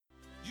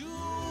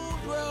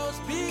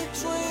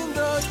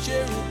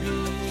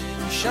cherubim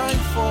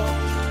shine forth.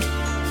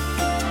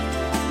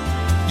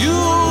 You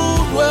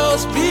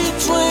dwells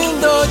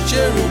between the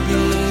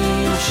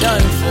cherubim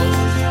shine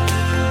forth.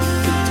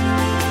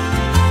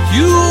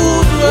 You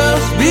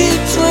dwells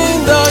between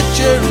the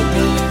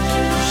cherubim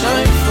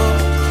shine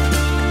forth.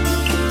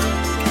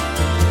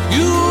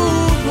 You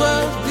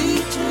dwells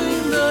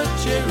between the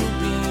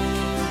cherubim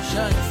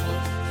shine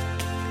forth.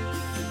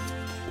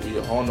 We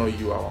honor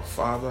you, our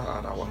Father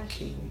and our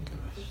King.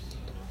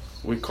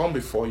 We come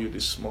before you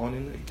this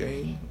morning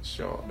again,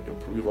 so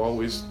we've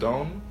always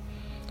done.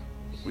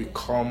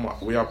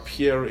 We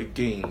appear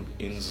again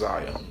in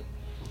Zion.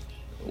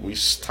 We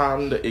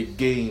stand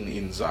again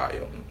in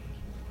Zion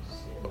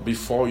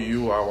before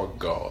you, our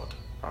God,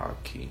 our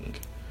King.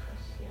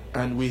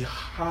 And we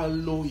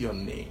hallow your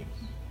name.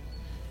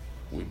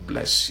 We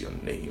bless your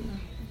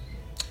name.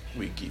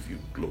 We give you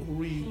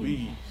glory.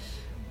 We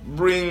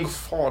bring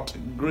forth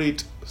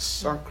great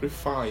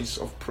sacrifice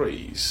of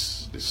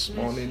praise this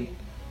morning,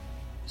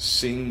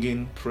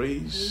 singing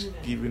praise,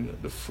 giving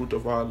the fruit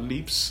of our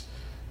lips,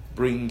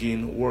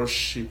 bringing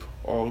worship,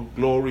 all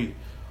glory,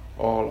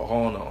 all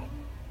honor,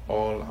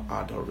 all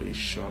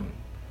adoration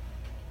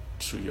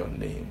to your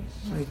name.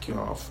 Thank you,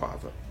 our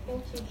Father.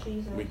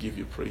 We give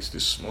you praise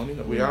this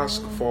morning. We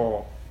ask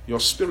for your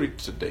Spirit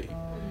today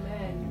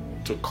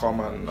to come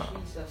and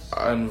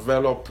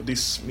envelop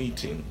this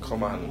meeting.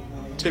 Come and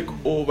take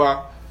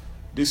over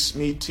this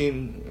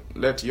meeting.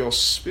 Let your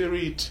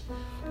Spirit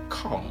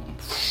come.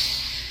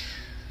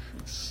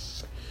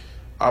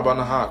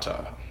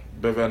 Abanhata,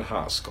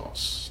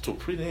 Bevenhaskos, to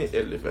Prine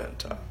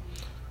Eleventa,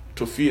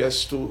 to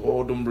Fiestu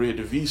Odumbre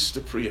de Vista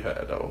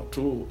Preheader,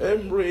 to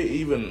Emre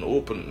even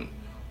open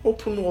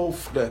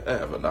off the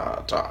heaven,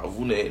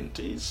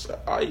 Vunentis,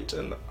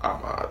 Aiten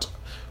Amat,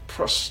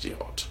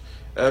 Prostiot.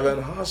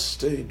 Even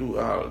haste du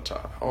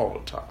altar,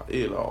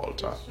 il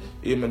altar,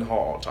 imen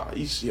altar,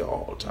 isi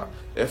altar,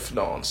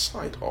 efnon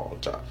site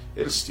altar,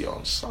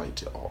 elstion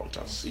site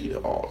altar, see the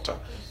altar,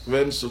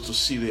 venso to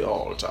see the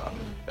altar,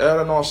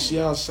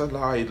 eranosia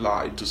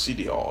light to see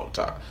the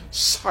altar,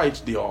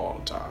 sight the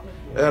altar,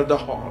 the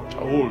altar,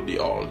 hold the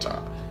altar,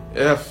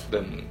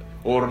 efden,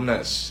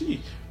 ornes,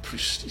 see,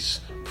 priestis,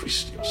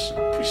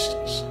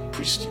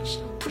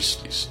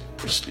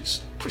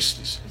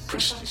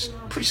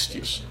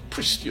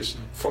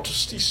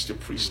 fortustis to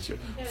priestia,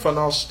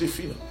 fanos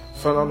defina,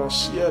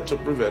 fananos to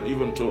prevent,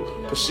 even to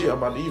pursue,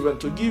 and even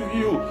to give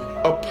you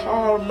a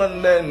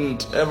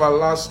permanent,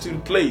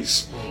 everlasting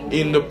place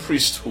in the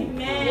priesthood.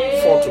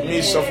 For to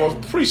me, for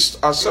priests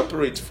are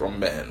separate from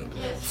men.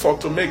 For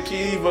to make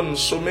even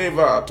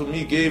someva, to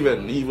me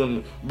given,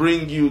 even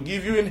bring you,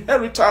 give you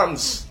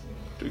inheritance,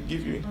 to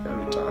give you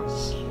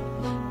inheritance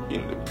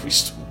in the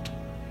priesthood.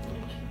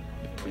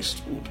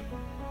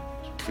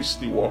 The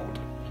priestly world,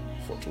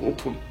 for to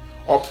open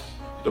up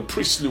the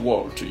priestly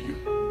world to you,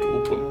 to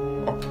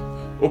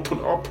open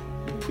up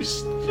the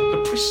priestly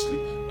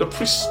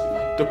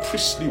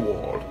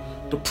world.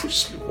 The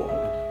priestly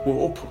world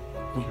will open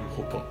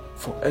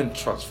for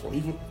entrance, for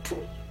even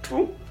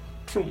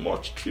through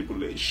much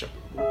tribulation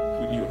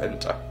will you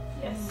enter.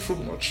 Yes.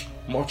 Through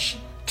much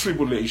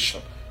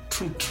tribulation,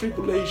 through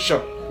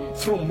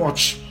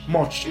much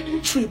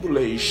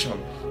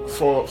tribulation.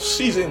 For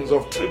seasons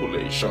of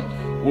tribulation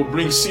will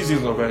bring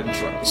seasons of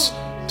entrance.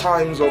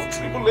 Times of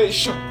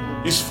tribulation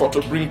is for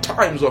to bring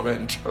times of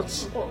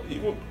entrance. Or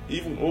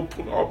even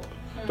open up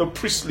the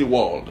priestly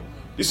world.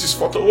 This is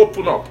for to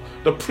open up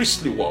the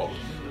priestly world.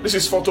 This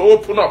is for to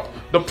open up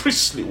the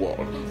priestly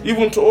world.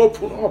 Even to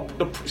open up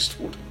the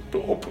priesthood.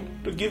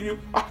 To give you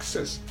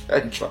access,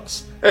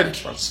 entrance, and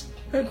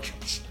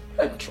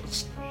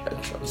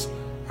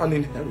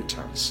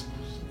inheritance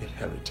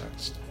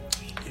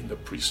in the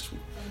priesthood.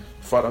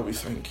 Father, we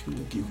thank you.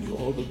 We give you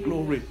all the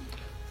glory.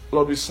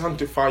 Lord, we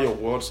sanctify your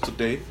words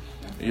today.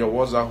 Your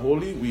words are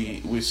holy.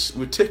 We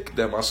take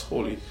them as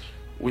holy.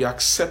 We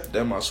accept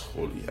them as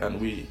holy. And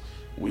we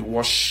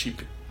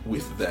worship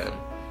with them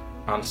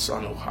and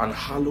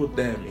hallow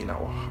them in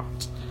our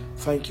heart.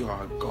 Thank you,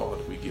 our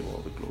God. We give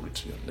all the glory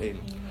to your name.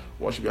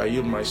 Worship, I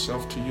yield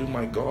myself to you,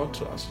 my God,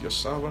 as your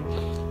servant,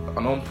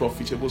 an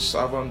unprofitable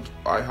servant.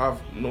 I have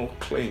no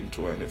claim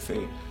to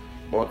anything,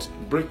 but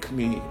break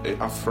me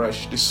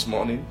afresh this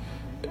morning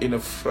in a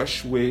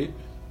fresh way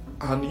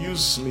and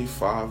use me,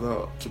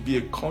 Father, to be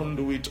a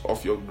conduit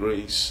of your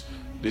grace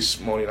this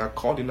morning,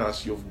 according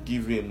as you've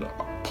given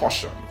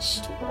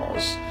portions to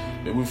us.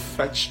 May we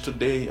fetch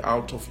today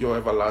out of your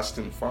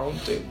everlasting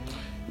fountain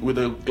with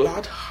a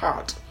glad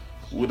heart,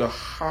 with a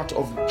heart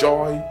of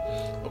joy,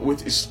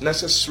 which is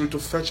necessary to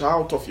fetch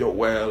out of your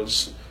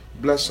wells.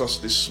 Bless us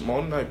this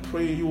morning. I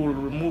pray you will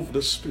remove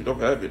the spirit of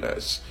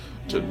heaviness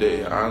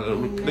today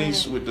and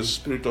replace with the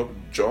spirit of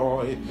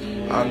joy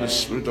and the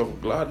spirit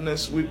of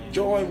gladness. With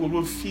joy we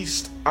will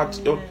feast at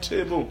your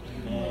table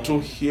to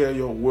hear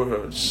your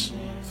words.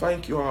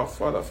 Thank you, our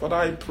Father. Father,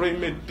 I pray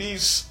may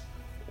this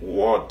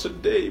word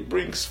today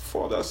brings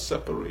further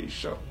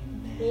separation,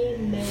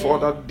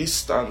 further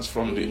distance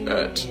from the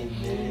earth,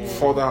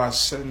 further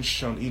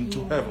ascension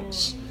into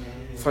heavens.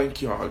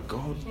 Thank you, our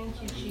God.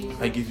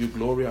 I give you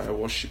glory. I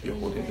worship your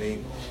holy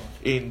name.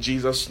 In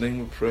Jesus' name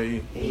we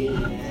pray.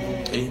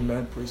 Amen.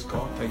 Amen. Praise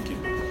God. Thank you.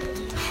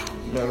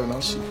 Mary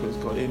Nancy, praise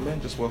God.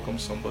 Amen. Just welcome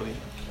somebody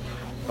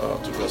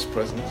to God's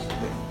presence.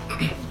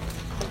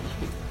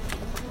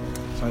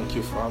 Thank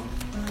you, Father.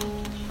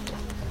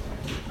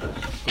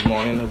 Good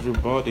morning,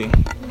 everybody.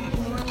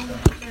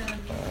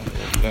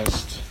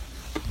 Blessed.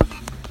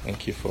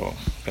 Thank you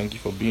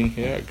for being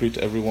here. I greet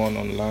everyone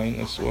online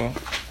as well.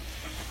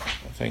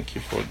 Thank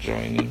you for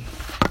joining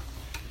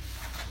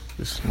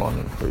this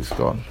morning. Praise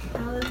God.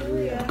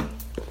 Hallelujah.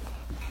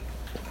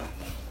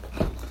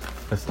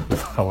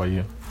 How are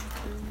you?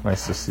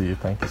 Nice to see you.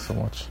 Thank you so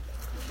much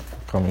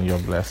for coming. You're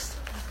blessed.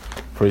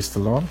 Praise the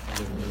Lord.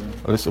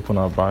 Let's open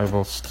our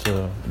Bibles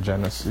to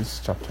Genesis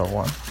chapter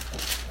 1.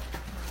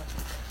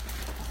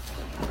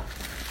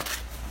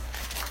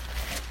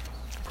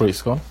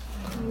 Praise God.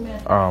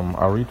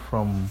 I read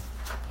from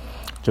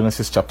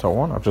Genesis chapter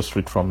 1. I'll just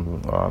read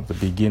from the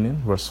beginning,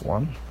 verse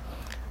 1.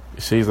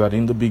 It says that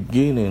in the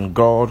beginning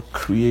God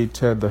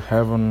created the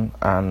heaven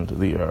and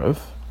the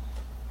earth.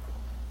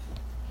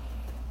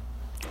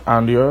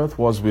 And the earth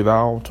was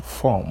without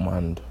form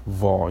and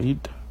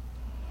void,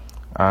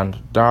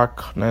 and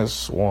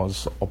darkness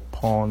was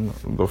upon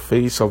the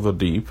face of the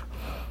deep,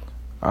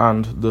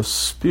 and the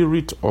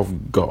Spirit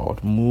of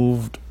God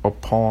moved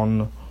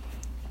upon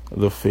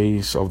the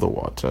face of the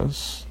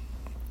waters.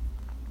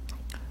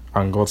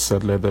 And God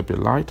said, "Let there be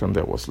light," and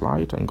there was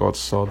light. And God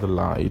saw the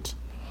light,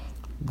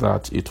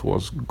 that it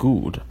was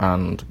good,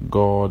 and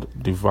God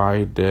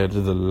divided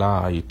the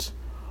light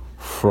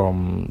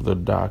from the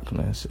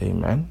darkness.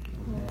 Amen.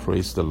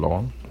 Praise the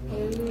Lord.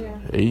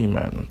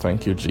 Amen.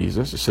 Thank you,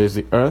 Jesus. It says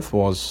the earth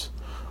was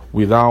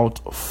without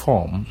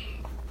form.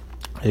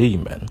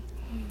 Amen.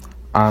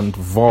 And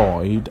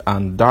void,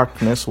 and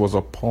darkness was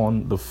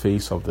upon the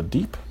face of the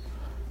deep.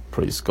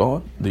 Praise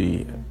God.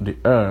 The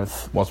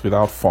earth was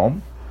without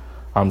form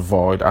and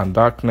void, and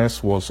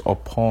darkness was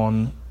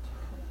upon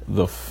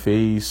the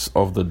face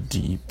of the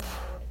deep.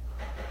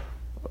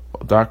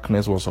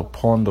 Darkness was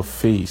upon the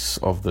face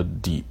of the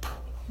deep.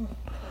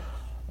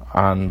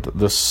 And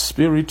the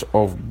Spirit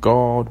of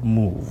God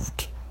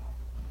moved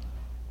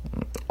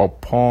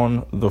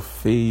upon the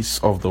face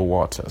of the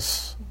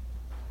waters.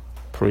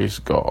 Praise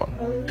God.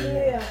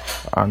 Hallelujah.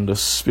 And the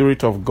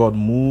Spirit of God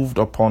moved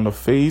upon the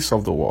face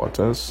of the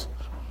waters.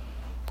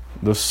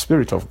 The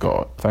Spirit of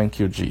God. Thank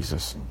you,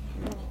 Jesus.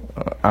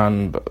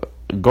 And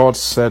God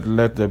said,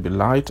 "Let there be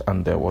light,"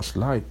 and there was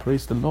light.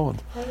 Praise the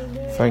Lord.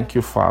 Hallelujah. Thank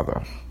you,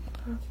 Father.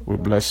 We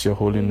bless your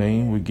holy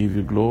name. We give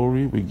you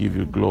glory. We give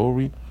you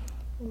glory.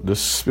 The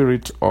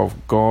Spirit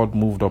of God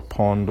moved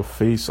upon the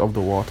face of the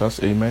waters.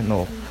 Amen.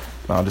 No.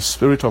 Now, the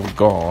Spirit of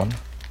God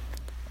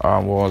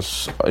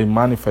was a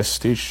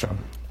manifestation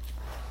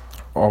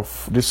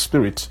of this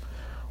Spirit,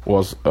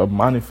 was a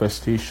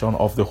manifestation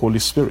of the Holy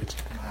Spirit.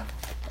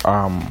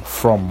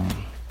 From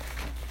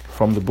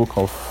the book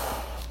of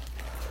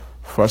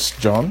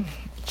 1 John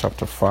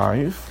chapter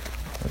 5.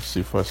 Let's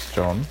see 1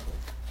 John.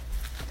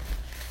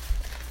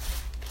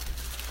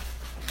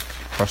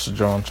 1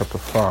 John chapter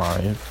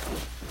 5.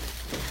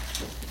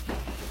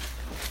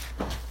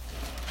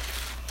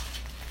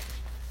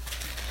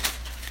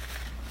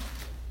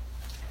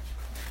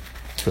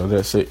 So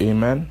let's say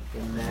amen.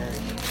 Amen.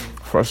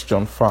 1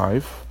 John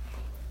 5.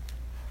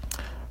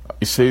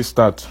 It says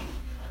that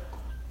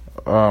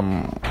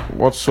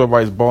whatsoever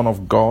is born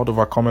of God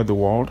overcometh the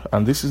world,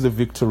 and this is the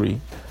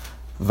victory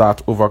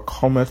that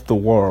overcometh the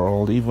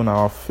world, even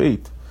our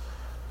faith.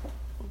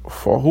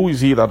 For who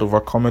is he that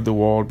overcometh the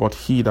world but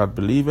he that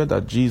believeth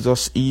that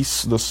Jesus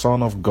is the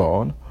Son of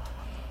God?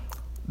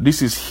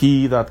 This is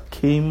he that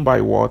came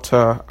by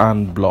water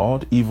and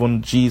blood,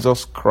 even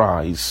Jesus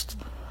Christ,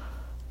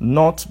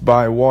 not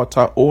by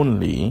water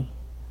only,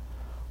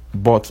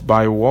 but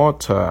by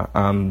water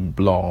and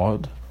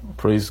blood.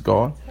 Praise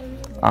God.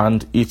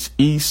 And it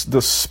is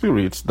the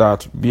Spirit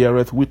that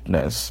beareth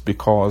witness,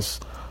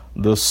 because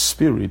the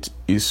Spirit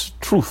is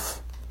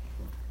truth.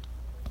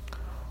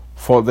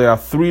 For there are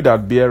three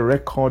that bear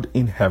record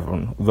in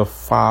heaven: the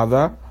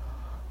Father,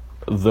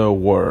 the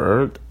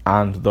Word,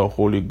 and the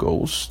Holy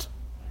Ghost.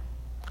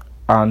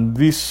 And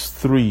these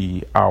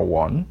three are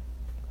one.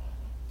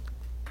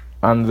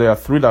 And there are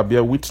three that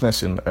bear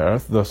witness in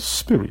earth: the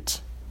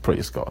Spirit,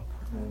 praise God,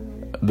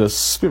 the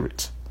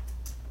Spirit,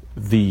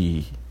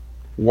 the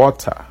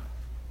water,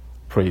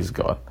 praise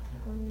God,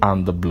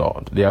 and the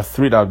blood. There are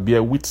three that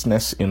bear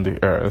witness in the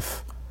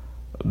earth: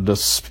 the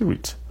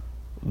Spirit,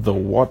 the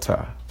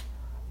water,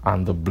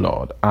 and the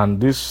blood. And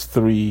these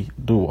three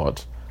do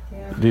what?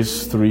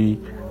 These three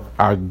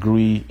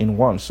agree in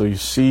one. So you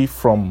see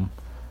from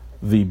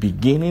the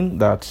beginning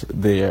that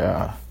there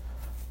are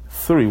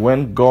three.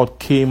 When God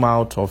came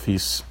out of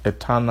his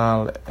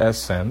eternal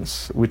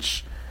essence,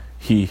 which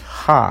he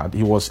had,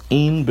 he was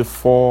in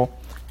before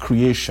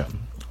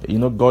creation. You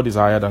know, God is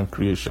higher than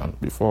creation.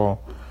 Before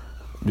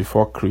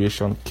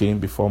creation came,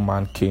 before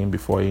man came,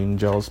 before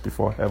angels,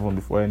 before heaven,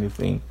 before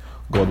anything,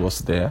 God was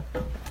there.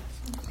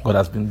 God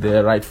has been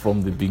there right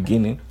from the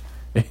beginning.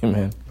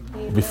 Amen.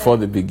 Before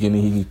the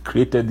beginning, he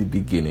created the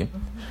beginning.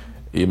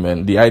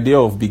 Amen. The idea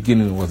of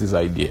beginning was his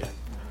idea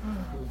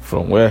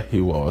from where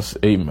he was.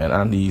 Amen.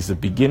 And he's the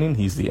beginning,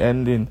 he's the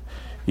ending,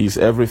 he's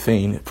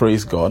everything.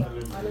 Praise God.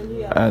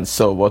 And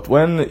so, but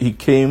when he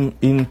came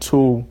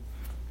into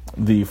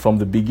from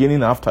the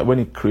beginning, after when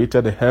he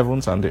created the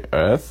heavens and the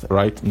earth,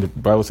 right? And the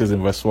Bible says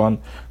in verse 1,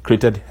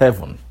 created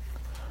heaven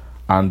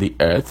and the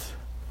earth.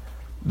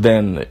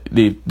 Then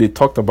they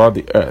talked about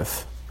the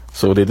earth.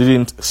 So they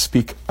didn't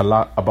speak a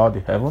lot about the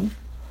heaven.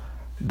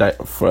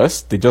 That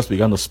first, they just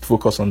began to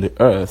focus on the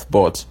earth.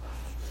 But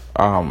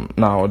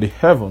now the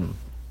heaven,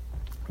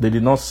 they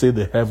did not say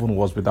the heaven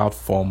was without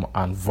form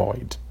and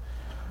void.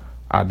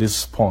 At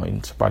this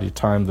point, by the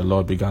time the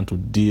Lord began to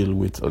deal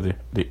with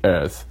the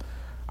earth,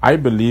 I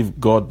believe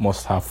God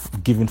must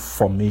have given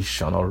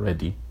formation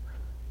already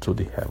to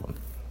the heaven.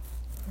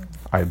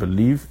 I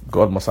believe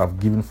God must have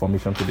given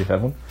formation to the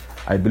heaven.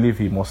 I believe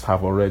he must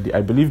have already.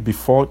 I believe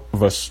before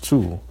verse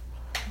 2,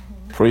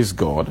 praise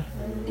God.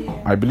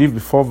 I believe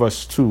before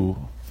verse 2,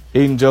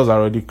 angels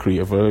are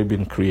have already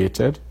been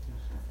created.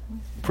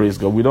 Praise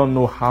God. We don't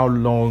know how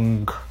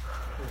long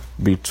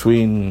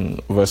between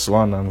verse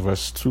 1 and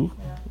verse 2.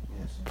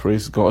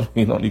 Praise God.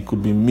 It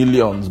could be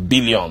millions,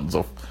 billions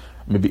of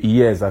maybe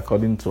years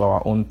according to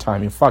our own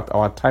time. In fact,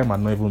 our time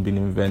had not even been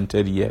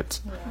invented yet,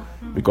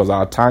 because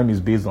our time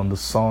is based on the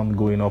sun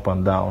going up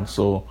and down.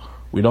 So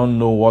we don't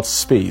know what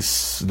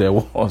space there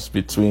was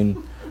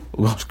between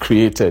what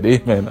created,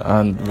 amen,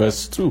 and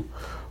verse 2.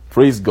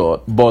 Praise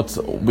God. But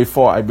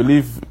before, I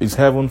believe it's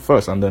heaven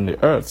first and then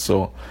the earth.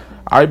 So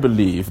I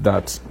believe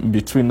that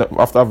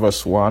after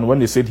verse 1, when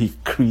they said he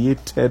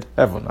created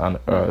heaven and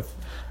earth,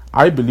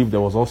 I believe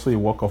there was also a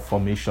work of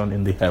formation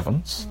in the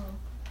heavens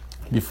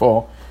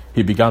before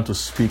he began to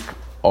speak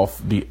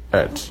of the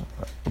earth.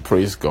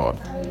 Praise God.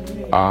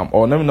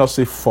 Or let me not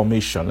say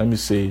formation. Let me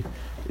say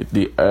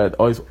the earth,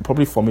 or it's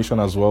probably formation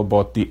as well,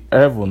 but the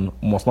heaven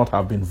must not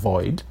have been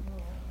void.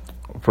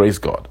 Praise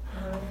God.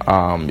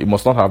 It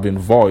must not have been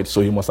void,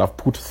 so he must have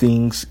put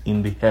things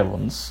in the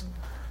heavens.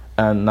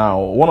 And now,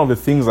 one of the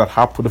things that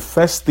happened, the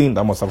first thing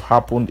that must have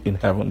happened in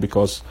heaven,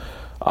 because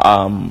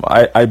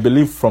I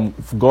believe from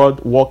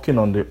God walking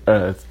on the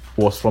earth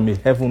was from a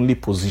heavenly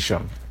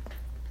position.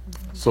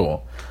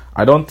 So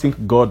I don't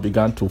think God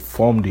began to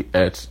form the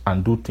earth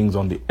and do things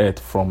on the earth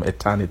from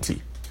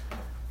eternity.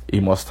 He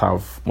must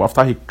have,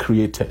 after he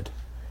created,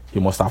 he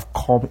must have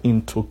come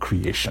into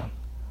creation.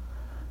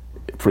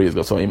 Praise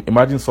God. So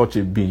imagine such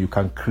a being. You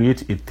can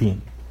create a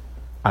thing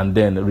and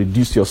then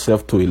reduce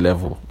yourself to a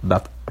level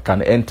that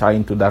can enter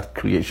into that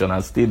creation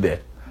and stay there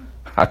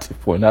at a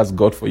point. That's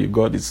God for you.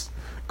 God is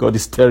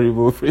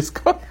terrible. Praise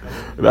God.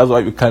 That's why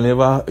you can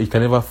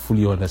never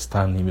fully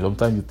understand him.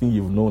 Sometimes you think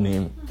you've known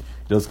him,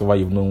 just because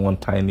you've known one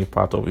tiny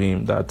part of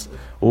him. That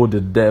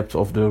the depth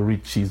of the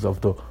riches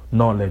of the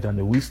knowledge and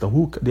the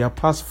wisdom, they are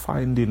past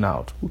finding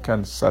out. Who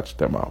can search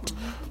them out?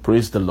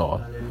 Praise the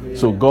Lord. Hallelujah.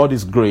 So God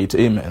is great.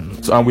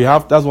 Amen. So, and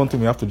that's one thing,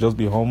 we have to just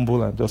be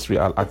humble and just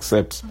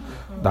accept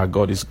that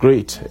God is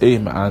great.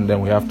 Amen. And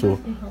then we have to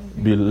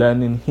be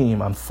learning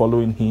him and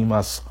following him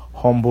as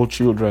humble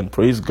children.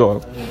 Praise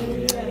God.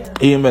 Hallelujah.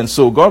 Amen.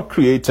 So God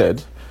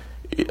created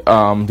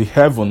the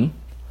heaven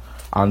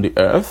and the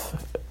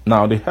earth.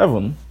 Now the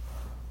heaven,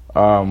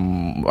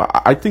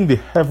 I think the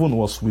heaven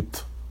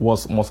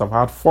must have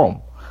had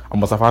form and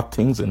must have had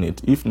things in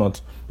it. If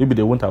not, maybe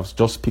they wouldn't have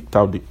just picked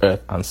out the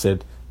earth and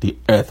said the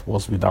earth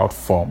was without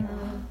form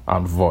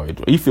and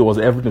void. If it was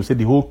everything, say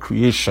the whole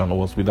creation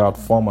was without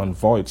form and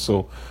void.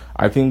 So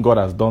I think God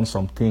has done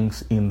some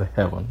things in the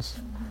heavens.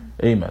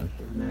 Amen.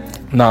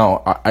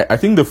 Now, I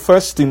think the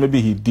first thing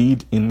maybe he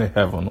did in the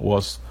heaven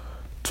was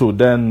to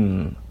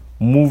then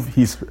move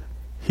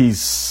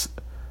his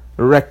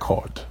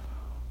record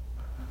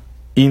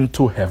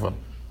into heaven.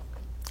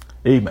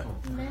 Amen.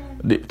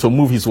 To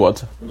move his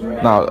what?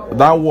 Now,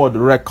 that word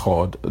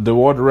record, the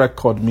word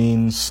record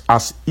means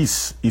as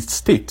is, its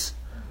state.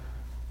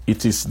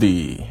 It is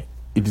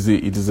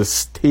a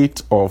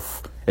state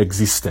of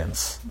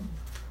existence.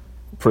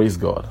 Praise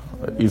God.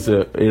 It's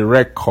a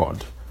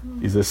record.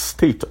 It's a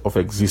state of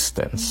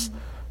existence.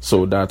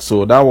 So that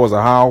was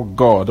how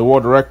God, the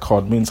word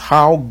record means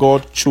how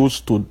God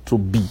chose to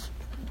be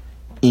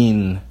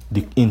in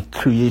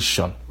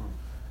creation,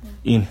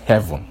 in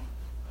heaven.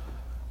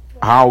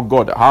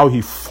 How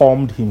he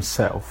formed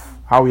himself,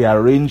 how he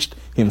arranged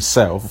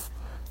himself,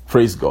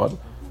 praise God,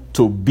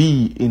 to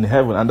be in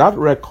heaven. And that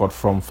record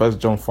from 1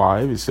 John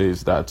 5, it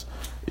says that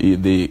he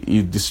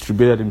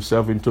distributed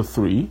himself into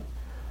three,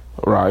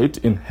 right?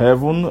 In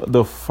heaven,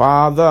 the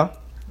Father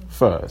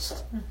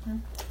first.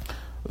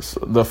 So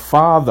the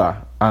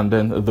Father, and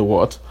then the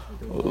what?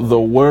 The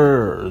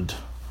Word,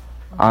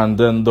 and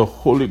then the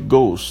Holy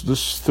Ghost.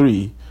 These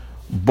three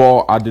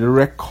bore at the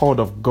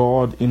record of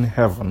God in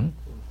heaven.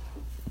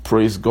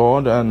 Praise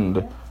God.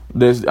 And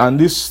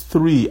these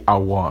three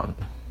are one.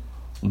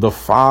 The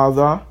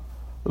Father,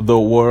 the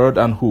Word,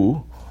 and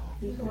who?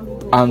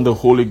 And the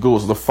Holy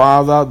Ghost. The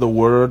Father, the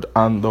Word,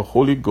 and the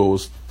Holy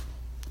Ghost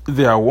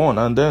they are one.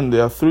 And then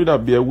there are three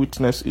that bear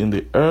witness in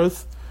the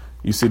earth.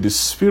 You see the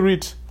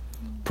Spirit,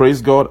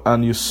 praise God,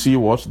 and you see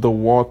what? The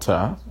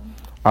water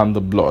and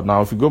the blood.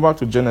 Now, if you go back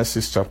to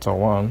Genesis chapter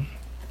 1,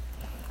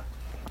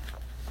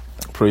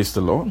 praise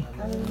the Lord.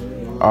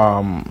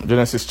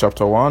 Genesis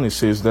chapter 1, it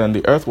says, then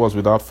the earth was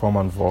without form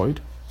and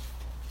void,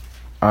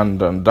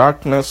 and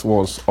darkness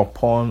was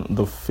upon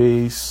the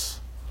face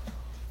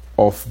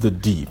of the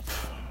deep.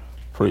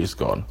 Praise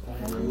God.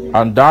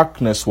 And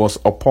darkness was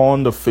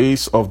upon the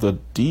face of the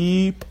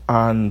deep,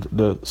 and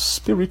the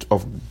Spirit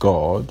of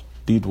God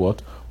did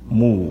what?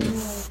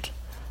 Moved.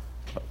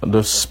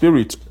 The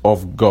Spirit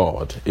of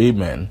God.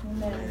 Amen.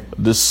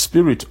 The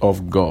Spirit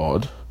of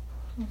God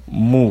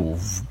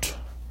moved.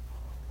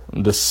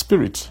 The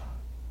Spirit.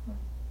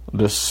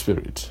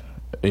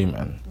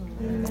 Amen.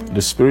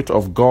 The Spirit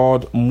of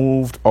God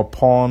moved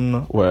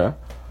upon where?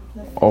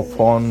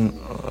 Upon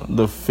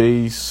the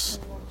face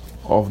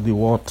of the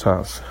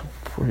waters.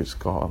 Praise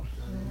God.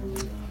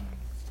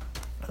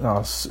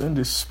 Now, in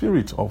the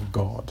Spirit of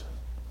God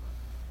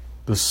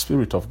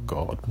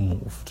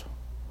moved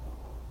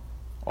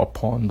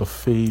upon the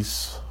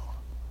face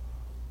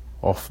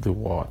of the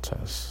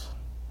waters.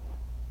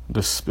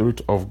 The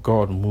Spirit of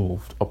God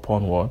moved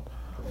upon what?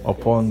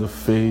 Upon the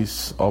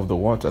face of the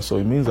water. So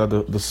it means that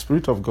the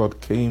Spirit of God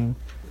came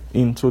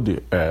into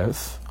the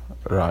earth,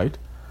 right?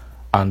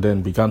 And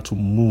then began to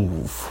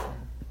move.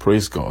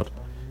 Praise God.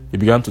 He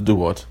began to do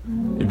what?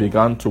 He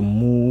began to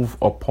move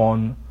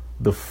upon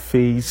the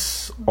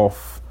face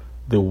of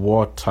the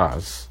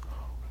waters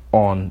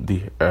on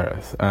the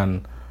earth.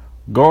 And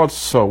God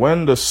saw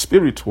when the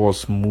Spirit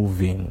was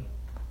moving,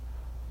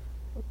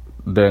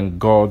 then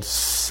God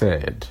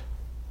said,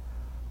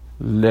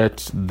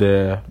 let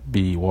there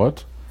be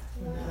what?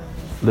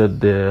 Let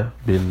there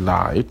be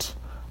light.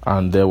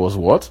 And there was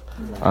what?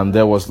 And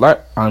there was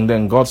light. And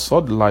then God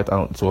saw the light,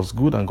 and it was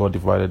good, and God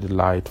divided the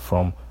light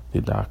from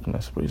the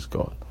darkness. Praise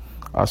God.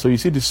 So you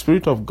see, the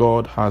Spirit of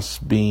God has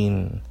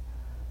been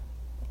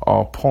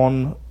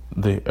upon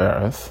the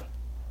earth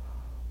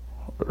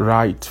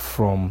right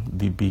from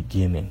the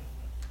beginning.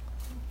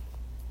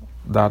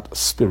 That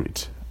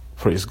Spirit,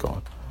 praise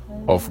God,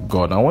 of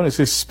God. Now, when I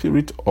say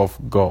Spirit of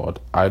God,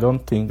 I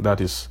don't think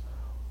that is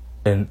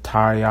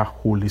entire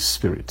Holy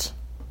Spirit.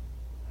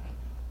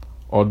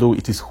 Although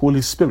it is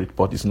Holy Spirit,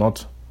 but it's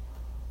not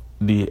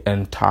the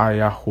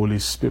entire Holy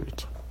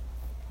Spirit.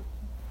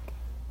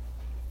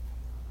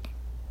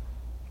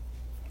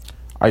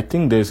 I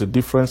think there's a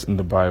difference in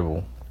the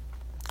Bible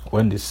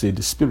when they say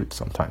the Spirit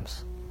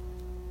sometimes.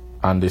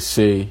 And they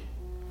say,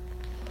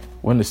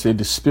 when they say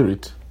the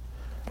Spirit,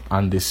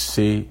 and they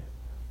say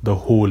the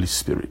Holy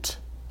Spirit.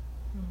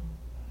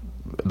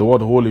 The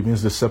word holy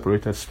means the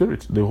separated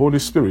spirit. The Holy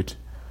Spirit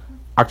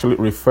actually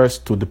refers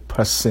to the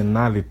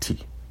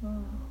personality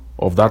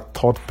of that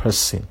third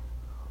person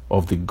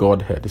of the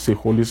Godhead. They say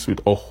Holy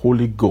Spirit or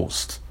Holy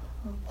Ghost.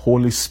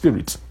 Holy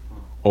Spirit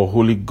or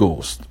Holy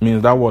Ghost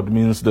means, that word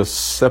means the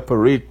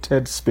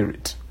separated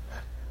spirit.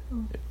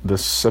 The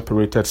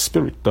separated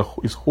spirit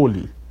is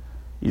holy,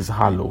 is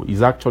hallowed,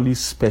 is actually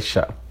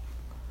special,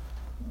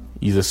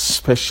 is a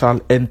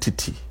special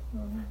entity.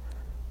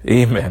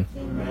 Amen.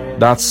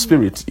 That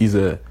spirit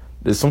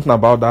there's something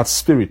about that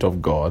Spirit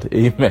of God.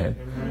 Amen.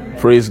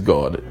 Praise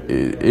God.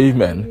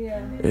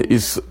 Amen.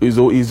 Is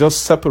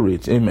just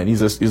separate. Amen.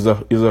 Is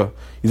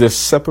a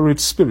separate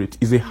spirit.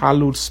 Is a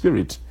hallowed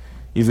spirit.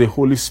 Is a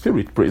Holy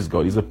Spirit. Praise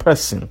God. Is a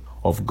person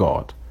of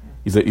God.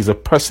 Is a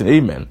person.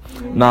 Amen.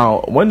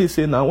 Now, when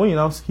you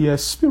now hear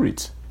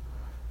spirit,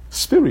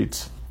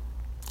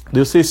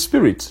 they'll say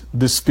spirit.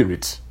 The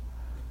Spirit.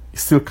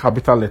 It's still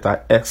capital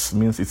letter S,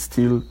 means it's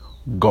still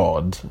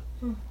God.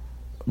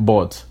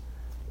 But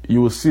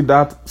you will see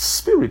that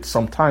Spirit.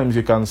 Sometimes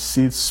you can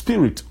see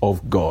Spirit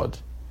of God.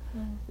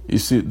 You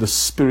see the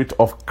Spirit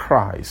of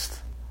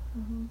Christ.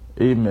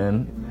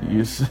 Amen.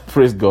 You see,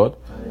 praise God.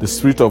 The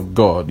Spirit of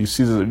God. You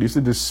see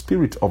the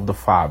Spirit of the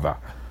Father.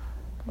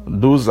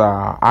 Those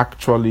are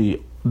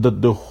actually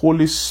the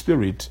Holy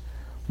Spirit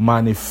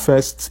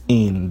manifests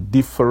in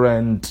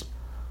different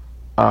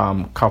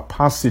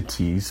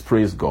capacities.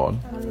 Praise God.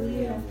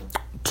 Hallelujah.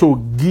 To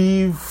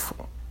give.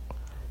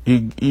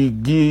 He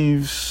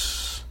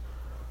gives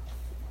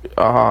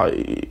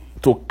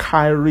to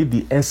carry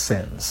the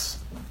essence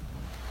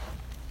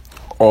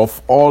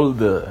of all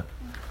the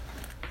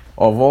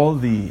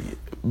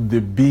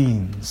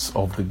beings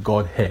of the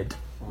Godhead.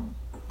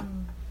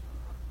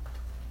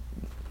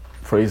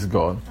 Praise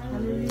God.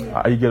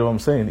 You get what I'm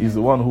saying? He's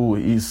the one who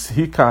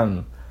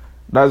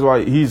that's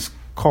why he's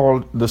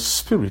called the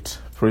Spirit.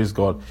 Praise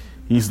God.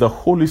 He's the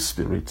Holy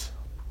Spirit.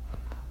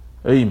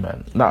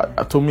 Amen. Now,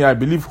 to me, I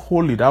believe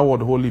holy, that word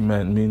holy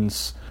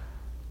means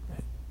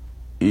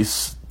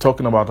is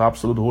talking about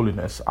absolute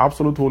holiness.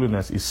 Absolute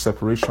holiness is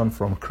separation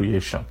from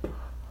creation.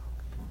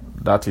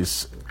 That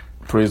is,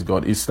 praise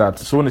God, is that.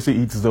 So when they say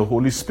it's the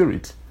Holy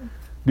Spirit,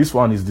 this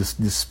one is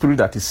the spirit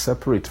that is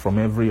separate from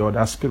every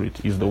other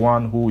spirit. Is the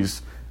one who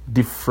is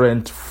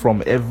different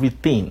from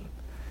everything.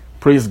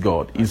 Praise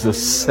God. Is a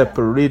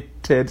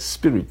separated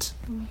spirit.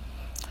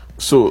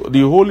 So the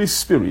Holy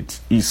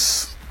Spirit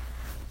is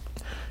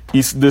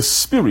the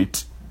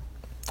Spirit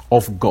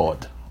of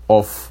God,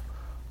 of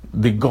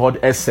the God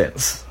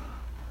essence.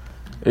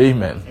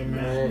 Amen.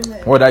 Amen.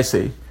 What did I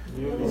say?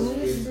 The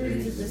Holy Spirit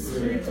is the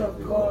Spirit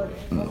of God.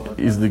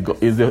 Is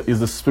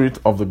the Spirit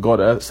of the God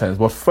essence.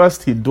 But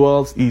first he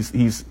dwells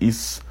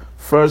his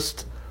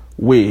first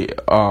way,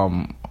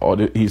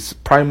 his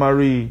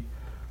primary,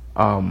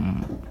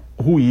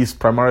 who he is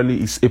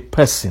primarily is a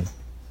person.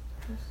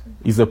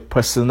 Is a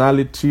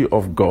personality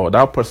of God.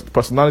 That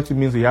personality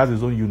means he has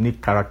his own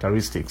unique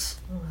characteristics.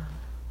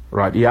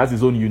 Right? He has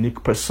his own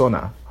unique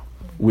persona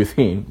with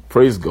him.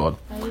 Praise God.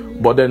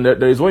 But then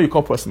there is what you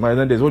call personality,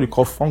 and then there's what you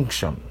call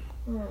function.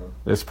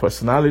 There's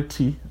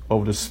personality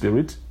of the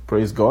Spirit.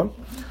 Praise God.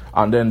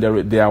 And then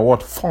there are what?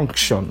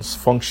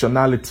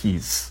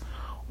 Functionalities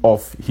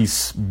of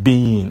his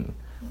being.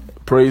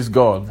 Praise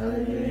God.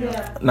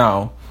 Hallelujah.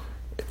 Now,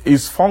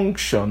 his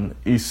function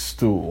is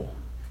to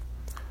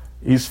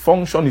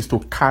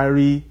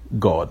carry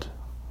God,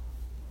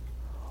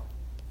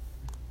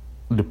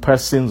 the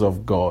persons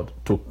of God,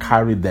 to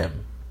carry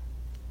them.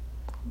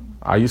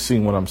 Are you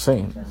seeing what I'm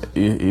saying?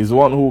 He's the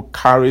one who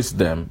carries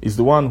them. He's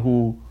the one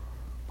who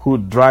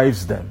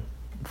drives them.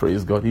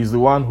 Praise God. He's the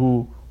one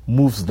who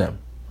moves them.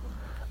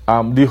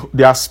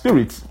 Their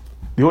spirit,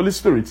 the Holy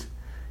Spirit,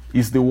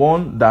 is the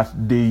one that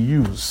they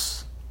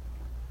use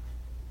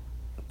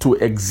to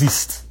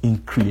exist in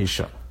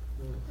creation.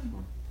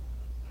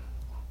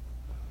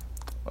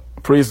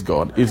 Praise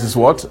God. It is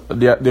what?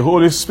 The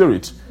Holy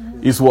Spirit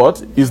is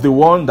what? Is the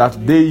one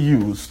that they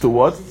use to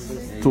what?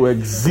 To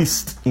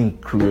exist in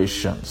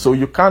creation. So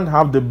you can't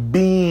have the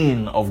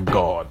being of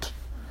God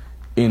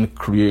in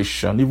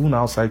creation, even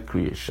outside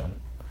creation.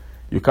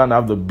 You can't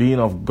have the being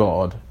of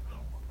God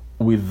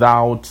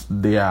without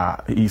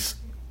is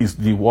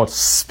the what?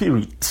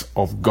 Spirit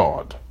of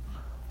God.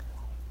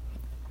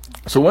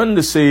 So when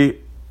they say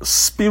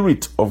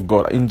Spirit of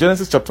God, in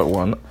Genesis chapter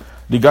 1,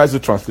 the guys who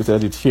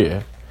translated it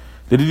here,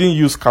 they didn't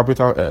use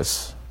capital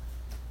S.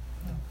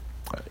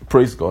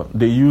 Praise God.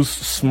 They used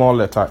small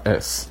letter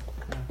S.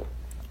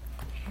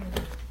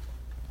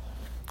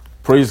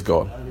 Praise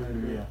God.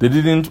 They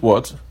didn't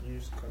what?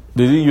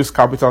 They didn't use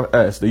capital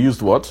S. They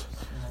used what?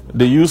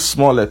 They used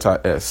small letter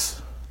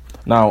S.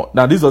 Now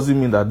this doesn't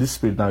mean that this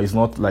Spirit now is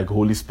not like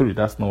Holy Spirit.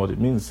 That's not what it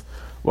means.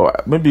 Well,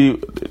 maybe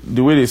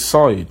the way they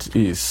saw it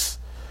is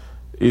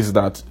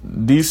that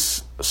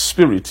this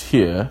Spirit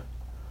here,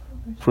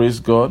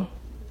 praise God.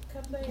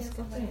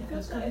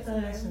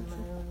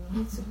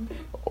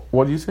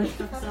 What do you say?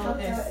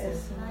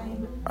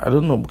 I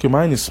don't know. Okay,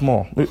 mine is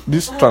small.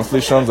 These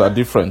translations are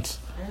different.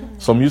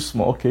 Some use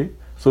small. Okay,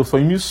 so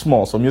some use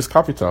small, some use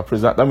capital.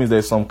 That means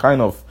there's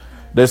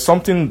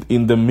something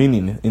in the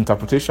meaning,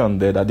 interpretation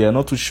there that they are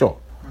not too sure.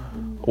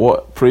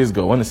 What? Praise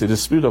God. When they say the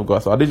Spirit of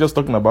God, so are they just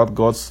talking about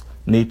God's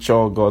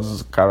nature,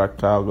 God's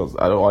character, or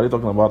are they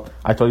talking about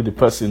actually the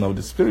person of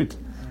the Spirit?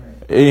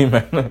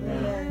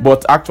 Amen.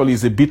 But actually,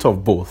 it's a bit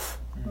of both.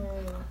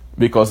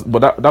 Because,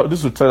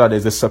 this will tell that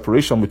there's a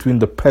separation between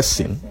the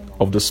person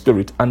of the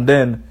Spirit and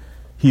then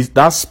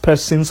that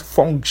person's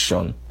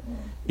function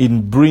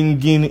in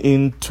bringing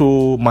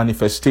into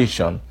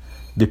manifestation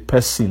the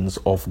persons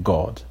of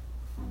God.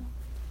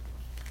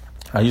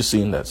 Are you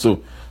seeing that?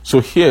 So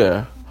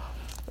here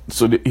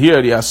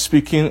they are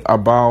speaking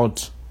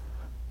about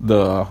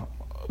the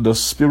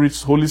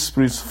Spirit's, Holy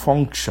Spirit's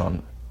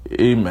function.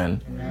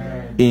 Amen.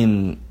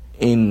 In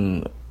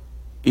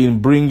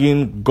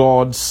bringing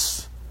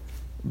God's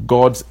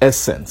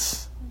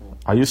essence.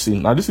 Are you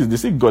seeing? Now they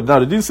say God. Now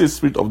they didn't say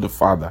Spirit of the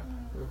Father.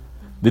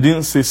 They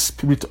didn't say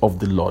Spirit of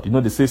the Lord.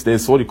 They say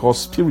there's what they call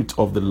Spirit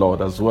of the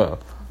Lord as well.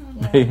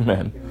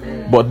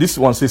 Amen. But this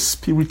one says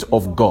Spirit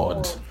of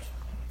God.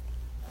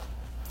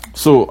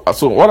 So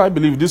what I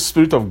believe this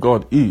Spirit of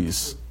God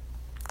is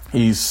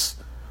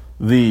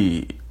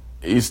the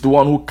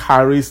one who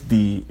carries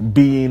the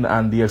being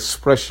and the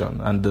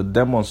expression and the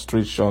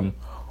demonstration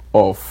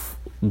of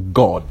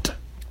God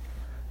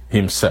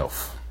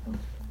Himself.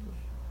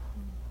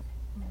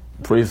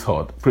 Praise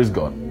God. Praise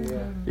God.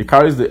 He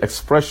carries the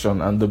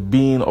expression and the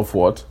being of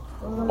what?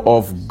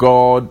 Of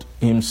God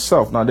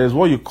Himself. Now there's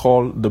what you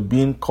call the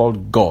being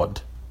called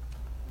God.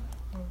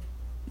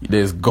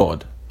 There's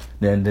God.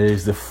 Then there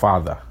is the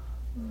Father.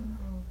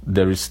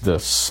 There is the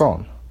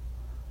Son.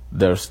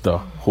 There's the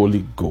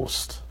Holy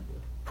Ghost.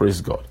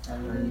 Praise God.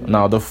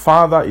 Now the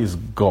Father is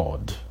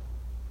God.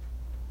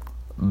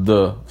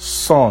 The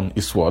Son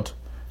is what?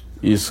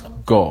 Is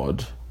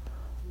God.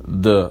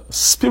 The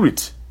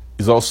Spirit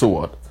is also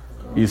what?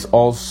 Is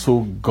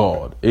also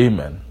God.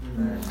 Amen.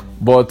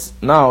 But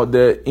now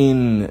they're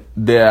in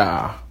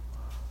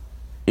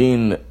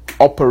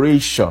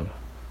operation.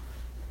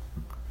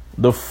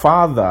 The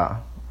Father,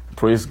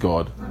 praise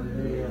God.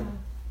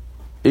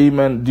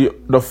 Amen.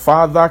 The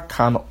Father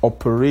can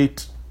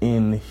operate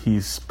in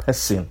His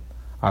person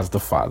as the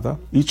Father.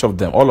 Each of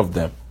them, all of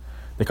them,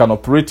 they can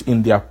operate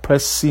in their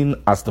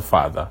person as the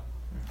Father.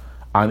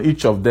 And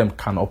each of them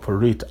can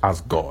operate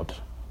as God.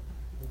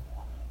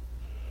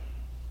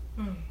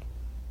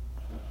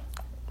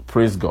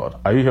 Praise God.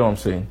 Are you hearing what I'm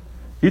saying?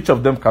 Each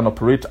of them can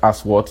operate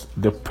as what?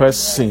 The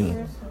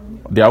person,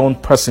 their own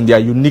person, their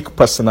unique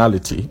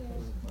personality.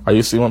 Are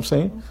you seeing what I'm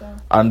saying?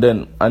 And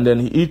then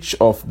each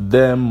of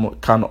them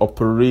can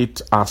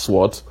operate as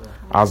what?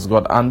 As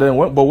God. And then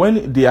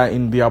when they are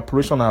in the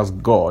operation as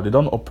God,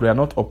 they are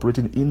not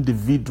operating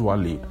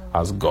individually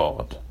as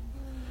God.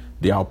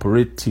 They are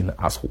operating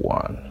as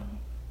one.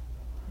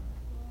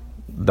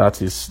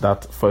 That is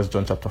that 1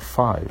 John chapter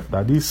 5.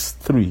 That these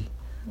three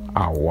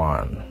are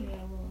one.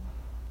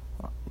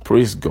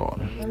 Praise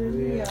God.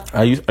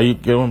 Are you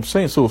get what I'm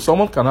saying? So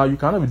someone you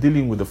cannot be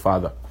dealing with the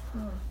Father.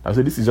 I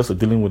say this is just a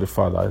dealing with the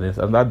Father,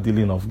 and that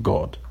dealing of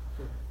God,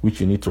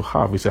 which you need to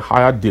have, is a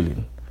higher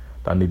dealing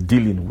than the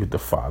dealing with the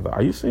Father.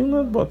 Are you seeing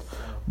that? But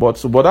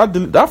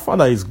that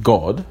Father is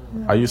God.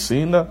 Are you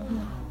seeing that?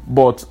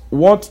 But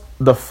what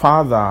the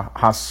Father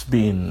has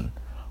been,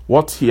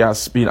 what he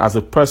has been as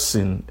a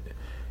person,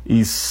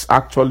 is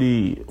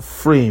actually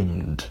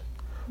framed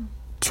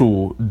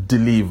to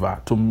deliver,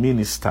 to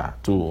minister,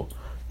 to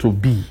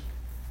be,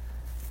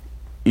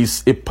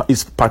 is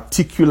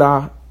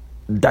particular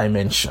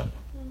dimension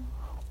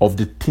of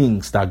the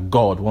things that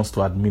God wants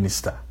to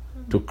administer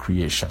to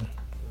creation.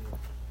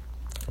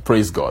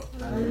 Praise God.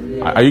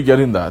 Are you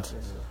getting that?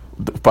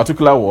 The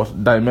particular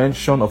what?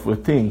 Dimension of the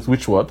things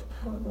which what?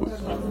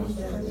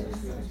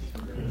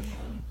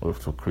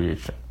 To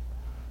creation.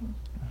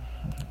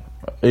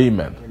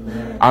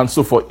 Amen. And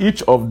so for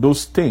each of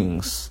those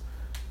things,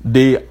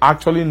 they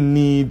actually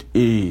need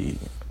a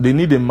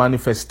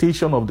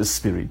manifestation of the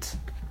Spirit.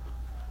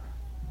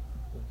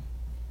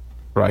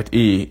 Right?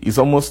 It's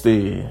almost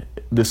the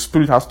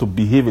Spirit has to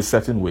behave a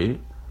certain way,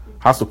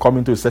 has to come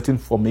into a certain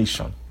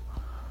formation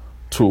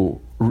to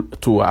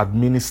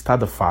administer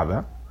the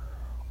Father,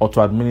 or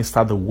to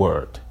administer the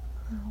Word,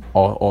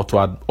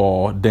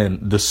 or then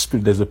the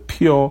Spirit. There's a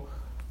pure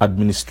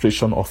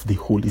administration of the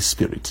Holy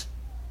Spirit.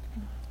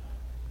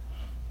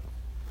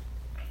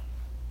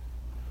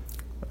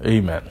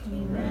 Amen.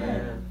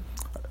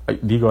 Do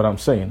you get what I'm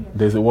saying?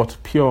 There's a what?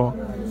 Pure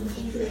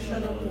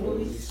administration of the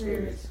Holy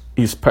Spirit.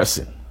 His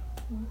person.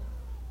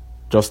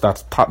 Just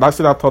that's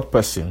that third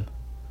person.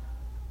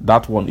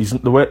 That one is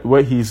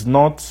where he's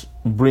not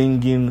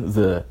bringing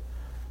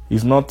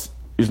he's not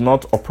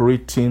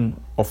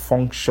operating or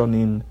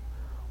functioning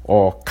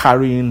or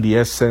carrying the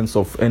essence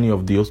of any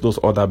of those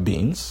other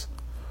beings,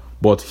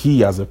 but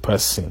he as a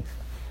person,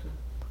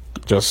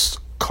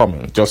 just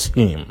coming, just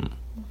him,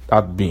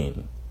 that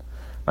being.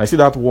 I see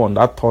that one,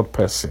 that third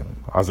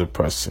person as a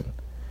person,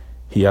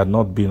 he had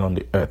not been on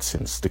the earth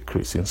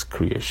since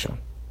creation.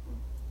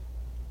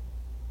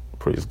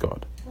 Praise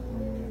God.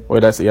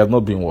 Whether he has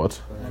not been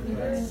what?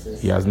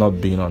 He has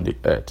not been on the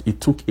earth. It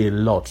took a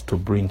lot to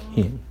bring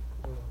him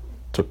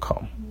to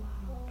come.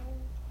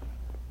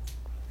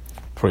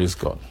 Praise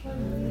God.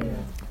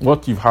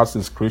 What you've had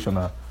since creation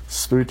are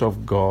Spirit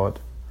of God,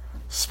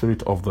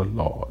 Spirit of the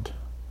Lord.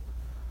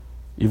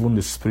 Even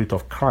the Spirit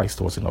of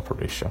Christ was in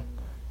operation.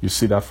 You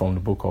see that from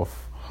the book of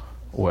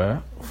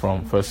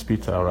from 1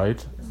 Peter,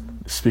 right?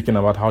 Speaking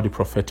about how the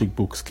prophetic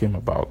books came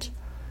about.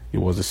 It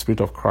was the Spirit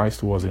of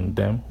Christ who was in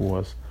them, who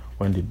was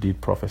when they did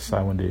prophesy,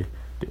 when they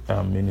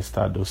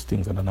ministered those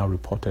things, and are now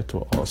reported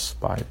to us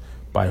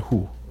by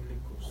who?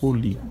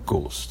 Holy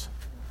Ghost.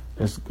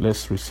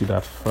 Let's receive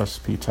that 1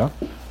 Peter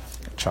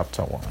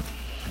chapter 1.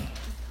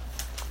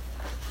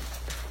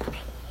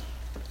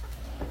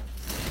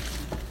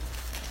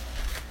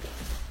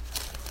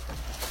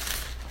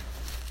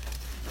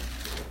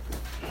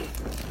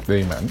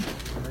 Amen.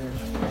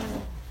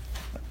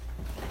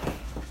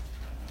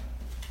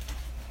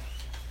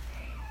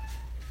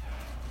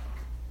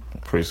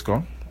 Praise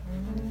God.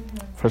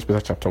 1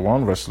 Peter chapter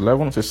 1 verse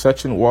 11 says,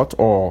 searching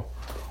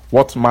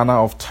what manner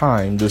of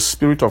time the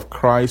Spirit of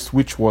Christ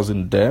which was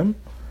in them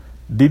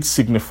did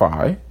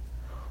signify,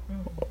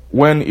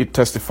 when it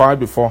testified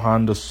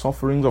beforehand the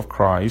sufferings of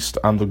Christ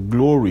and the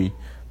glory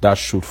that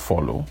should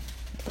follow.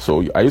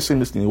 So are you saying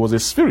this thing? It was a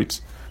spirit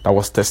that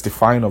was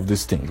testifying of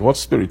these things. What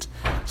spirit?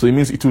 So it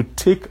means it would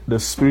take the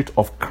Spirit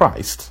of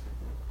Christ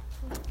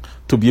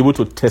to be able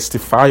to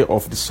testify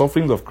of the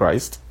sufferings of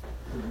Christ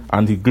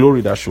and the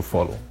glory that should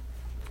follow.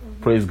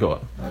 Praise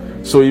God.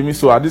 Amen. So it means,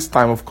 so at this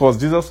time, of course,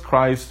 Jesus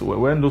Christ,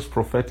 when those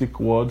prophetic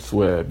words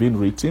were being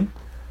written,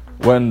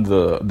 when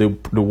the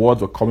words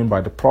were coming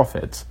by the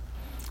prophets,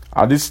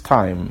 at this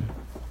time,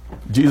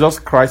 Jesus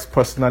Christ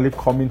personally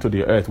coming to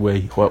the earth, where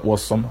he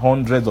was some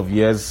hundreds of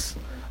years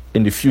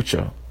in the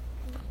future.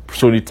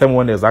 So the time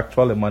when there's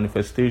actually a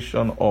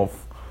manifestation of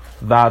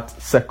that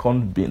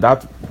second being,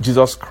 that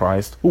Jesus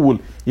Christ, who will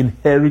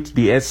inherit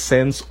the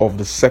essence of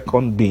the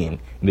second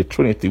being in the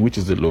Trinity, which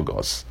is the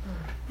Logos.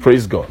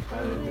 Praise God.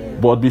 Amen.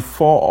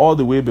 But all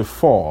the way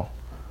before,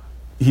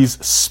 his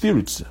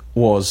Spirit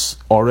was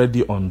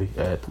already on the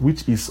earth,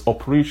 which is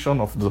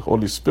operation of the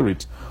Holy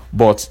Spirit,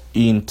 but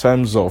in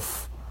terms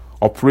of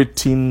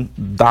operating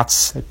that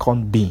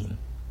second being,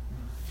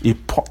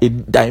 a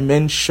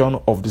dimension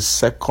of the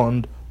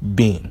second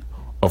being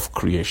of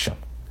creation,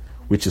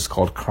 which is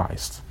called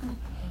Christ.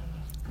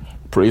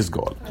 Praise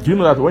God. Do you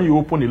know that when you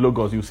open the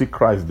Logos, you see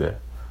Christ there?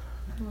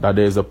 That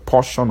there is a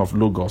portion of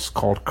Logos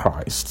called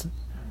Christ.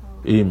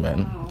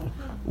 Amen.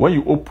 When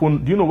you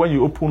open, do you know when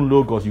you open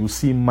Logos, you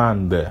see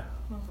man there?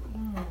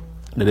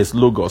 There is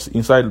Logos.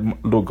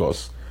 Inside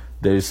Logos,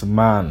 there is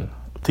man,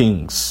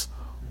 things.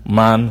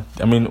 Man,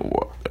 I mean,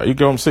 you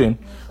get what I'm saying?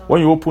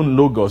 When you open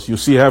Logos, you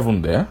see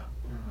heaven there.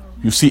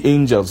 You see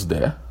angels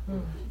there.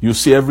 You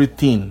see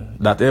everything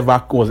that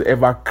was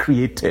ever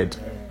created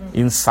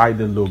inside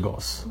the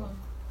Logos.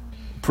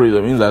 Praise.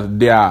 That means that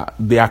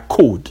they are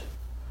code.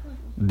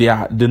 They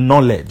are the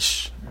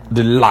knowledge,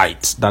 the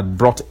light that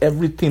brought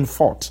everything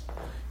forth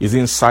is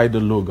inside the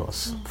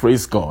Logos.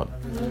 Praise God.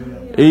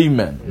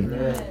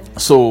 Amen.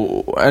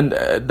 So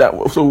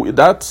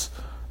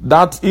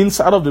that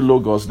inside of the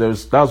Logos,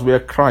 that's where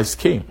Christ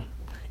came.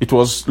 It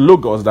was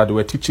Logos that they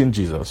were teaching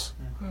Jesus.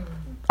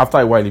 After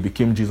a while, he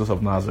became Jesus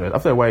of Nazareth.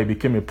 After a while, he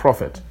became a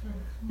prophet.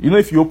 You know,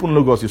 if you open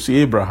Logos, you see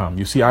Abraham,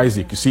 you see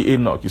Isaac, you see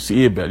Enoch, you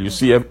see Abel, you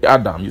see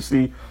Adam, you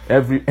see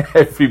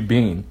every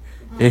being.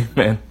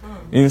 Amen.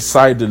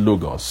 Inside the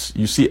Logos,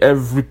 you see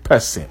every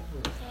person.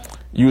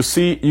 You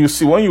see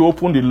when you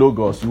open the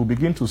Logos, you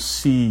begin to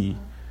see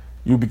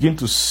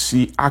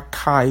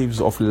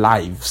archives of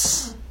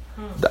lives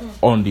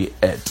on the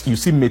earth. You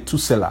see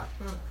Methuselah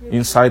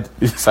inside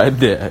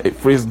there.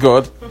 Praise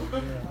God.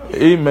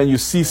 Amen. You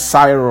see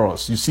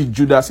Cyrus. You see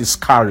Judas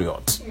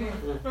Iscariot.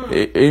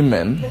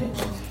 Amen.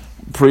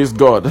 Praise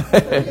God.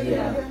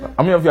 How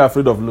many of you are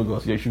afraid of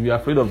Logos? You should be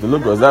afraid of the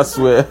Logos. That's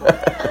where.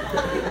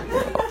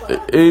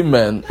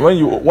 Amen. When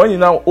you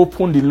now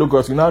open the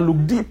Logos, you now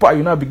look deeper.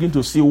 You now begin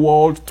to see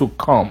world to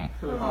come.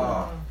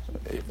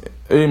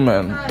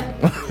 Amen.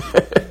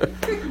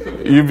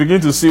 You begin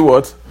to see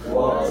what?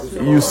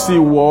 You see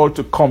world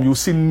to come. You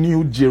see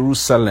new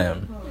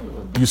Jerusalem.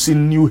 You see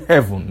new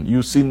heaven.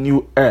 You see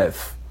new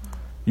earth.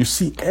 You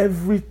see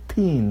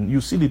everything. You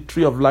see the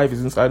tree of life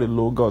is inside the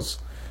Logos.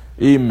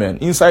 Amen.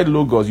 Inside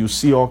Logos, you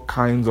see all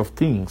kinds of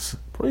things.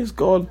 Praise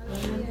God.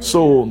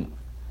 So,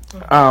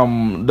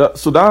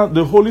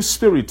 the Holy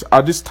Spirit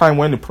at this time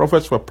when the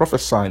prophets were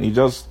prophesying,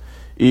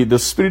 the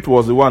Spirit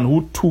was the one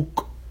who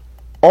took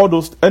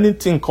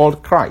anything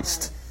called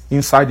Christ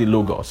inside the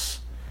Logos.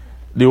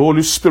 The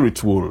Holy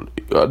Spirit will,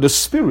 the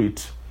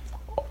Spirit,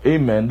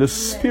 amen. The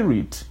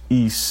Spirit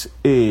is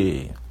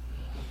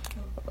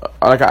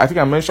like I think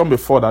I mentioned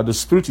before that the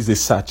Spirit is a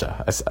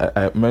searcher. As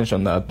I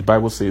mentioned that the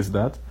Bible says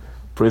that.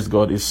 Praise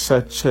God, it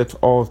searcheth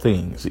all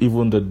things,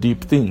 even the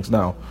deep things.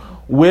 Now,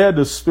 where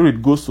the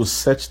Spirit goes to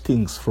search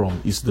things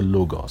from is the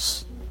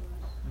Logos.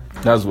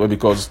 That's where,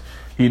 because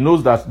he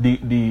knows that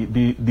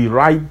the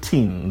right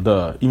thing,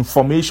 the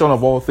information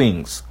of all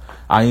things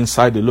are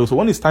inside the Logos. So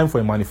when it's time for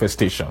a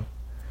manifestation,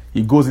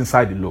 he goes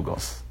inside the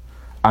Logos.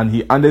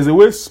 And there's a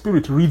way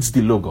Spirit reads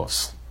the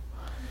Logos.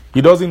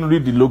 He doesn't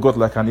read the Logos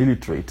like an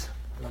illiterate.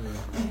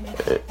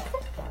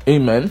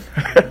 Amen.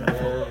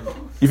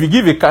 If you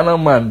give a carnal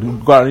man to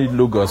go and read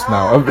Logos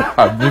now,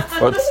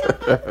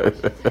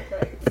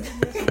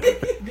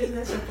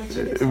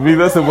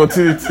 business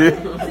opportunity.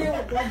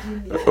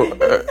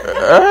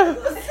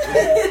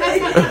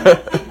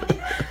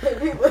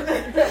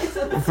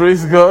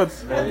 Praise God.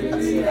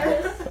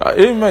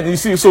 Amen. You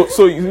see,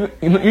 so you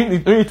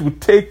need to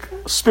take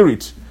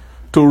Spirit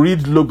to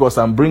read Logos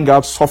and bring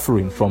out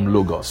suffering from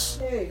Logos.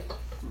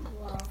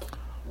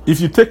 If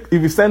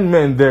you send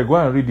men there, go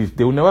and read it,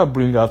 they will never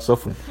bring out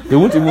suffering. They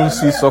won't even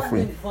see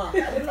suffering.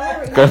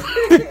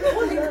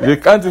 They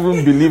can't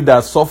even believe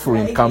that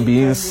suffering can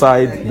be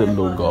inside the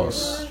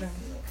Logos.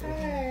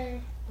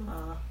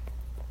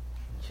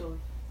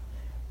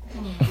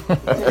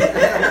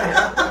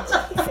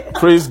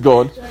 Praise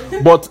God.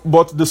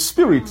 But the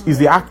Spirit is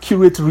the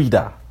accurate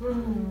reader.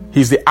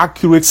 He's the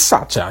accurate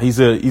searcher.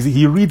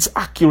 He reads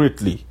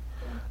accurately.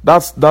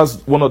 That's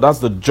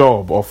the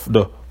job of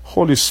the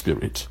Holy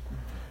Spirit.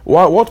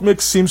 What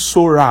makes him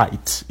so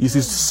right is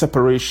his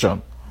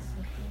separation.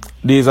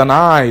 There is an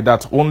eye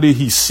that only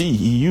he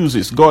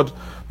uses. God,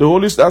 the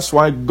Holy Spirit, that's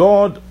why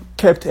God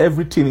kept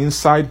everything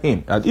inside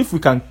him. And if we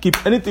can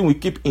keep anything we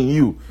keep in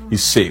you,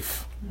 is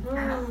safe.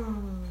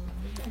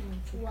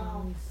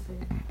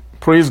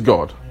 Praise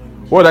God.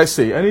 What did I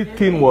say?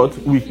 Anything what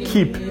we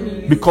keep,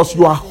 because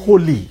you are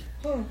holy.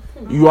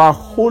 You are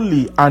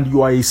holy and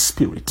you are a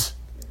spirit.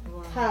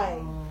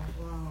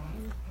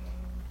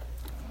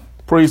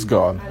 Praise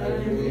God.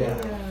 Hallelujah.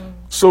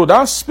 So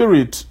that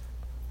Spirit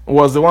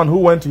was the one who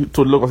went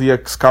to look. He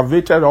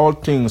excavated all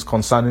things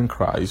concerning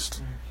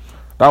Christ.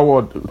 That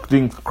word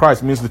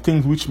Christ means the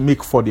things which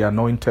make for the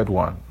anointed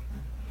one.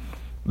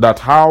 That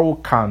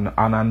how can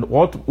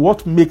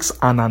what makes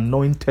an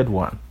anointed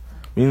one?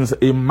 Means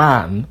a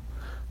man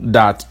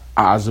that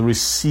has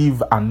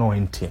received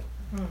anointing.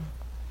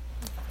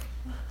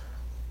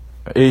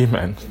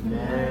 Amen.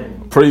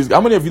 Amen. Praise.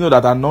 How many of you know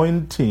that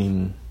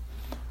anointing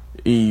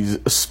is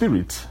a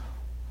spirit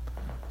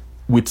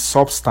with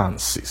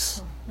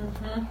substances?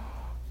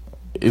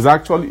 Is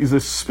a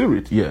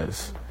spirit,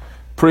 yes.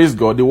 Praise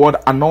God. The word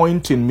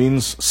anointing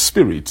means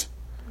spirit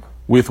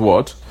with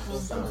what?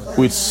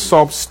 With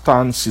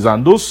substances,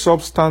 and those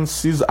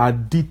substances are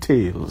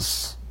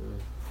details.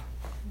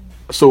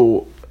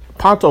 So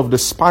part of the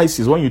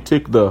spices, when you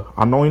take the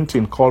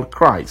anointing called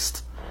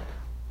Christ,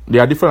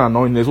 there are different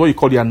anointings. There's what you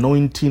call the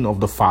anointing of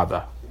the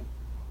Father.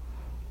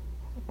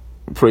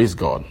 Praise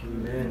God.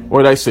 Amen.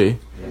 What did I say?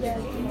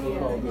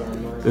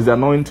 There's the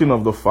anointing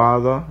of the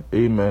Father.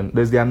 Amen.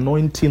 There's the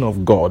anointing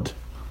of God.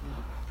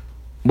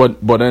 But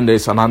then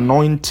there's an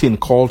anointing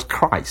called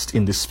Christ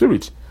in the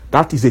Spirit.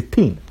 That is a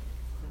thing.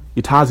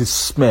 It has a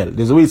smell.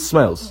 There's the way it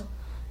smells.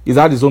 It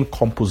has its own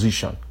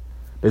composition.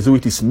 There's the way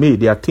it is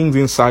made. There are things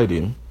inside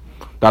him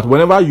that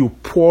whenever you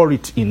pour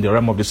it in the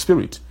realm of the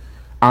Spirit,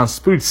 and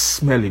spirits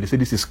smell it, they say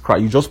this is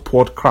Christ. You just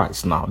poured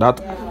Christ now.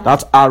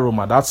 That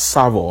aroma, that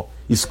savor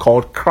is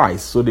called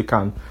Christ. So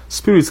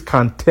spirits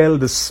can tell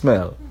the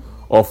smell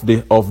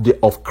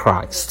of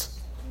Christ.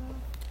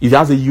 It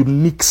has a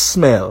unique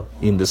smell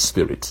in the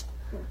Spirit.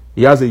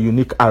 It has a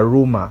unique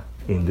aroma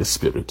in the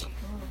Spirit.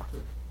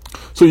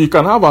 So you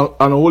can have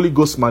an Holy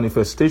Ghost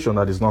manifestation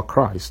that is not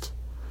Christ.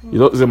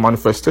 It's a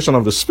manifestation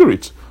of the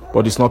Spirit,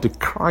 but it's not a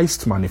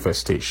Christ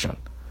manifestation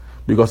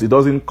because it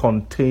doesn't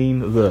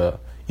contain the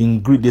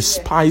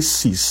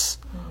spices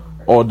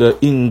or the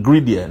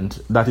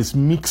ingredient that is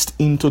mixed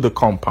into the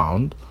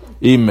compound.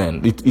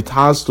 Amen. It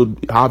has to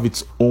have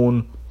its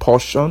own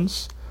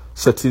portions.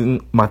 Certain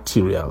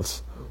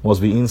materials must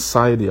be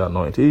inside the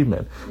anointing.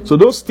 Amen. So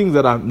those things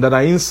that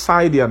are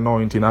inside the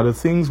anointing are the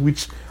things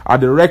which are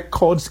the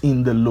records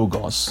in the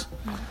Logos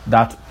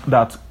that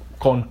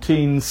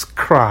contains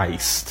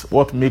Christ.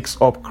 What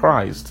makes up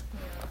Christ?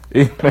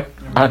 Amen.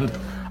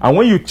 And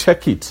when you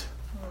check it,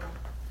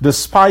 the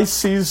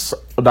spices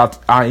that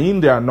are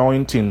in the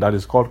anointing that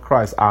is called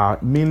Christ are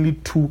mainly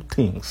two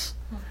things.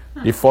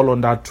 They fall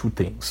under two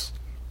things.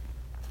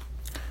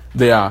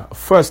 They are,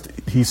 first,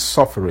 his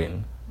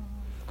suffering,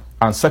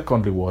 and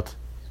secondly, what?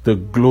 The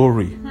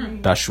glory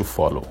that should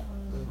follow.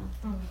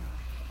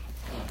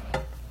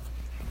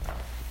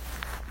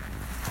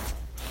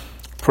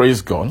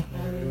 Praise God.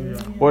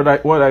 What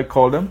did I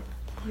call them?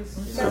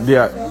 They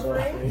are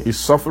his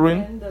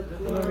suffering.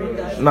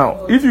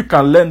 Now, if you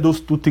can learn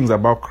those two things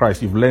about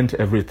Christ, you've learned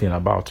everything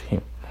about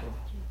him.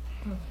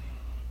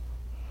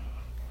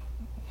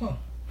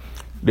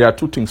 There are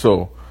two things.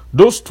 So,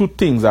 those two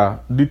things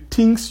are the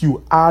things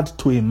you add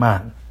to a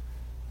man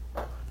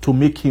to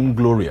make him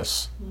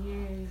glorious.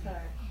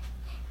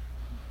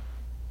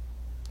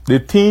 The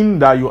thing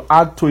that you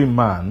add to a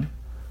man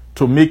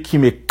to make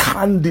him a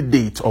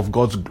candidate of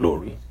God's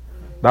glory.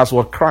 That's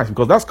what Christ,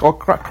 because that's called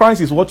Christ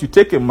is what you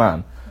take a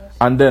man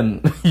and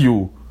then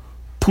you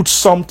put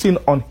something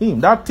on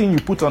him. That thing you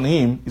put on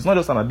him is not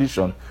just an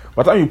addition.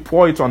 By the time you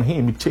pour it on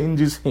him, it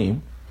changes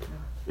him.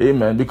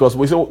 Amen. Because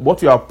we say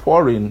what you are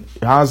pouring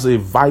has a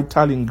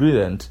vital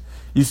ingredient.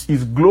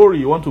 Is glory.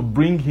 You want to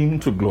bring him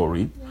to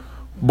glory.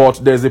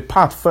 But there's a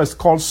part first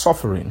called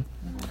suffering.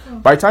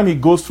 By the time he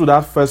goes through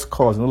that first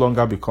course, he's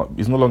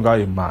no longer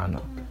a man.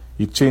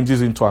 He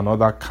changes into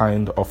another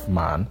kind of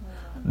man.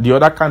 The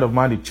other kind of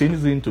man he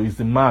changes into is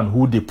the man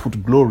who they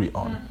put glory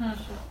on.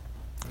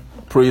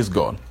 Praise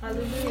God.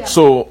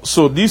 So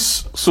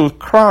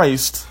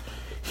Christ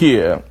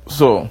here.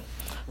 So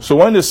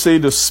when they say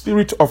the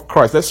Spirit of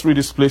Christ, let's read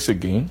this place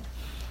again.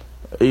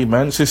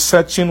 Amen. It says,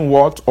 searching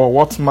what or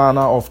what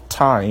manner of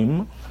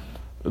time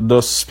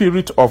the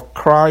Spirit of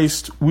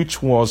Christ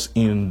which was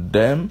in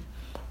them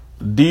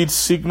did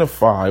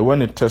signify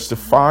when it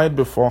testified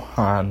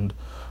beforehand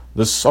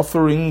the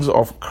sufferings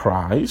of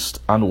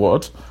Christ and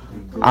what?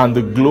 And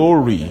the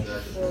glory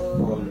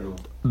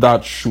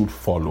that should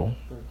follow.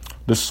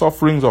 The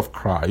sufferings of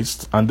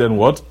Christ and then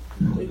what?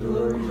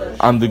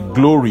 And the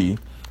glory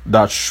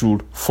that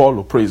should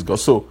follow. Praise God.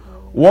 So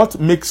what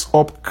makes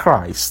up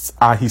Christ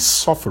are his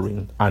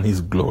suffering and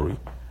his glory.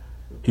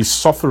 His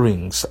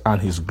sufferings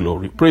and his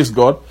glory. Praise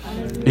God.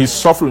 His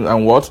suffering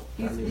and what?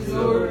 His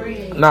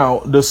glory. Now,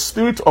 the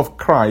Spirit of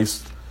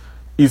Christ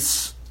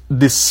is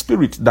the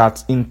Spirit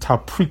that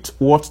interprets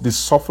what the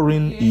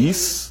suffering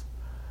is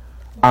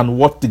and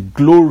what the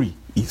glory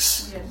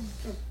is.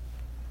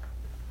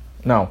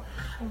 Now,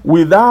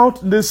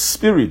 without the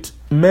Spirit,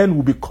 men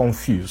will be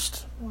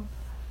confused.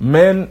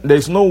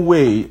 There's no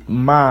way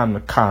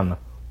man can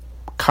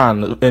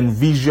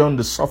envision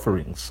the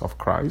sufferings of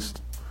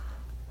Christ.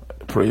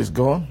 Praise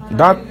God.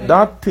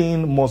 That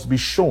thing must be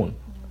shown.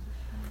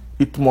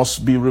 It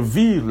must be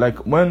revealed.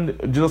 Like when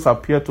Jesus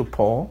appeared to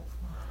Paul,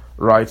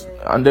 right?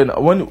 And then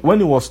when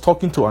he was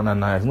talking to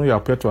Ananias, he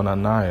appeared to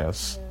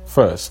Ananias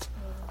first.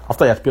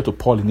 After he appeared to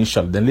Paul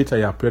initially, then later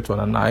he appeared to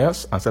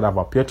Ananias and said, I've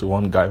appeared to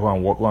one guy who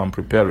I'm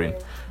preparing,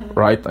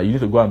 right? And you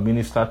need to go and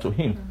minister to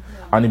him.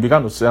 And he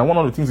began to say, and one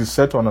of the things he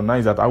said to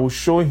Ananias is that I will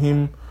show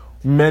him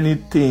many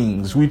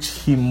things which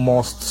he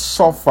must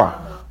suffer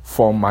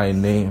for my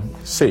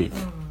name's sake.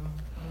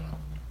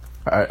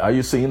 Are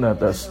you saying that?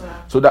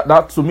 So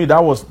that to me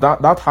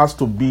that has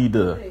to be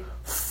the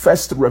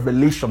first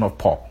revelation of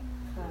Paul.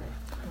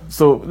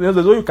 So there's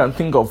a way you can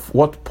think of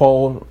what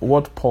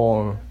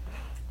Paul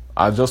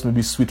are just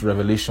maybe sweet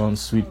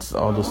revelations, sweet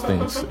all those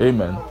things.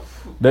 Amen.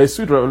 There is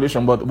sweet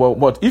revelation,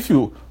 but if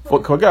you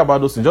forget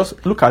about those things,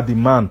 just look at the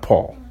man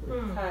Paul.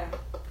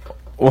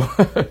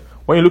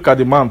 When you look at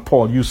the man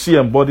Paul, you see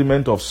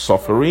embodiment of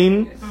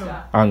suffering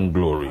and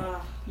glory.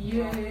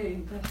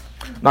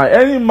 Now,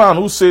 any man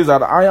who says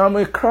that I am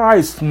a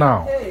Christ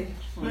now,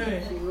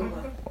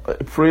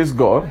 praise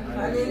God.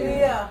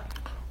 Hallelujah.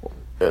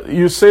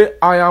 You say,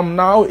 I am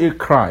now a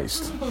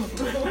Christ.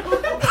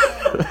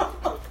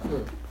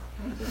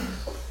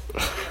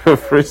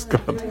 Praise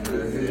God.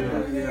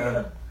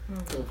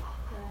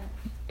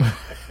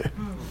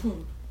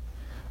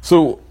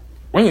 So,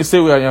 when you say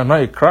we are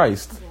not a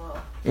Christ,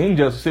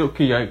 angels say,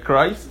 okay, you're a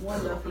Christ.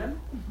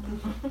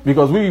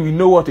 Because we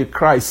know what a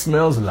Christ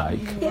smells like.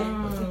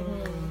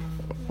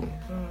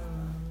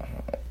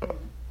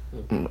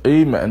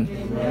 Amen.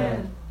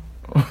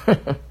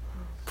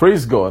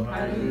 Praise God.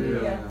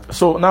 Hallelujah.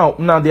 So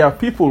now there are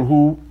people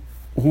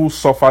who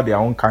suffer their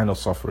own kind of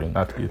suffering.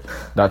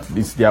 That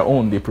is their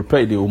own. They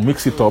will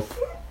mix it up,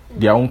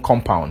 their own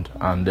compound,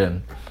 and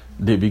then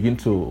they begin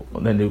to,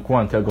 then they go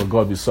and tell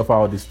God, we suffer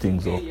all these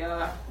things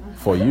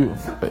for you.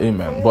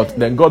 Amen. But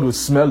then God will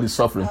smell the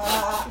suffering.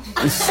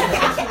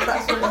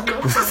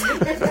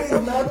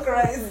 Not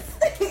Christ.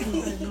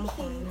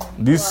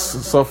 This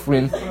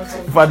suffering, in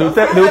fact, they'll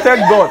tell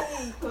God.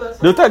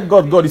 They'll tell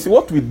God, you see,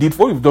 what we did,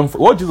 what we've done,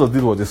 what Jesus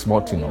did was a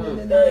small thing.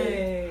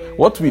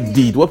 What we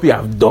did, what we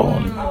have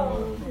done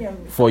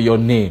for your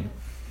name.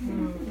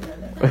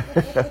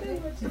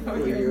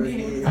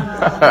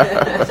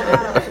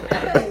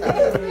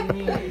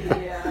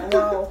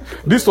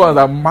 These ones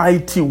are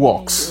mighty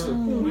works.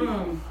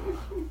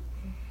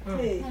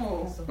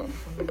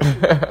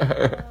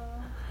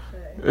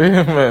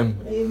 Amen.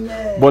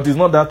 But it's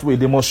not that way.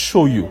 They must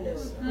show you.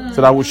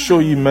 So I will show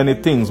you many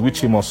things which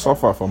he must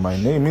suffer for my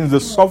name. It means the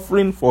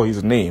suffering for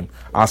his name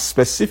are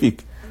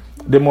specific.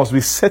 They must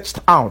be searched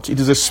out. It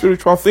is a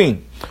spiritual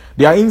thing.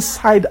 They are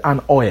inside an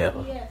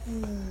oil.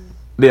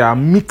 They are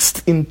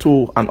mixed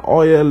into an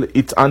oil.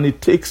 It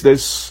takes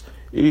this.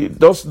 It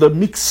does the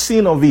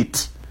mixing of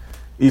it.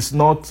 Is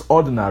not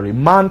ordinary.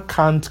 Man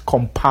can't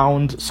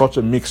compound such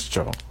a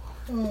mixture.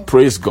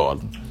 Praise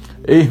God.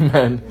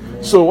 Amen.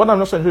 So what I'm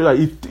not saying is that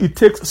it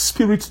takes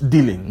spirit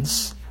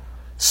dealings,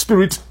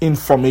 spirit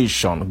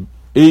information,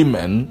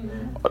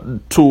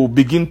 amen, to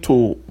begin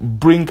to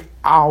bring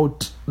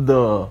out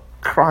the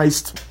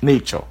Christ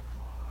nature.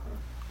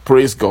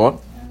 Praise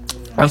God.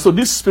 And so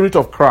this spirit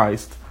of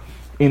Christ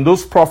in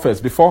those prophets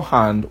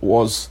beforehand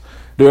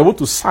they were able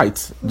to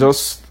cite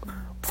just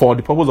for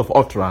the purpose of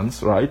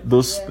utterance, right?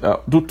 Those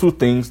do two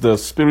things: the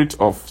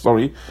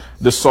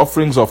the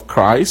sufferings of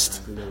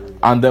Christ,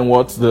 and then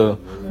what the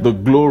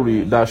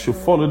glory that should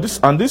follow.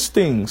 These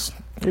things,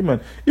 amen.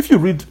 If you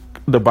read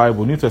the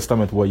Bible, New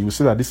Testament, where you will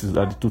see that these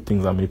are the two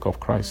things that make up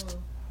Christ.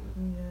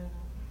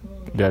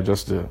 They are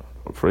just the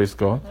praise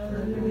God.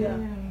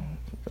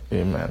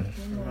 Amen.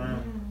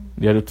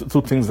 They are the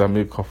two things that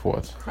make up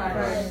what?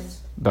 Christ.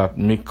 That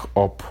make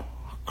up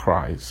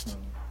Christ.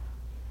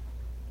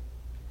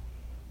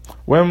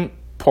 When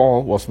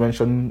Paul was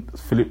mentioning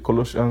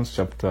Colossians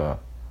chapter,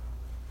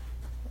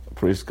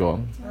 praise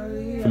God,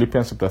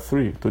 Philippians chapter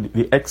 3, to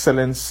the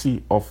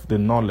excellency of the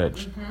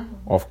knowledge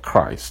of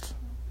Christ.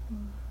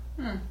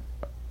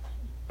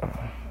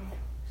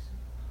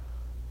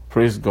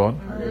 Praise God.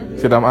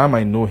 Say that I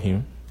might know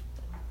him,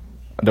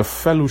 the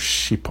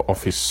fellowship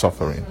of his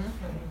suffering,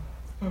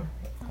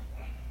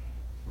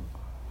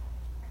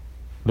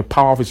 the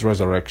power of his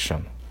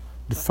resurrection,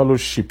 the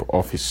fellowship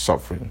of his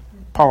suffering.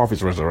 Power of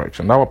his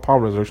resurrection. Now, power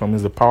of resurrection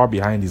means the power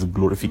behind his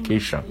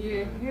glorification,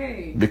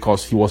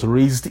 because he was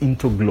raised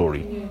into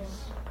glory.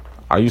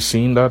 Are you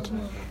seeing that?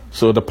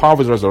 So the power of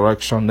his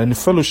resurrection, then the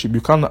fellowship. You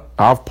can't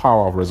have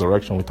power of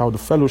resurrection without the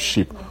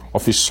fellowship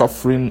of his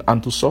suffering,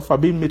 and to suffer,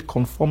 being made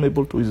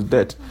conformable to his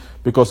death,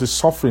 because his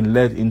suffering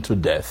led into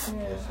death.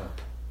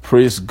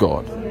 Praise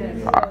God.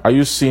 Are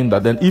you seeing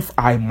that? Then if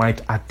I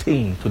might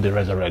attain to the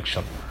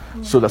resurrection,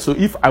 so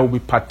if I will be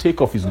partake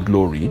of his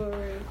glory,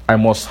 I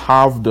must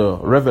have the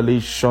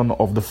revelation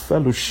of the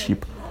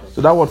fellowship.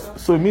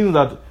 So it means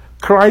that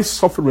Christ's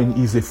suffering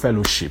is a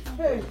fellowship.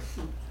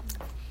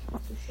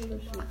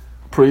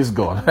 Praise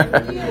God.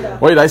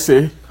 What did I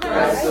say?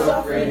 Christ's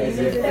suffering is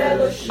a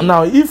fellowship.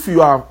 Now, if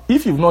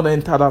you've not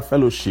entered that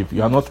fellowship,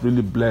 you are not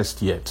really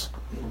blessed yet.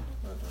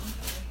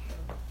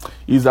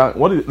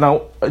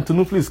 Now,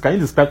 Tunu, please, can you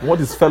describe what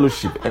is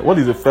fellowship? What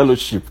is a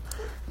fellowship?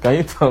 Can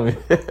you tell me?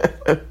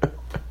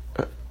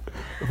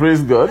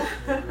 Praise God.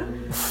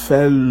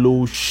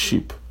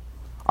 Fellowship.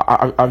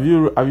 Have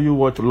you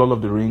watched Lord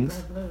of the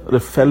Rings? The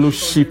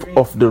Fellowship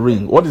of the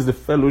Ring. What is the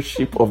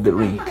Fellowship of the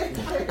Ring?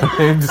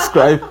 Can you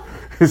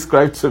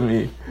describe to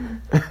me?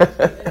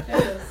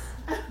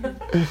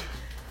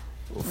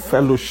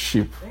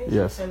 Fellowship.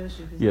 Yes.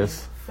 Fellowship is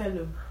yes.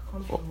 Fellow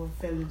comes from what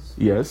fellows.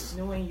 Yes.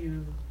 You know, when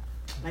you,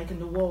 like in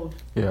the world,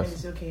 yes, when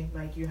it's okay,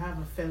 like you have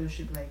a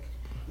fellowship, like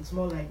it's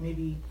more like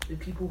maybe the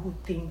people who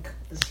think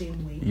the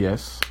same way.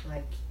 Yes.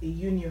 Like a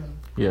union.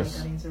 Yes.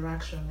 Like an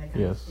interaction, like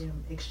yes,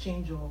 an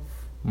exchange of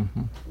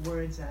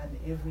words and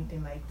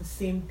everything, like the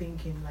same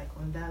thinking, like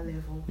on that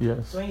level.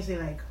 Yes. So when you say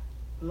like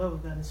love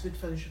of God and the sweet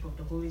fellowship of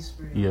the Holy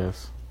Spirit,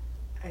 Yes.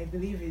 I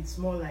believe it's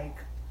more like,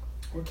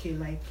 okay,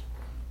 like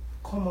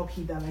come up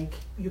here that like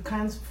you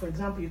can't, for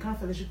example, you can't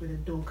fellowship with a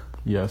dog.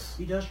 Yes.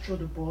 You just throw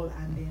the ball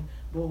and then,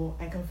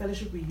 but I can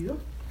fellowship with you.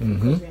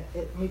 Mm-hmm.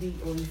 Because maybe,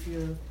 or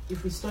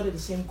if we study the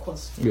same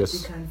course, Yes.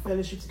 we can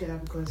fellowship together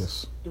because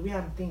Yes. the way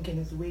I'm thinking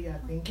is the way you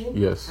are thinking.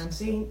 Yes. I'm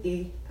saying A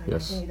and you're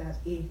Yes. saying it as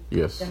A.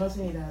 Yes. You're not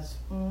saying it as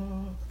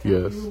can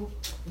Yes. you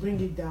bring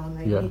it down,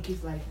 like Yeah. make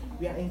it like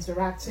we are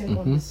interacting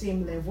on the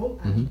same level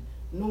and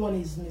no one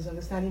is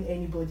misunderstanding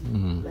anybody.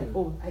 Like,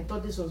 oh, I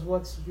thought this was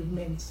what you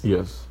meant.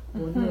 Yes.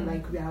 Or no,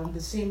 like we are on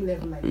the same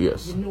level, like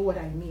Yes. you know what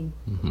I mean.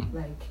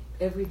 Like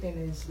everything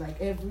is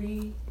like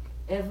every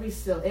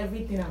cell,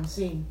 everything I'm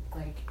saying,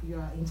 like you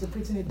are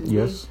interpreting it the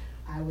Yes.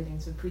 way I would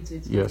interpret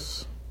it.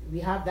 Yes. We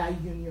have that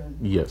union.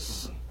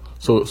 Yes.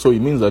 So it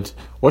means that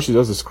what she's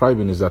just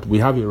describing is that we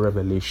have a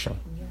revelation.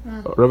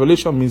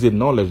 Revelation means a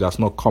knowledge that's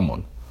not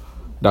common,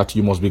 that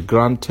you must be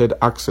granted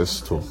access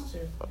to.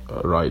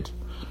 Right.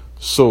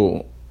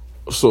 So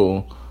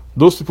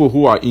those people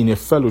who are in a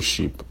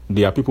fellowship,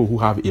 they are people who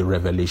have a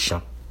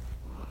revelation.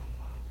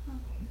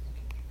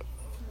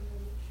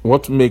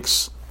 What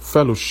makes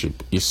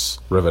fellowship is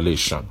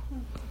revelation.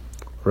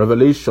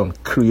 Revelation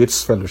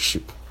creates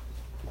fellowship.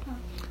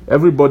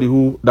 Everybody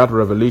who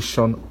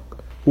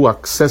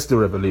accessed the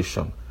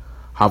revelation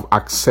have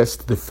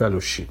accessed the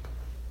fellowship.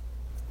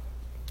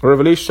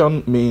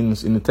 Revelation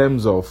means in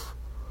terms of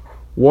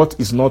what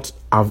is not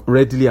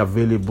readily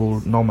available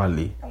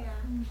normally.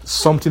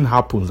 Something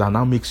happens and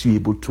now makes you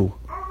able to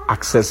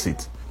access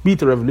it. Be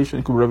it a revelation,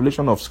 it could be a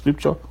revelation of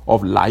scripture,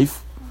 of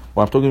life.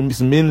 What I'm talking about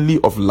is mainly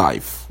of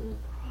life.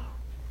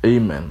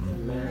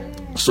 Amen.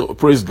 So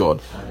praise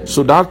God.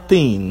 So that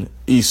thing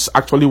is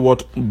actually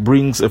what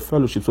brings a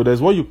fellowship. So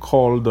there's what you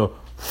call the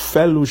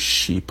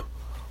fellowship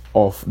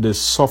of the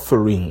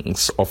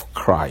sufferings of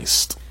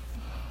Christ.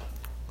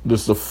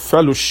 There's the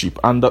fellowship,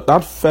 and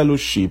that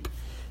fellowship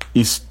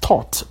is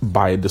taught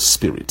by the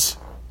Spirit.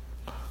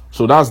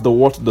 So that's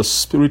what the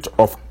Spirit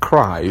of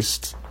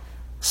Christ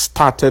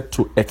started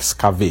to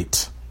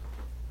excavate.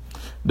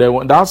 Then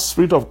when that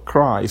Spirit of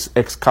Christ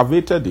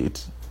excavated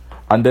it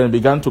and then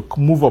began to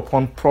move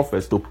upon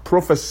prophets to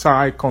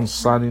prophesy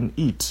concerning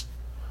it.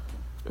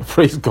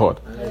 Praise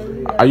God.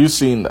 Are you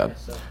seeing that?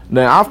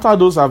 Then after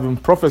those have been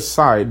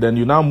prophesied, then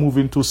you now move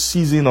into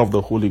season of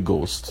the Holy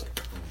Ghost.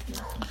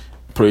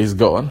 Praise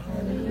God.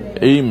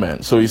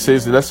 Amen. So he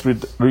says, let's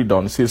read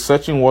on. He says,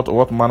 searching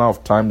what manner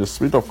of time the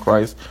Spirit of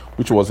Christ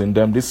which was in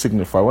them did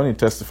signify when he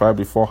testified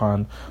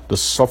beforehand the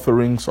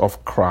sufferings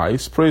of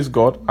Christ. Praise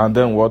God. And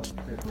then what?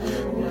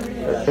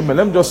 Amen.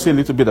 Let me just say a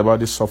little bit about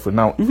this suffering.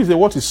 Now, if you say,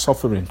 what is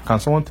suffering? Can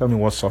someone tell me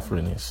what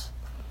suffering is?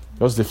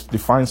 Just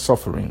define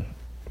suffering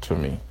to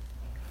me.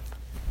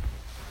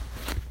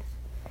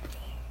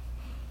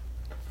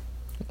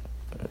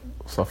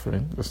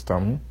 Suffering, just tell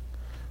me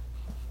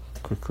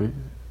quickly.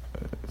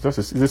 It's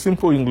a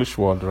simple English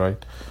word,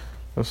 right?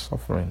 Just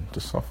suffering, to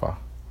suffer.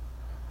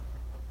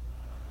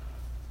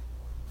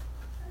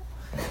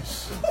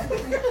 Yes.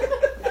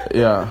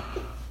 Yeah.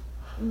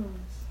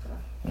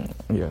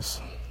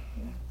 Yes.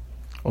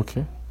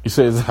 Okay. He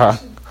says that.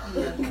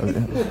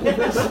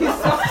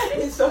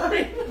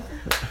 Sorry.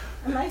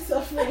 Am I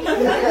suffering? I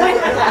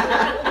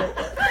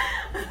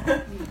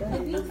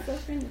think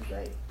suffering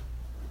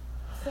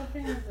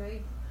is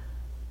like,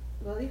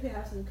 well, if you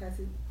have to look at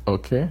it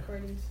okay.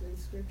 according to the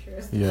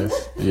scriptures.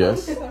 Yes.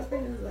 Yes.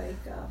 Suffering is like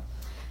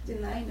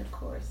denying a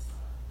course.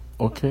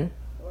 Okay.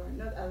 Or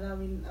not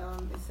allowing a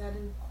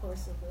certain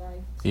course of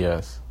life to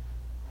Yes.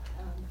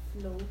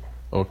 flow.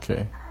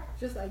 Okay.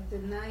 Just like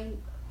denying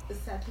a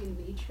certain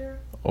nature.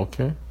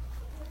 Okay.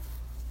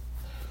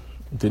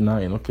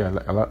 Denying. Okay.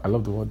 I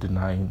love the word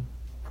denying.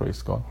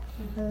 Praise God.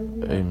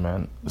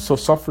 Amen. So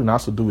suffering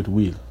has to do with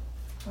will.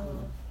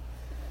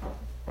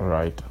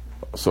 Right.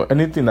 So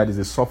anything that is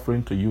a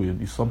suffering to you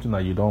is something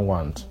that you don't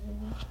want,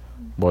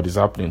 but is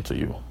happening to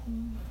you,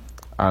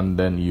 and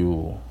then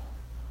you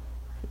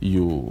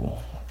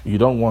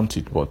don't want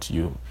it, but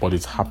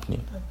it's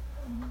happening.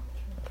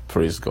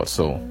 Praise God.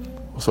 So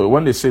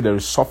when they say there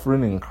is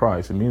suffering in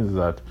Christ, it means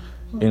that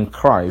in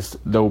Christ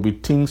there will be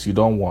things you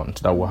don't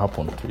want that will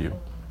happen to you.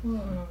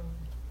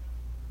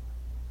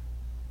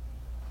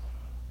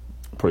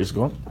 Praise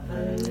God.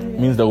 It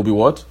means there will be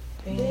what?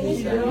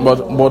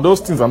 But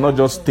those things are not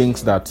just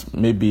things that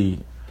maybe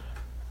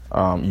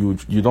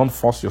you don't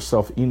force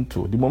yourself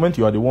into. The moment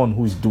you are the one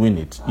who is doing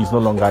it, it's no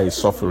longer a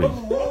suffering.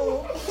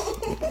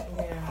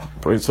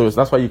 So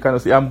that's why you kind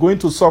of say, I'm going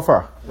to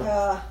suffer.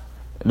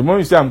 The moment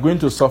you say, I'm going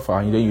to suffer,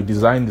 and then you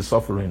design the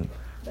suffering,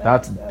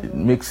 that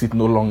makes it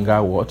no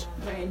longer what?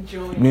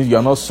 It means you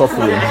are not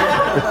suffering.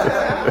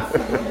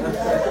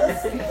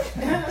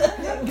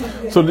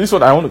 So this is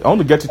what I want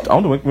to get it. I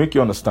want to make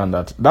you understand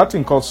that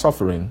thing called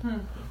suffering,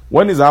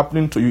 when it's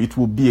happening to you, it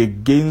will be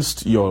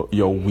against your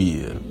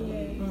will.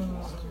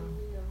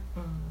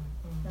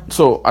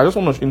 So I just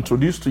want to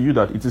introduce to you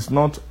that it is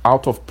not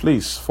out of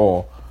place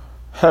for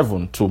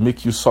heaven to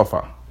make you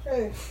suffer.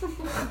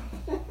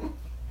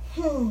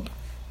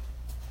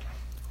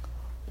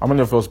 How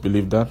many of us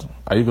believe that?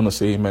 Are you going to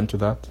say amen to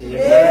that?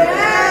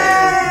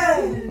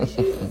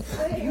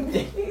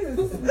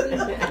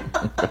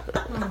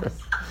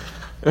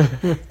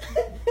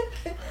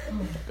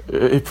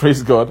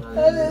 Praise God.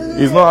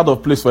 It's not out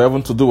of place for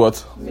heaven to do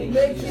what?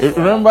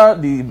 Remember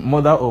the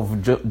mother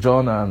of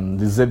John and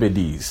the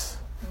Zebedees,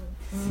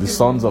 the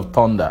sons of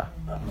thunder.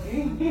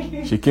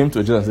 She came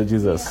to Jesus and said,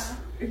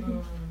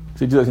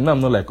 Jesus,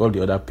 I'm not like all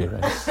the other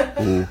parents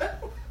who,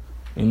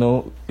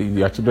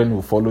 your children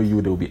will follow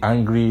you, they will be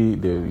angry,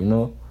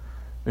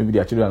 maybe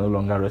their children are no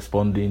longer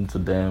responding to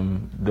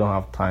them, they don't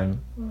have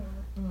time.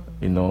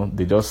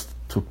 They just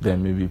took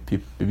them, maybe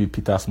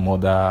Peter's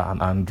mother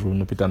and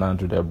Andrew, Peter and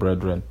Andrew, their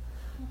brethren.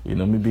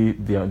 Maybe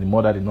the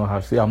mother did not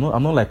have, say, I'm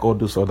not like all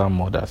those other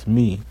mothers.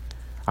 Me,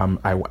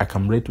 I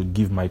can ready to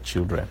give my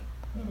children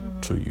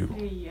to you.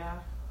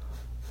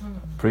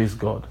 Praise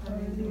God.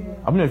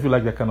 How many of you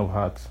like that kind of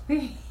heart?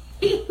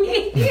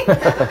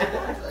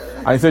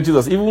 I said,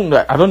 Jesus, even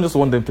I don't just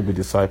want them to be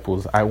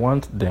disciples. I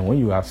want them, when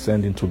you are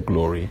ascending to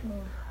glory,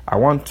 I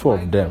want 2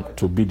 of them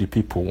to be the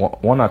people,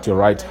 one at your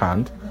right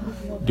hand,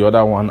 the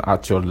other one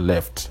at your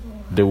left.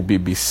 They will be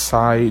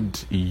beside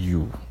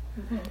you.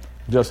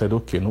 Jesus said,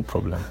 okay, no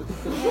problem.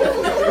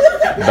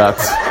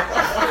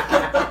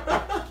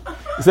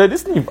 He said,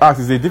 this thing you've asked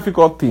is a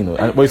difficult thing,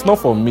 but it's not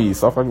for me, it's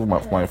for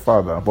my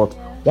Father. But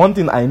one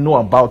thing I know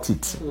about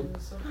it,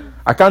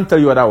 I can't tell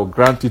you whether I will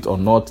grant it or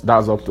not,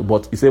 that's up to,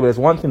 but he said, there's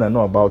one thing I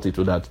know about it,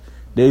 that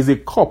there is a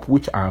cup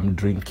which I am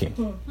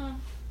drinking.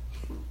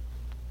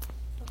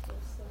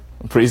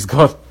 Praise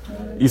God.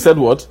 He said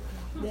what?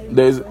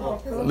 There's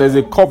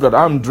a cup that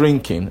I'm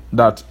drinking,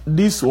 that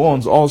these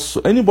ones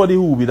also, anybody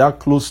who will be that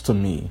close to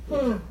me,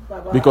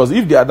 because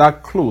if they are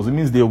that close, it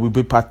means they will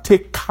be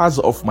partakers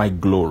of my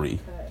glory.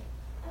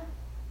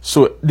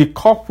 So the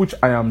cup which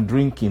I am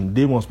drinking,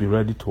 they must be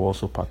ready to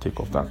also partake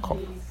of that cup.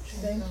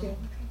 Thank you.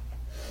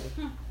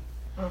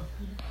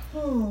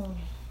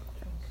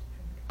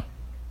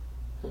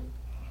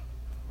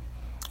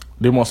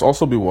 They must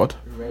also be what?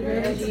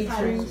 Ready.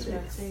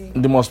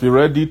 They must be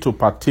ready to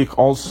partake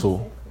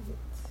also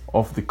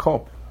of the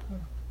cup.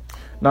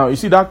 Now, you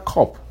see that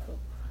cup,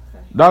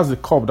 that's the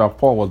cup that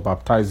Paul was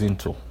baptized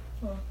into.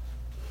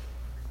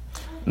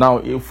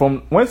 Now,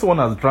 from when someone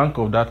has drank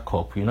of that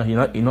cup, he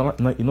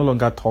no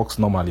longer talks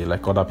normally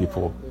like other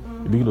people.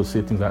 You begin to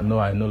say things like, no,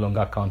 I no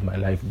longer count my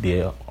life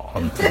there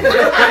until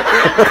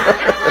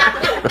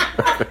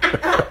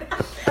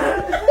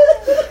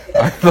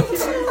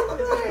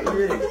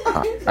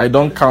I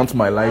don't count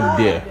my life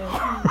there.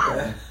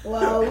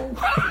 Wow.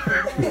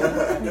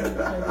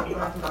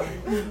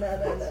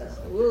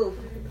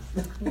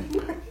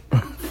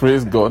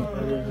 Praise God.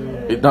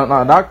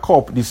 Now that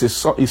cup, this is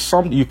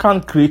something you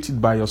can't create it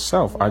by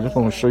yourself. I just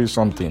want to show you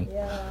something.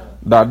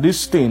 That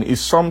this thing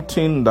is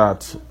something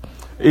that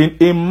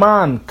a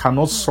man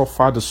cannot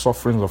suffer the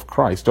sufferings of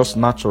Christ just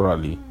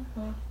naturally.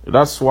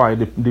 That's why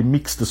they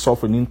mix the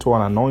suffering into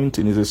an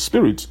anointing. It's a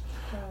spirit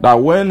that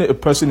when a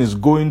person is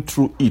going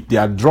through it, they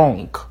are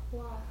drunk.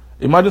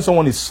 Imagine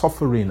someone is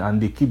suffering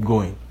and they keep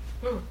going.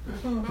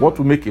 What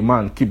will make a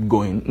man keep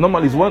going?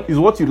 Normally, is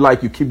what you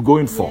like, you keep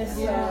going for.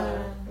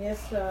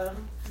 Yes, sir.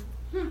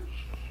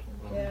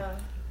 Yeah.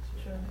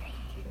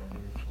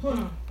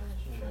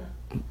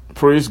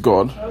 Praise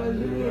God.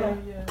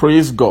 Hallelujah.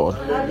 Praise God.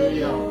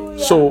 Hallelujah.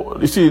 So,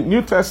 you see,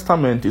 New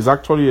Testament is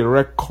actually a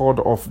record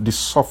of the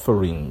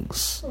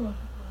sufferings.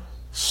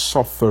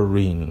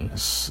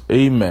 Sufferings.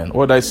 Amen.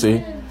 What did I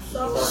say?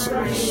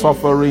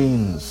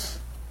 Sufferings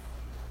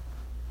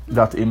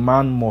that a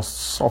man must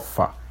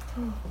suffer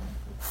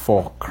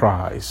for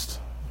Christ.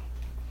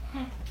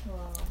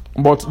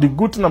 But the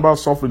good thing about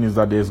suffering is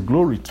that there's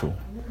glory too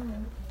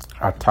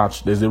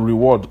attached. There's a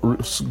reward.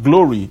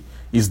 Glory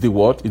is the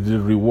what? Is the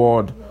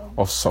reward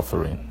of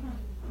suffering.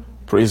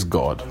 Praise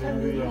God.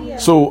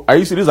 So I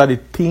used to, these are the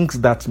things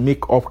that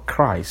make up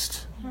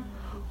Christ.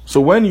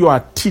 So when you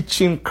are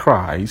teaching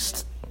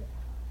Christ,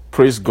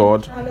 praise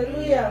God,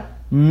 Hallelujah.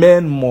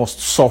 men must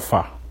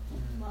suffer.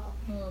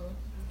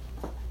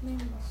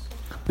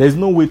 There's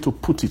no way to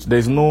put it.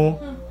 There's no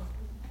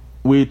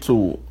way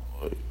to,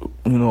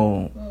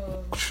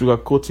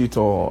 sugarcoat it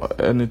or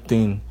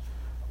anything.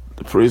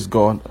 Praise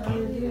God.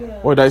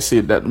 What did I say?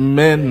 That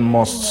men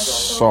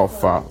must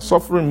suffer.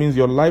 Suffering means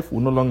your life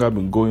will no longer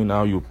be going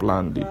how you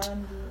planned it,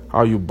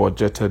 how you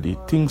budgeted it.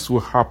 Things will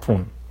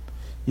happen.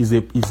 Is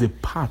a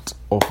part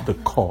of the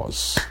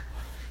cause.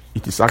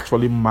 It is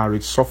actually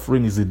marriage.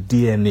 Suffering is the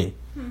DNA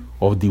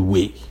of the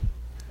way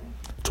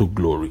to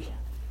glory.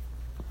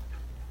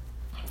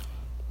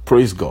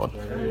 Praise God.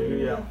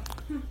 Hallelujah.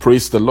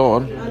 Praise the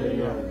Lord.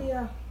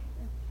 Hallelujah.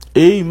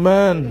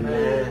 Amen.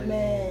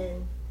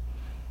 Amen.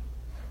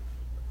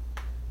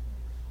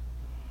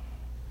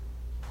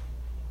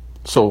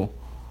 So,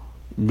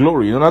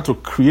 glory, in order to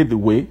create the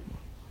way,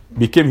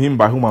 became him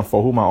by whom and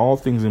for whom are all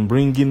things, in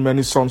bringing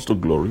many sons to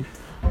glory,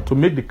 to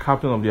make the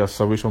captain of their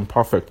salvation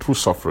perfect through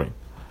suffering.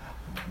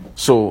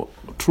 So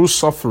through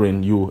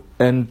suffering, you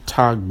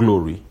enter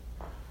glory.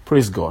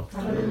 Praise God.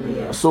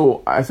 Hallelujah.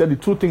 So I said the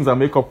two things that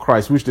make up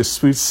Christ, which the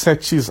Spirit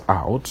searches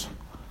out,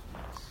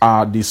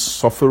 are the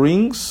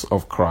sufferings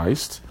of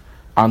Christ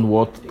and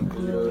what?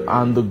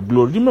 And the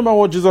glory. Do you remember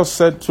what Jesus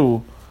said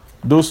to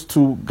those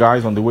two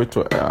guys on the way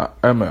to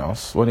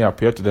Emmaus? When he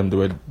appeared to them,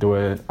 they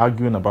were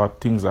arguing about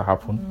things that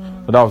happened.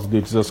 So that was the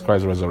day Jesus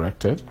Christ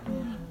resurrected.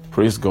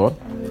 Praise God.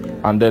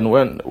 And then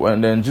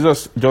when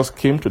Jesus just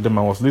came to them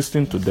and was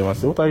listening to them and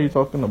said, "What are you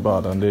talking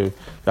about?" And they,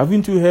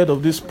 "Haven't you heard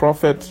of this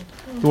prophet?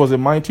 He was a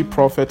mighty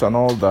prophet," and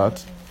all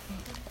that.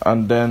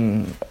 And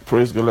then,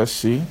 praise God, let's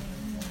see.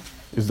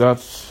 Is that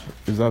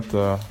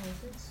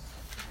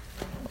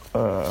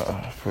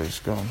praise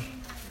God.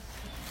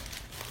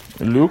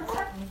 Luke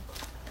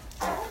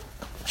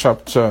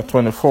chapter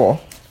 24.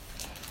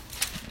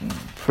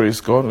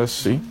 Praise God, let's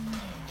see.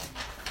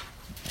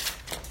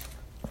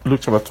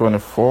 Luke chapter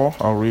 24,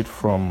 I'll read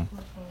from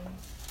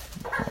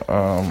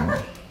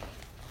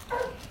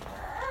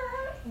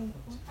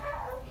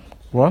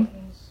one.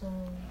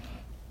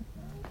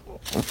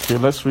 Okay,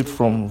 let's read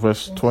from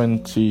verse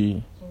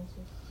 20.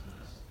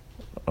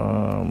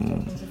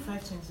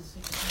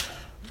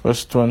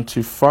 Verse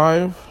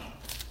 25.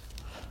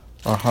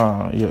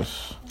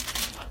 Yes.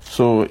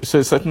 So it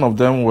says, certain of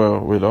them were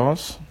with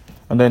us.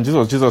 And then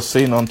Jesus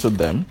saying unto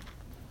them,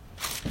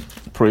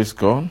 praise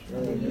God.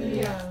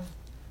 Hallelujah.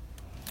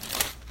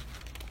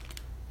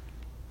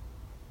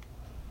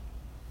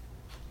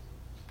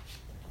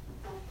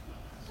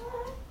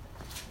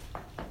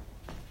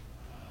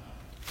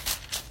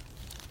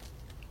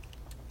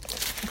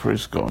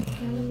 Praise God.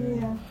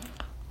 Hallelujah.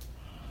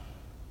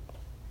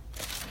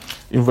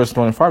 In verse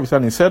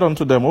 25, he said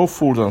unto them, O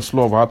fools and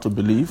slow of heart to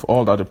believe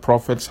all that the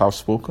prophets have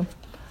spoken.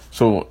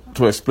 So,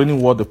 to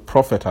explaining what the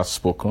prophet has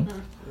spoken,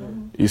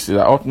 he said,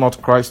 ought not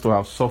Christ to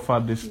have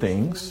suffered these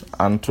things,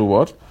 and to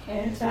what?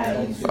 Enter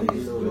into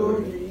his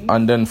glory.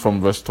 And then from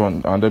verse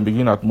 20, and then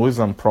beginning at Moses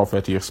and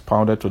prophet, he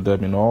expounded to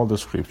them in all the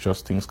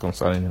scriptures things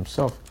concerning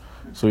himself.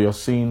 So you're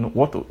seeing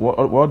what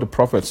the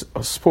prophets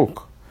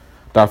spoke,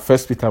 that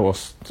First Peter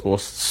was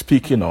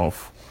speaking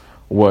of,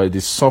 were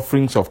the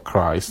sufferings of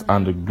Christ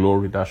and the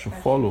glory that should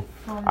follow.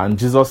 And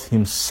Jesus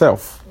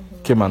himself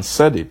came and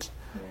said it,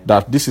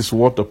 that this is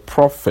what the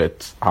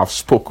prophets have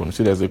spoken.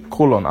 See, there's a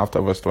colon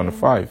after verse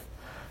 25.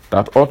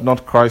 That ought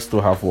not Christ to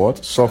have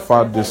what?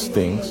 Suffered these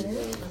things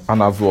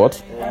and have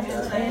what?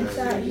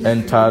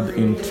 Entered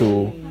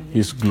into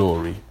his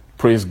glory.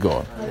 Praise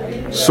God.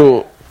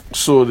 So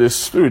the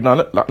Spirit, now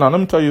let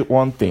me tell you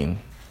one thing.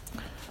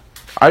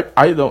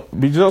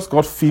 Jesus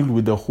got filled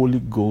with the Holy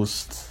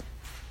Ghost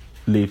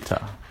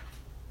later,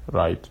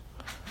 right?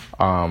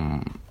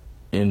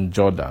 In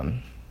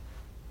Jordan,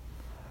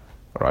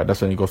 right?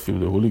 That's when he got filled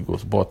with the Holy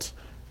Ghost. But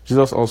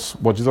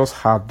Jesus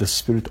had the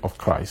Spirit of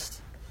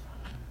Christ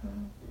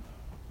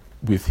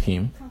with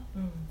him,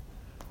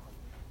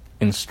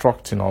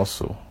 instructing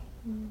also.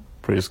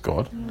 Praise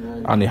God.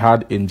 And he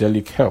had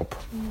angelic help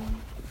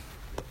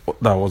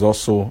that was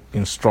also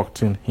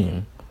instructing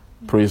him.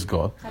 Praise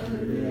God.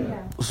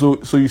 So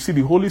you see,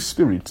 the Holy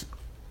Spirit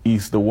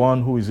is the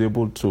one who is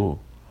able to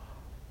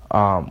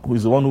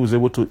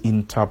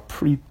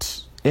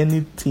interpret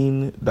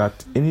anything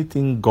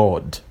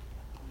God,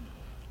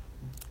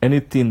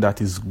 anything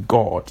that is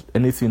God,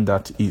 anything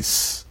that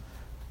is,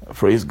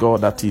 praise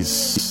God, that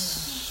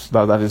is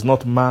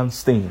not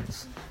man's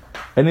things,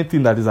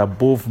 anything that is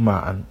above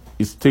man.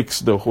 It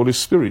takes the Holy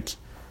Spirit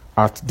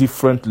at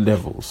different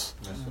levels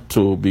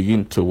to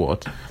begin to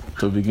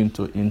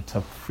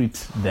interpret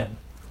them.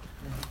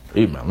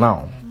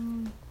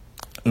 Amen.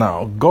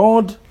 Now,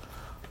 God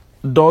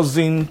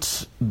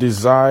doesn't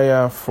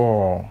desire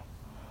for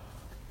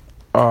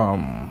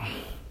now,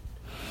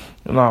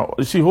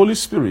 you see, Holy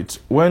Spirit,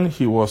 when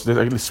he was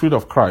the Spirit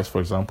of Christ,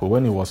 for example,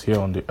 when he was here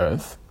on the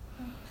earth,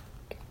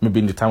 maybe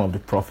in the time of the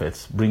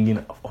prophets,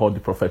 bringing all the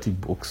prophetic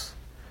books,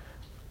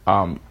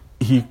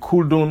 he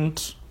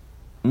couldn't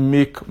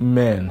make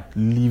men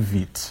live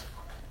it,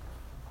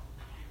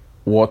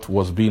 what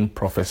was being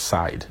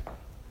prophesied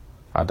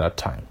at that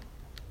time.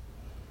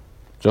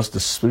 Just the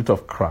Spirit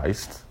of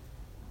Christ,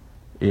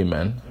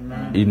 amen.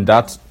 In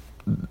that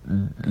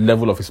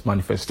level of his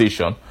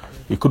manifestation,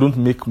 he couldn't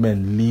make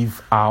men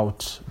live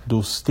out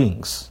those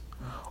things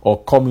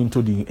or come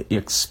into the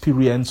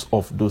experience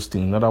of those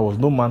things. In other words,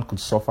 no man could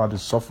suffer the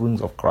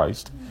sufferings of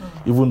Christ,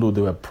 even though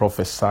they were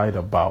prophesied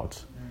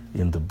about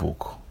in the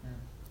book.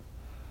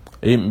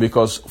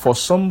 Because for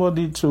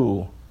somebody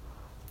to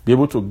be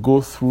able to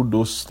go through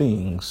those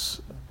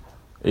things,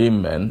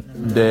 amen,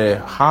 there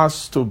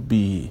has to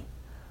be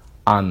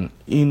an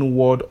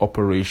inward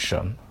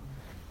operation,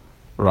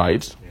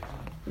 right,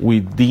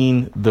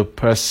 within the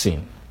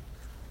person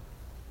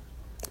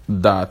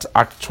that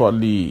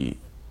actually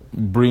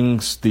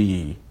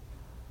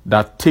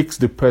that takes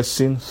the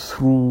person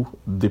through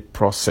the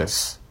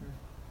process.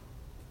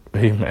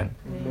 Amen.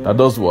 That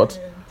does what?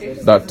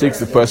 That takes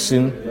the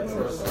person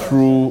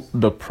through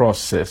the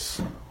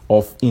process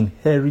of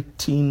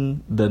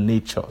inheriting the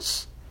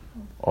natures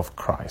of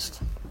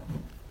Christ.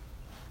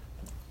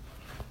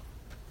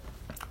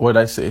 What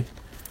did I say?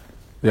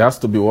 There has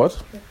to be what?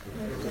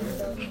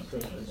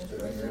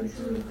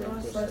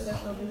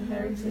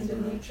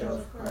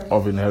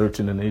 Of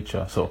inheriting the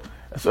nature. So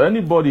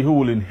anybody who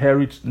will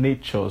inherit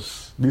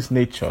these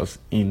natures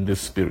in the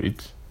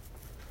spirit,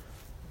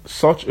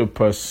 such a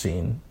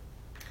person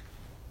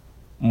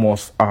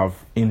must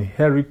have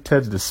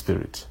inherited the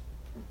spirit.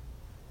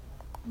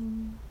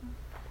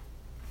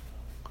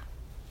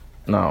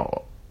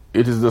 Now,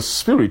 it is the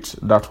spirit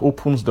that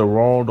opens the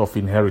world of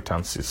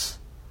inheritances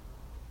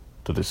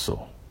to the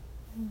soul.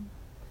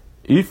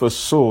 If a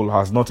soul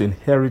has not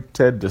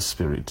inherited the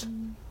spirit,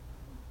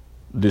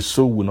 the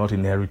soul will not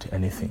inherit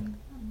anything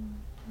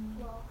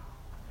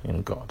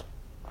in God.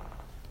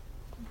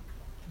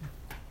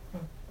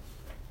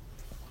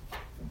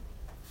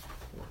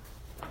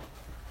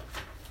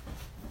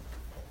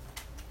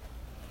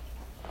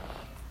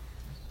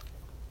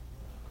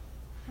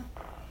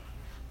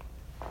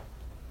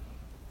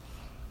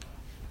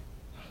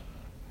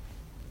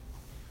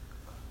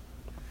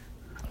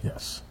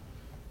 Yes.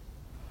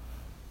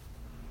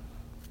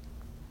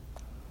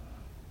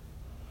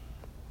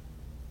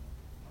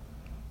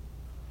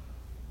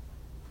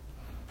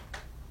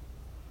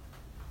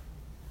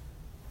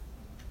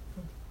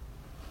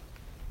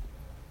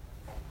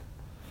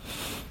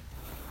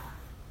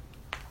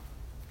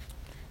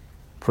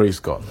 Praise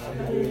God.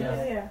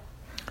 Hallelujah.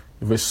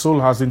 If a soul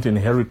hasn't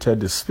inherited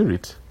the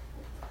spirit,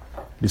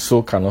 the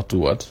soul cannot do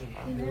what?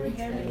 Inherit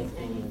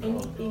anything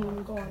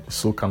in God. The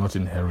soul cannot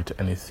inherit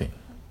anything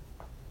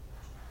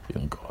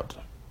in God.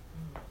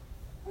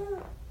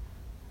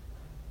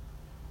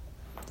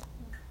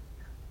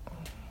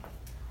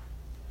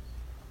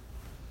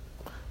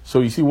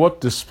 So you see what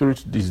the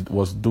spirit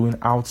was doing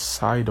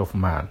outside of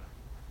man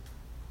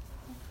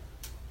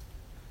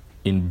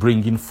in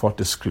bringing forth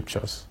the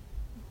scriptures,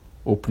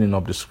 opening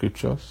up the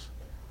scriptures,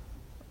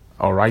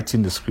 or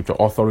writing the scripture,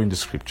 authoring the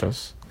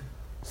scriptures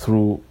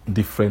through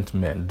different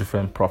men,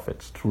 different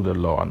prophets, through the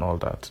law and all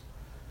that.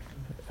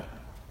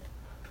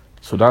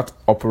 So that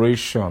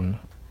operation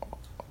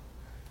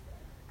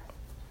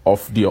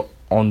of the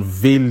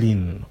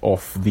unveiling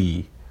of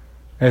the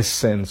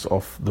essence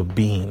of the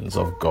beings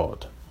of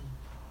God,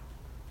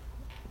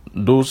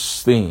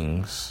 those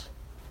things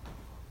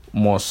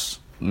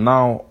must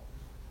now,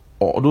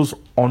 or those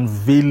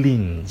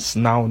unveilings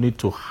now need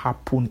to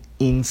happen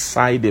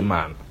inside a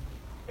man.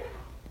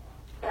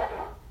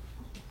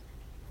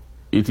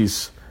 It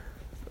is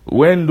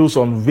when those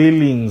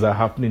unveilings are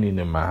happening in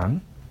a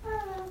man,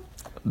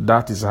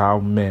 that is how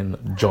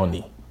men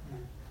journey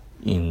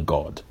in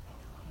God.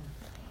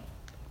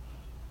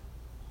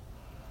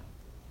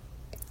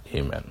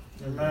 Amen.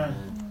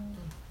 Amen.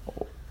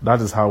 That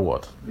is how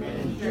what?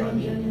 Men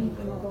journey in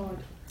God.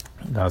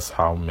 That's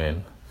how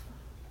men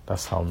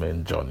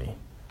journey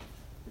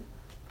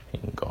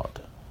in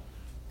God.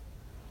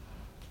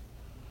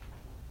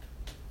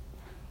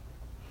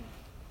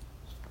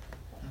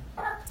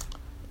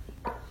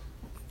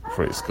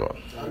 Praise God.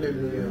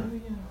 Hallelujah.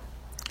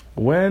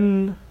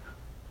 When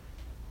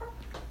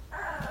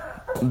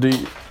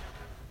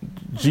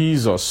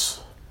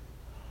Jesus,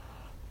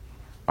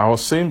 I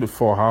was saying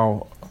before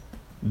how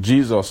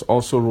Jesus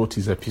also wrote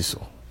his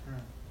epistle,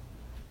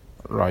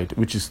 right,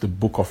 which is the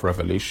book of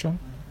Revelation,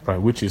 right,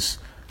 which is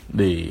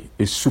a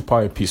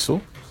super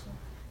epistle,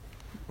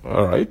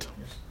 all right.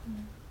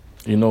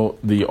 You know,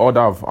 the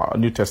order of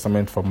New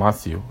Testament for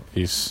Matthew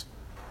is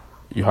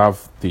you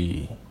have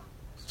the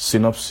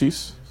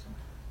synopsis,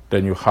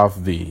 then you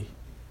have the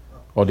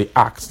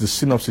Acts. The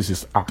synopsis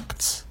is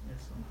Acts,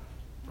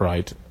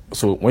 right?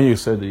 So when you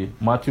say the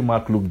Matthew,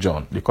 Mark, Luke,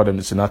 John, they call them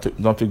the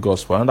synoptic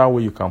gospel. Another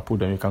way you can put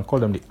them, you can call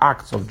them the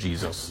Acts of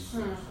Jesus,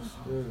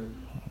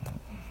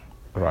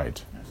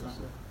 right?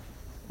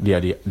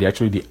 They're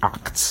actually the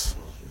Acts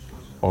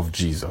of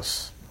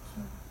Jesus.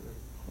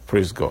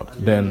 Praise God.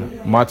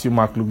 Then Matthew,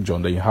 Mark, Luke,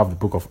 John, then you have the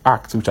book of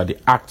Acts, which are the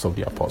Acts of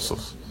the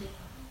Apostles.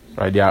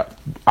 Right? They are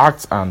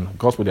Acts and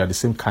Gospel, they are the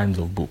same kinds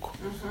of book.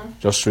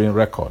 Just showing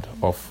record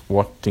of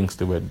what things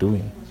they were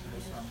doing.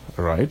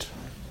 Right?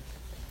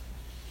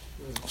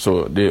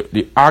 So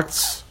the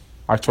Acts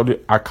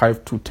actually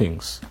archive two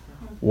things.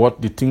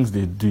 What the things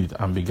they did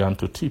and began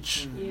to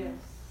teach. Yes.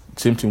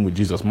 Same thing with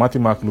Jesus.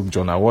 Matthew, Mark, Luke,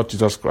 John are what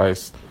Jesus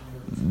Christ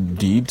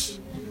did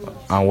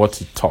and what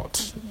he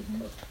taught.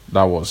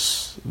 That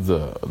was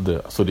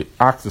so the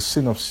Acts, the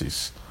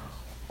synopsis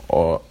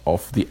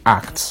of the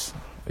Acts.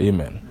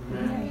 Amen.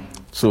 Amen.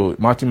 So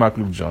Matthew, Mark,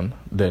 Luke, John.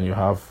 Then you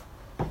have,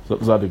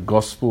 those are the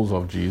Gospels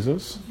of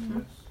Jesus.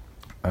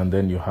 And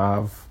then you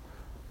have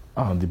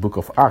the book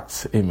of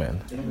Acts.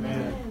 Amen.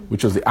 Amen.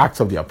 Which was the Acts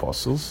of the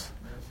Apostles.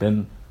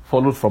 Then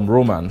followed from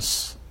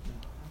Romans,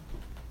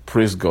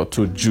 praise God,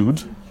 to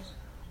Jude,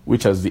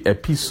 which has the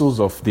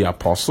epistles of the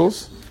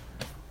apostles.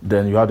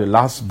 Then you have the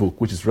last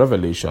book, which is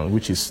Revelation,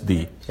 which is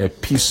the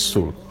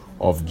epistle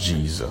of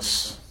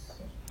Jesus.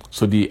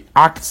 So the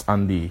Acts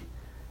and the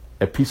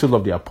epistles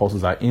of the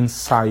apostles are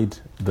inside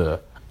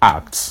the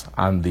Acts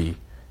and the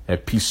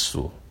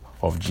epistle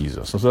of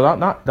Jesus. So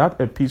that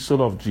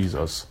epistle of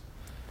Jesus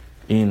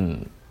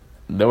in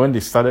then when they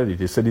started it,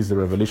 they said it's the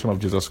revelation of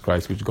Jesus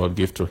Christ which God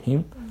gave to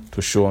him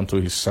to show unto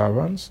his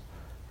servants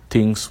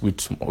things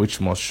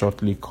which must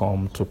shortly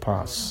come to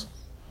pass.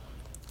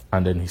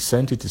 And then he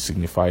sent it, he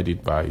signified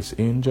it by his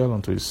angel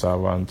unto his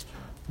servant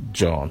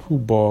John, who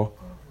bore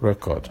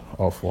record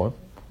of what?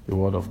 The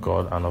word of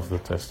God and of the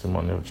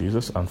testimony of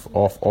Jesus and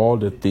of all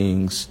the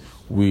things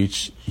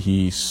which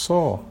he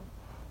saw.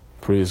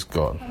 Praise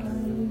God.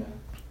 Amen.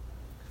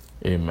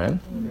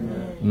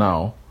 Amen.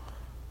 Now,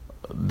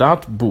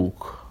 that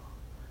book,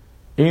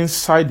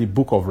 inside the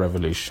book of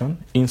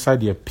Revelation,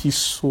 inside the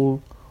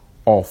epistle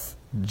of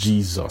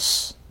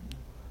Jesus,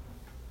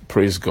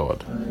 praise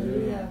God,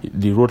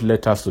 he wrote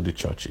letters to the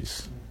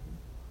churches.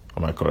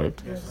 Am I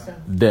correct? Yes, sir.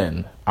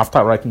 Then,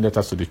 after writing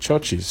letters to the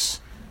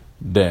churches,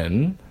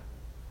 then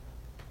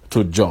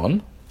to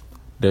John,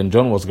 then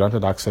John was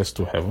granted access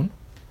to heaven.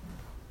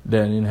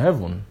 Then in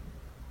heaven,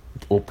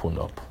 it opened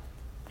up.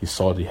 He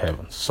saw the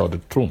heavens, saw the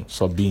throne,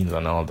 saw beings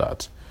and all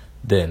that.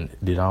 Then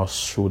they now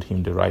showed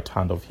him the right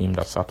hand of him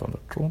that sat on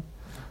the throne.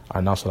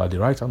 And now so at the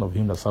right hand of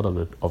him that sat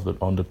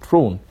on the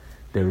throne,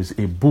 there is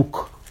a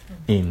book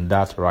in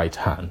that right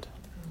hand.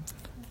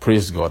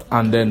 Praise God.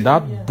 And then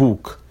that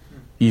book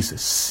is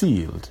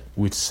sealed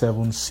with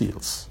 7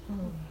 seals.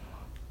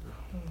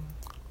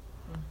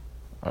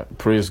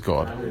 Praise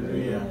God.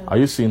 Hallelujah. Are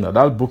you seeing that?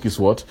 That book is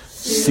what?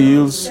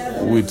 Seals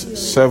with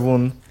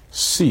 7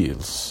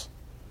 seals.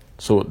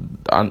 So,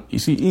 and you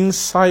see,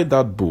 inside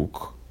that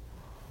book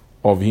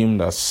of him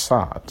that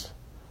sat,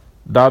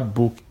 that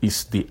book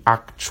is the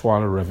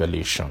actual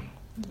revelation.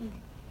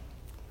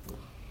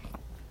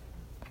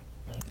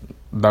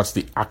 That's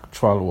the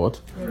actual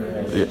what?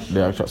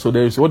 The actual. So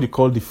there is what you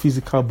call the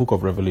physical book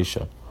of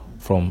Revelation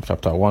from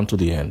chapter 1 to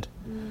the end.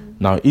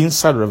 Now,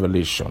 inside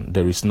Revelation,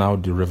 there is now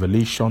the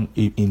revelation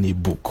in a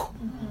book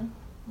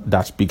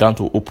that began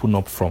to open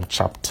up from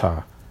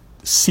chapter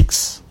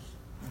 6.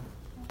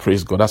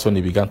 Praise God. That's when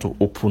they began to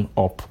open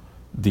up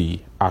the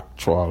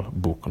actual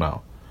book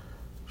now.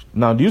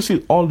 Now, do you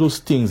see all those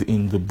things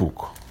in the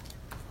book?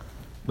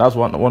 That's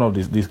one of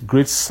this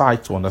great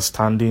sight to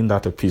understanding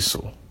that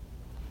epistle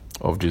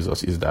of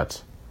Jesus is that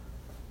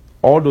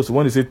all those,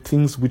 when they say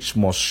things which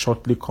must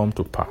shortly come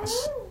to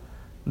pass,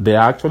 they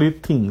are actually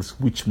things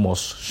which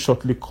must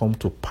shortly come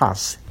to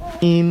pass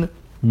in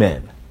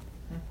men.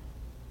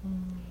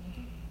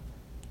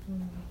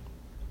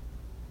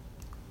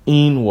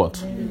 In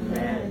what?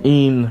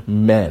 In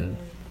men.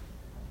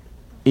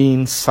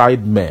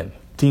 Inside men.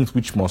 Things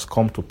which must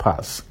come to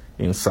pass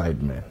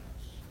inside men.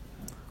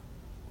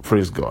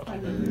 Praise God.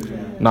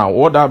 Now,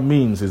 what that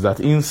means is that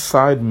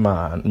inside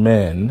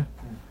men,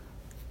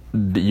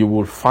 you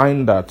will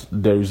find that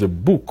there is a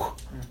book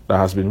that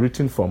has been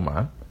written for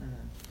man,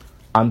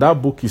 and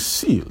that book is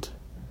sealed.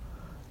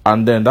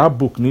 And then that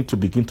book needs to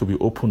begin to be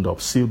opened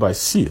up, seal by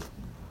seal.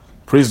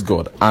 Praise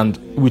God. And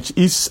which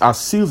is, as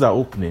seals are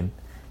opening,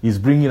 is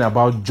bringing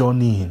about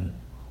journeying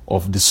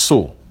of the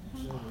soul.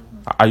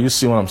 Are you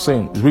seeing what I'm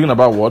saying? It's bringing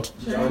about what?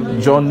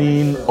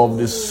 Journeying of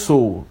the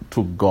soul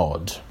to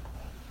God,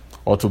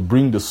 or to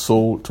bring the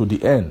soul to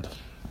the end.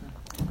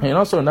 And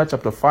also in that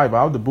chapter 5,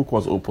 how the book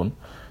was opened,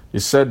 it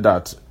said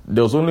that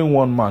there was only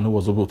one man who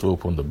was able to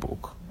open the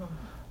book.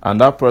 And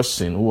that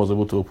person who was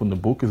able to open the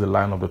book is the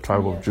Lion of the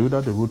tribe of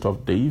Judah, the root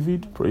of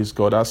David. Praise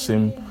God. That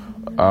same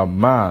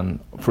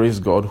man, praise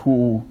God,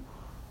 who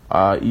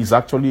is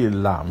actually a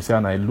lamb. He said,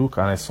 and I looked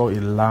and I saw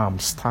a lamb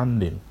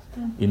standing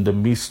in the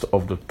midst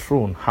of the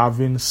throne,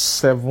 having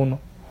 7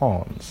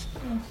 horns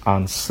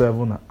and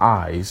 7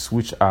 eyes,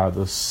 which are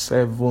the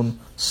 7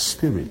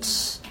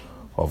 spirits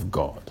of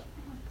God.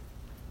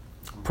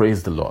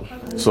 Praise the Lord.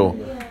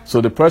 So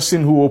the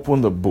person who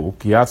opened the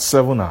book, he had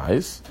 7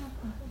 eyes,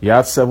 he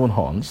had 7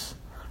 horns,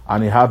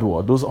 and he had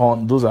what? Those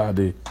are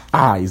the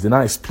eyes. They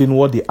now explain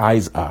what the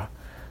eyes are.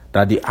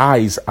 That the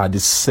eyes are the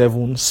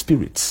 7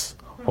 spirits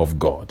of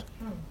God.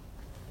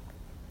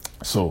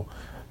 So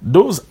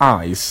those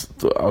eyes,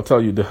 I'll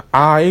tell you, the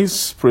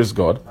eyes, praise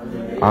God,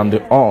 and the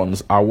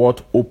horns are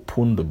what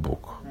opened the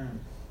book.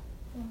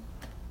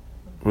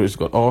 Praise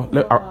God. Or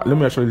let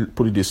me actually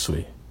put it this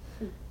way.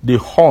 The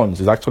horns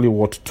is actually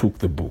what took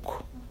the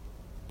book.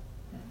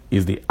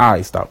 It's the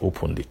eyes that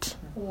opened it.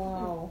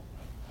 Wow.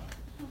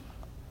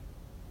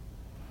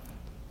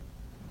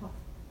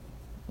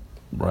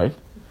 Right?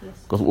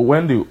 Because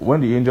when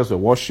the angels were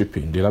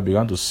worshiping, they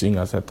began to sing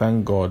and said,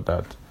 thank God,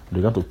 that they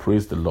began to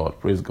praise the Lord,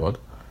 praise God,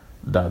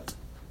 that,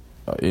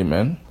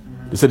 amen.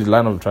 They said the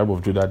Lion of the tribe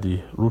of Judah,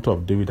 the root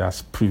of David,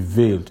 has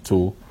prevailed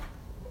to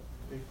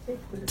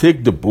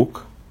take the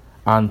book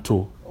and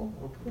to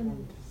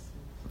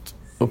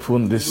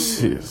open the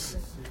seals,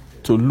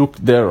 to look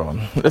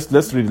thereon.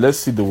 Let's read. Let's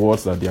see the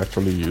words that they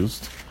actually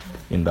used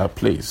in that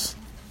place.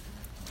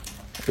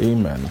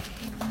 Amen.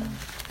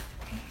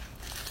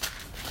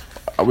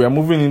 We are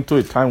moving into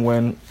a time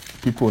when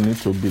people need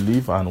to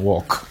believe and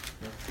walk,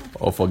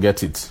 or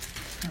forget it.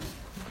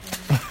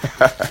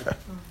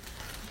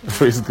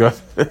 Praise God.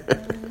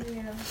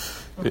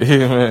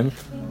 Amen.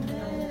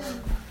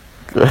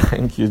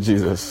 Thank you,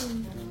 Jesus.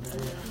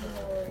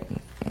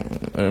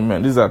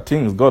 Amen. These are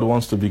things. God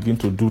wants to begin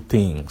to do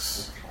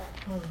things.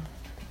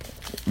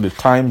 The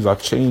times are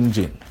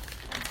changing.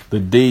 The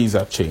days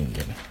are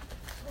changing.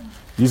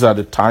 These are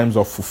the times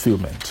of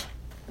fulfillment.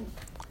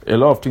 A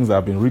lot of things that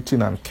have been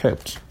written and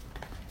kept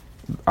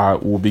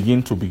will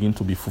begin to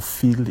be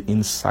fulfilled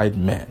inside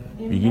men.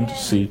 Begin to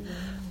see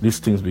these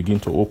things begin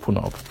to open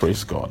up.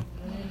 Praise God.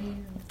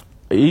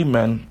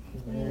 Amen.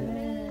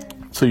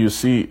 So you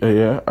see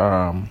here,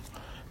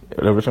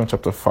 Revelation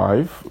chapter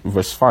 5,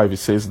 verse 5, it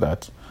says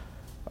that,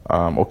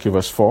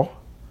 verse 4.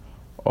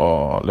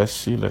 Let's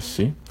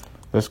see.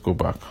 Let's go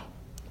back.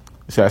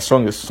 You see, I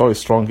saw a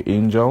strong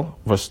angel,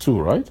 verse 2,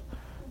 right?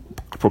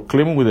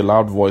 Proclaiming with a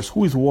loud voice,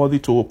 who is worthy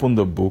to open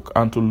the book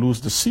and to loose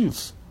the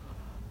seals?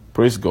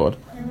 Praise God.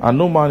 And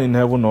no man in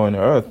heaven nor in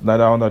earth,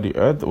 neither under the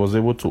earth, was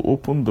able to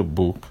open the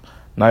book,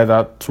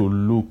 neither to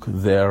look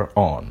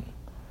thereon.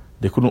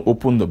 They couldn't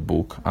open the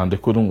book, and they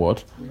couldn't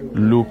what?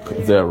 Look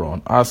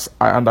thereon.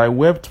 And I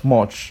wept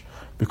much,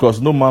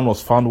 because no man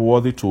was found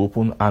worthy to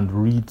open and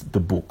read the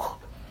book,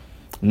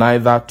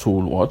 neither to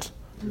what?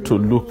 To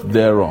look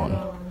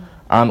thereon.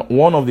 And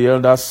one of the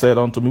elders said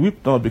unto me,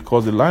 weep not,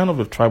 because the Lion of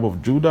the tribe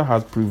of Judah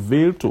has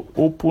prevailed to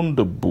open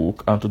the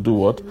book and to do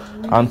what?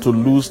 And to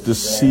loose the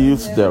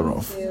seals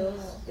thereof.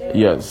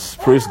 Yes,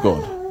 praise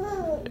God.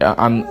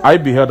 And I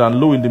beheld, and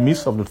lo, in the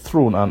midst of the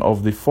throne and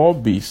of the four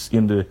beasts,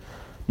 in the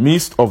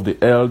midst of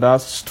the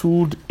elders,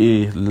 stood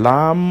a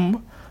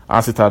lamb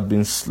as it had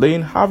been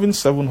slain, having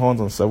 7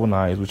 horns and 7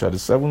 eyes, which are the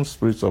 7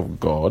 spirits of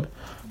God,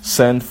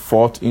 sent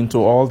forth into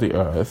all the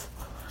earth.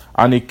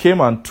 And he came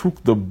and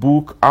took the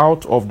book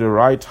out of the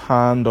right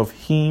hand of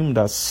him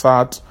that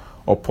sat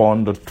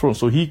upon the throne.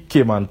 So he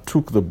came and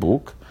took the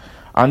book.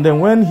 And then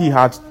when he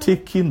had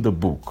taken the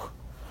book,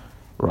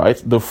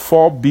 right, the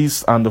 4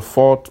 beasts and the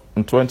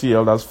 24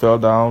 elders fell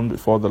down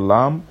before the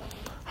Lamb,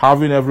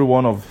 having every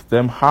one of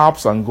them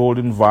harps and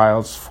golden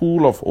vials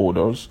full of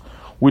odors,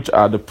 which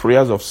are the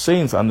prayers of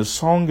saints. And they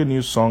sung a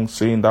new song,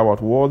 saying, Thou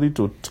art worthy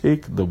to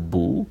take the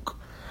book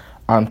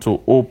and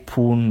to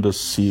open the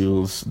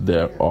seals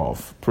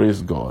thereof.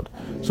 Praise God.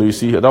 So you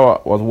see, that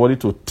was worthy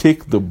to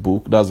take the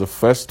book. That's the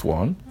first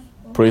one.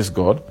 Praise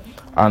God.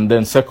 And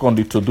then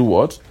secondly, to do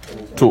what?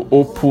 To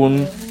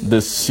open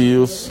the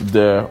seals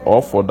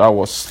thereof. For thou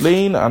wast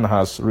slain and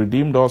hast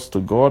redeemed us to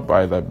God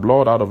by thy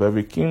blood out of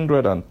every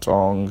kindred and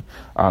tongue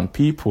and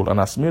people, and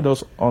hast made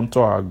us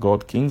unto our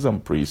God kings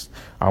and priests,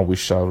 and we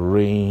shall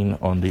reign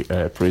on the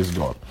earth. Praise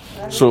God.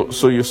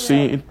 So you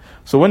see,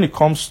 so when it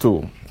comes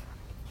to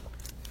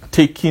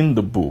taking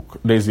the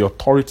book, there's the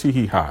authority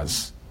he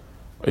has,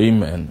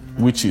 amen,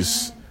 which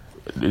is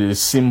the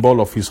symbol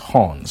of his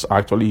horns,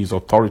 actually his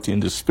authority in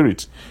the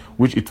spirit,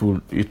 which it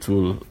will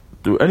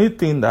do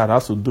anything that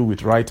has to do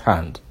with right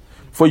hand.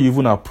 Before you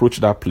even approach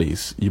that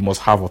place, you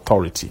must have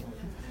authority,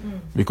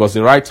 because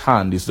the right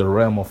hand is the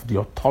realm of the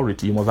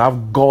authority. You must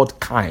have God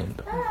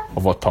kind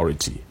of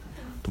authority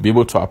to be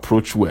able to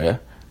approach where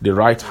the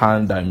right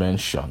hand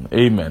dimension,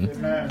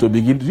 amen. To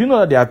begin, do you know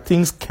that there are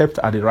things kept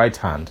at the right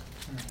hand?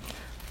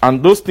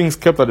 And those things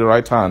kept at the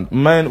right hand,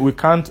 man, we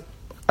can't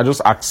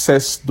just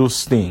access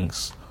those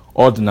things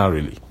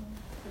ordinarily.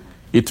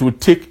 It will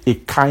take a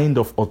kind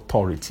of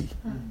authority.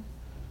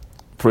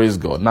 Praise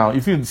God. Now,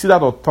 if you see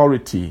that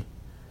authority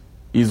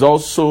is an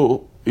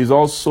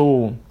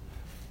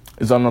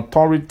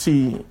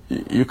authority,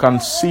 you can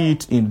see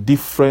it in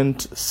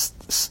different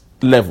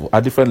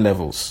at different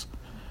levels.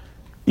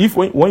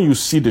 When you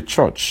see the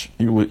church,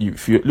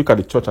 if you look at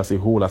the church as a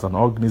whole, as an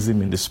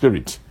organism in the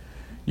spirit,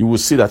 you will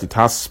see that it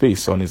has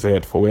space on his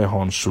head for where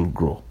horns should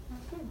grow.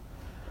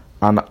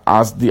 And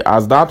as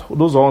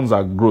those horns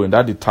are growing,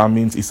 that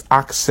determines its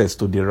access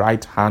to the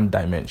right hand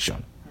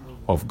dimension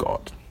of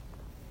God.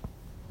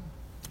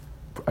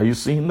 Are you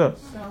seeing that?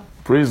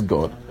 Praise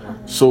God.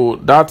 So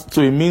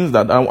it means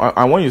that,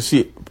 and when you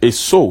see a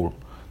soul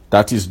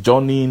that is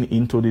journeying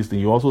into this thing,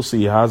 you also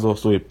see it has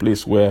also a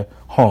place where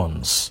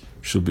horns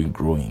should be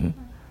growing.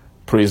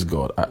 Praise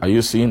God. Are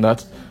you seeing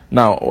that?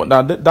 Now,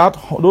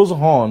 those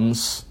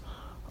horns,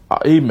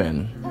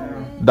 amen,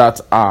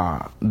 that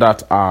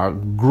are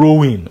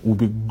growing will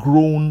be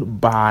grown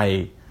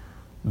by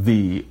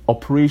the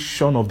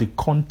operation of the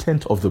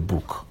content of the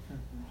book.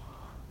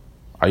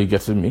 Are you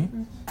getting me?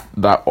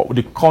 That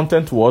the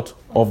content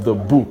of the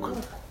book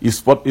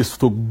is what is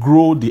to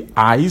grow the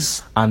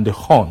eyes and the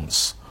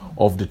horns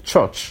of the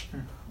church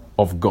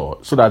of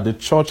God, so that the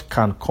church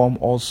can come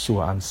also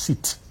and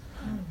sit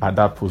at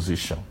that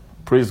position.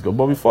 Praise God.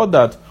 But before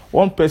that,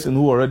 one person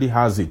who already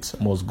has it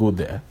must go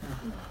there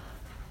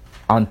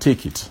and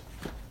take it.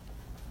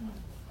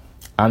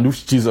 And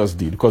which Jesus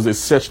did, because they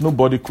searched,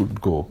 nobody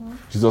could go.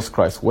 Jesus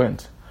Christ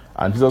went,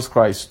 and Jesus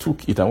Christ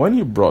took it. And when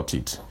he brought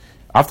it,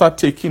 after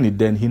taking it,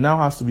 then he now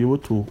has to be able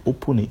to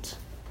open it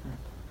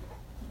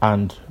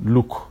and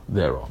look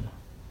thereon.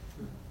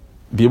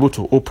 Be able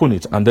to open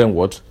it and then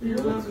what?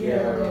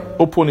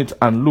 Open it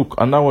and look.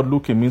 And now what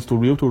looking means to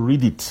be able to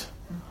read it,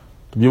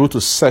 to be able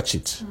to search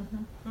it,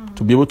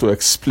 to be able to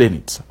explain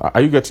it. Are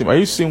you getting? Are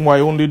you seeing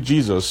why only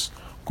Jesus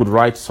could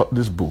write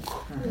this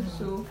book?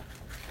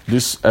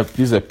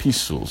 these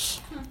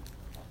epistles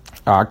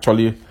are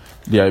actually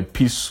the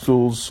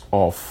epistles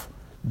of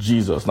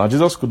Jesus. Now,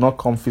 Jesus could not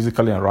come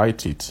physically and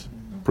write it,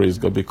 praise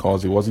God,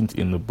 because he wasn't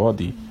in the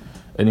body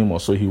anymore.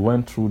 So he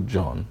went through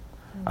John,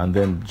 and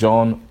then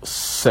John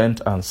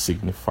sent and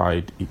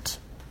signified it.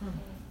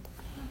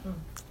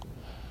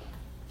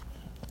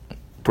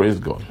 Praise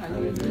God.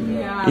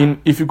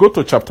 If you go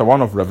to chapter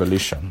 1 of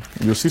Revelation,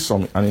 you'll see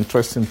an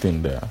interesting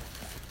thing there.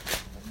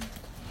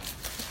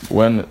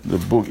 When the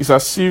book, it's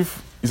as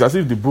if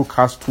the book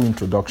has two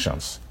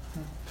introductions.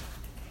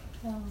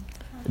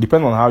 It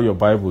depends on how your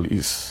Bible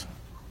is.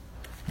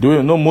 Do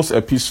you know most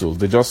epistles,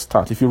 they just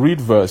start. If you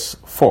read verse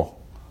 4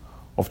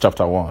 of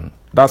chapter 1,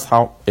 that's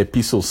how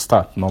epistles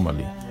start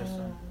normally.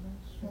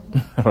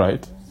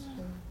 Right?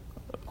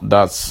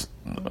 That's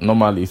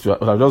normally, if it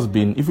would have just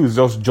been, if it was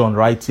just John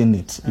writing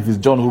it, if it's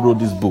John who wrote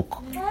this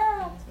book,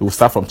 it will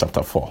start from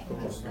chapter 4.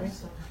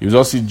 You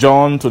just see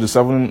John to the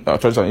seven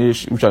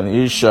churches which are in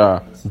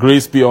Asia,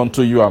 grace be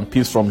unto you and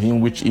peace from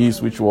him which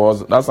is, which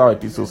was. That's how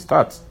epistle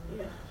starts.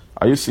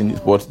 Are you seeing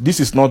it? But this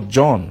is not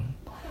John.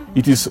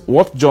 It is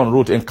what John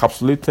wrote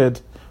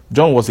encapsulated.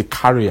 John was a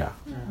carrier.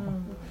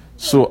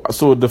 So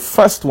the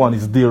first one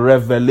is the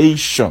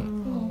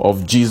revelation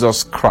of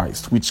Jesus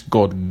Christ, which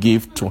God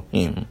gave to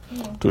him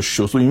to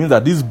show. So it means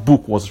that this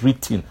book was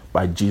written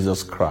by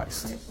Jesus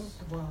Christ.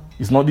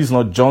 This is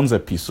not John's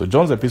epistle.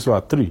 John's epistle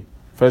are 3.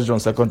 1 John,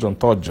 2 John,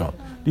 3 John.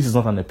 This is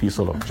not an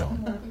epistle of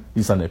John.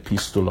 This is an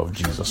epistle of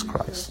Jesus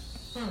Christ.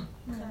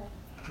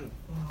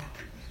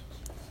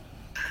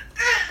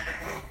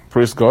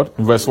 Praise God.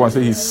 In verse 1 it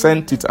says he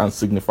sent it and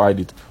signified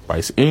it by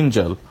his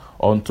angel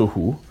unto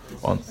who?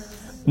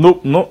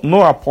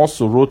 No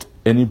apostle wrote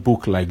any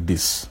book like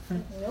this.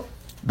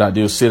 That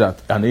they'll say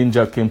that an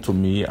angel came to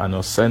me and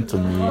was sent to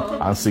me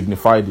and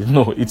signified it.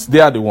 No, it's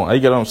they are the one.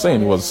 You get what I'm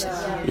saying? It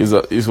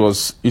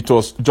was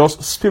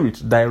just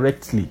spirit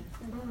directly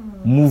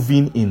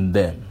moving in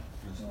them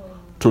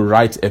to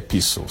write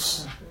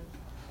epistles.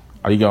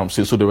 Are you get what I'm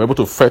saying? So they were able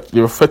to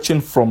they were fetching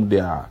from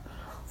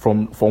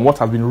what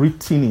has been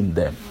written in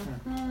them.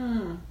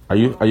 Are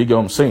you get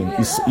what I'm saying?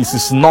 It's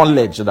his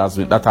knowledge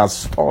that has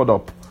stored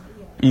up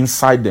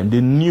inside them.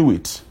 They knew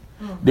it.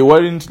 They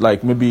weren't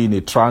like maybe in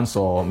a trance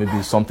or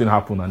maybe something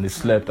happened and they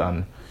slept,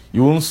 and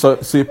you won't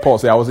say Paul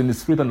say I was in the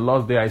spirit and the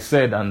last day I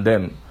said, and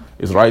then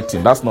is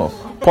writing. That's not.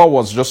 Paul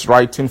was just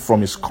writing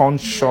from his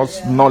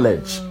conscious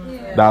knowledge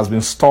that has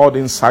been stored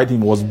inside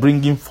him, was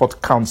bringing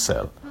forth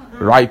counsel,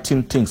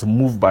 writing things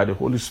moved by the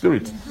Holy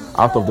Spirit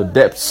out of the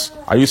depths.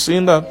 Are you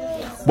seeing that?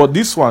 But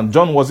this one,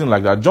 John wasn't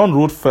like that. John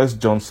wrote 1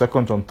 John, 2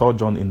 John, 3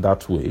 John in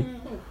that way.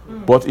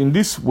 But in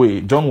this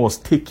way, John was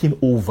taking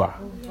over.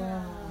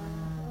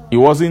 It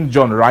wasn't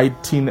John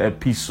writing an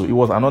epistle. It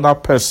was another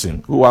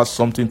person who has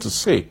something to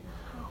say,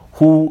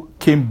 who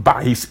came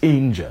by his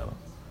angel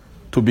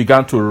to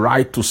begin to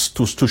write,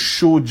 to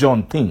show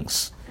John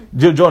things.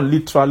 John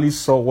literally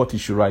saw what he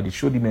should write. He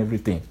showed him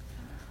everything.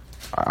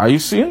 Are you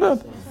seeing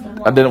that?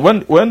 And then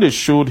when they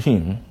showed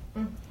him,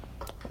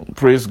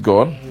 praise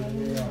God.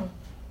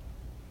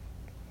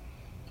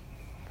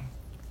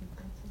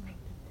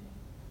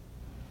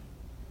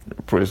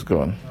 Praise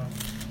God.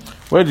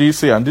 Where did he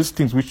say, and these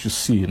things which you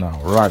see now,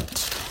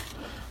 write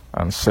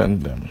and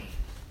send them?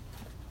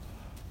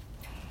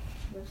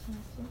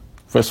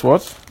 Verse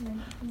what?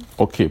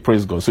 Okay,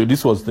 praise God. So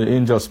this was the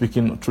angel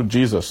speaking through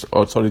Jesus.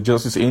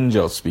 Jesus'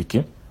 angel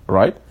speaking,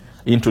 right?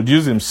 He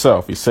introduced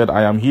himself. He said,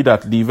 I am he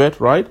that liveth,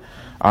 right?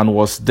 And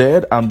was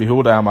dead, and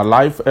behold, I am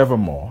alive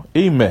evermore.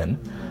 Amen.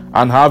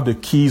 And have the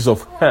keys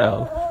of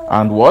hell,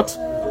 and what?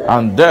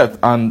 And death.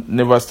 And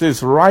never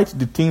says, write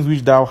the things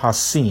which thou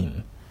hast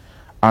seen,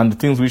 and the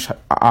things which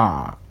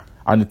are,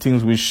 and the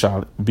things which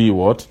shall be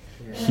what?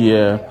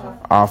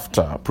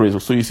 Hereafter. Praise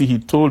God. So you see, he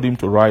told him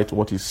to write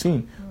what he's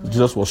seen.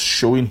 Jesus was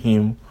showing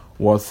him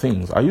what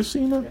things. Are you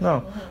seeing it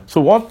now?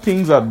 So what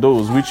things are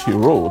those which he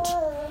wrote?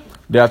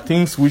 There are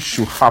things which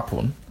should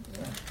happen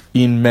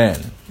in men.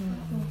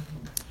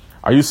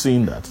 Are you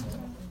seeing that?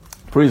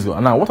 Praise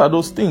God. Now, what are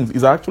those things?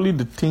 It's actually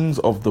the things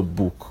of the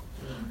book.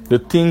 The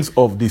things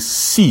of the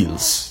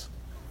seals.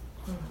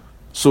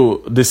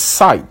 So the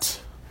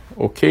sight,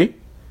 okay?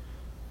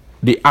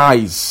 The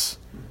eyes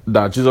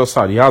that Jesus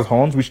had. He has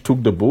horns which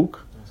took the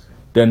book.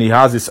 Then he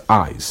has his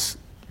eyes.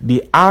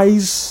 The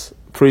eyes,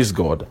 praise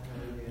God,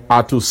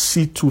 are to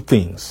see two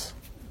things.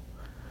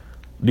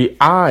 The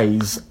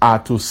eyes are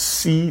to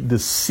see the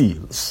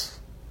seals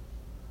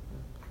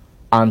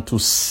and to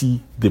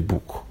see the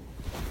book.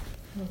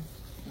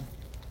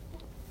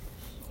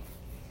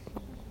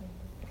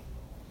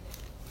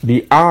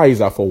 The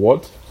eyes are for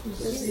what? To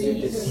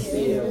see the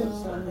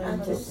seals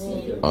and to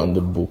see and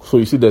the book. So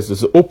you see there's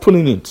this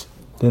opening it,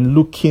 then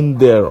looking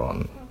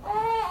thereon.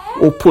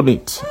 Open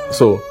it.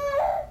 So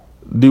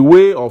the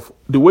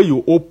way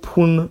you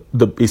open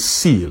a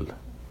seal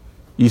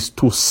is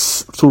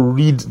to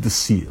read the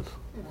seal.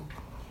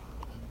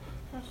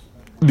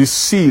 The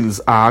seals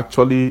are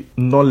actually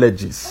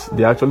knowledges.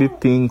 They are actually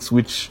things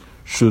which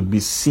should be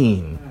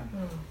seen.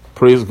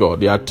 Praise God.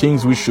 They are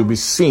things which should be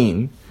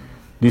seen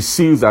The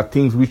seals are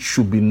things which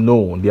should be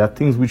known. They are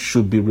things which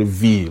should be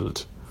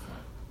revealed.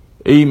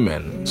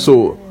 Amen.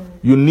 So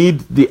you need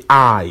the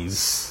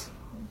eyes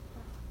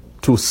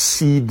to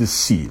see the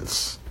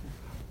seals.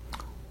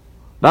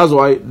 That's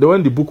why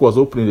when the book was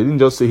opening, they didn't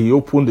just say he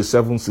opened the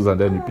 7 seals and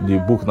then the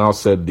book now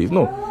said this.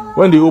 No.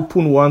 When they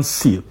open one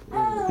seal,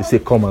 they say,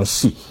 come and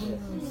see.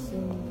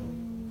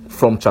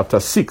 From chapter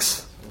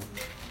 6,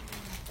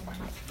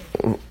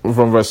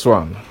 from verse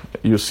 1.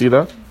 You see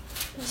that?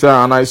 So,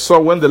 and I saw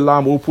when the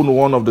Lamb opened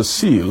one of the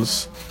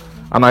seals,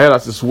 and I heard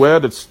as it were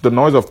the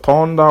noise of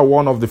thunder,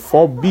 one of the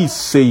 4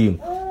 beasts saying,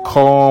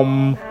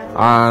 come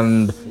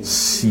and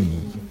see.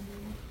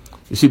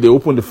 You see, they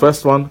opened the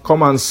first one,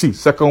 come and see.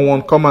 Second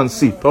one, come and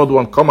see. Third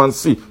one, come and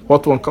see.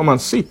 Fourth one, come and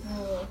see.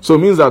 So it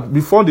means that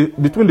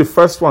between the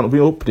first one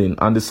being opening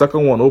and the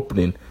second one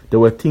opening, there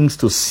were things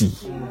to see.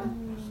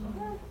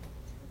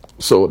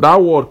 So that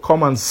word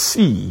come and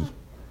see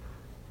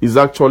is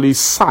actually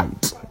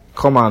sight.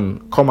 Come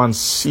and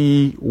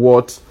see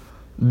what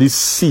this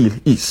seal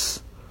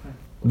is.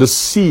 The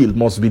seal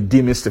must be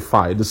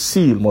demystified. The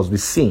seal must be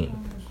seen.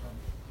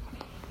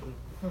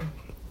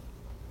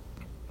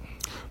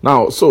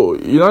 Now, so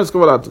you now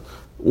discover that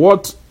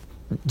what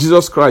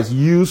Jesus Christ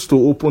used to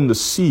open the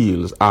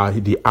seals are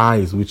the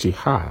eyes which he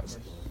has.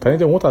 Can you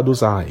tell me what are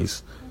those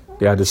eyes?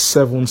 They are the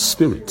 7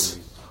 spirits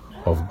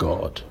of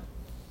God.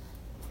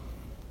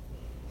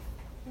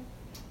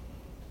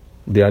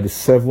 They are the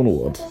 7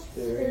 words.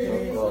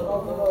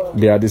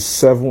 They are the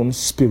 7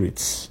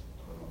 spirits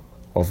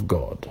of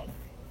God.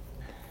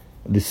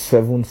 The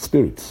 7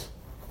 spirits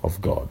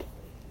of God.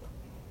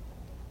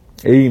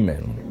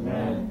 Amen.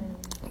 Amen.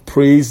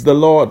 Praise the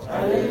Lord.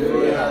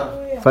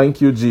 Hallelujah. Thank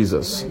you,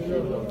 Jesus.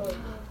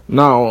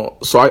 Now,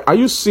 so are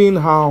you seeing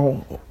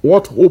how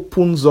what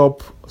opens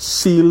up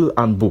seal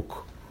and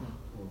book?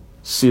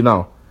 See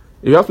now,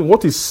 if you ask me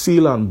what is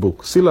seal and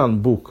book? Seal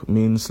and book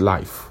means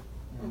life.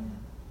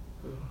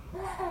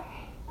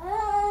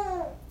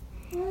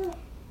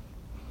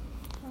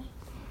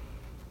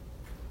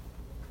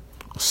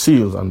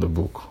 Seals and the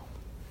book.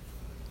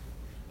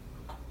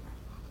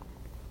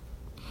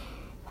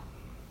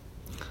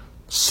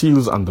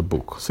 Seals and the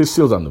book. Say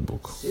seals and the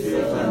book. Seals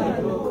and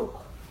the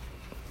book.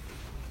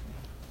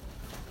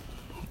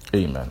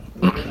 Amen.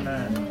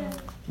 Amen.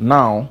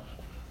 Now,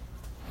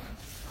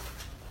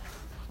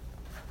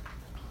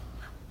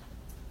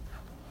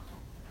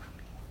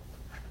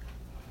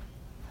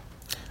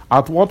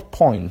 at what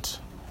point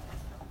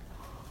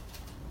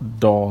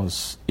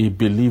does a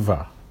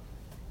believer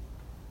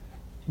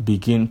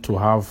begin to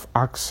have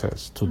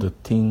access to the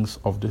things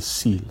of the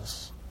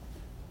seals?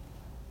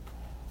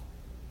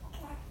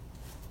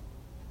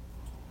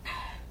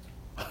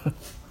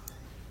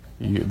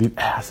 You did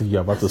as if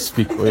you're about to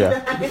speak. Oh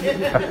yeah.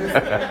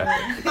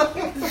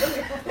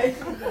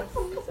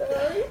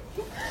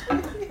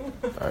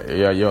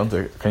 Yeah, you want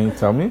to? Can you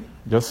tell me?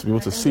 Just be able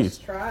to see it.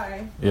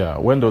 Try. Yeah.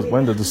 When does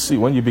the seal?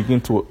 When you begin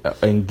to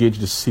engage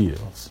the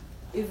seals?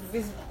 If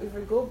we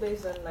go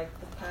based on like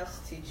the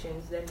past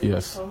teachings, then they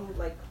become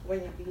like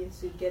when you begin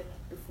to get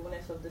the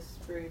fullness of the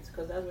Spirit,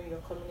 because that's when you're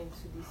coming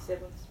into the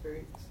 7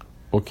 spirits.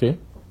 Okay.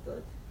 Of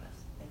God.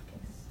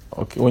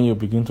 Okay. When you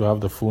begin to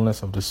have the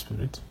fullness of the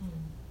Spirit.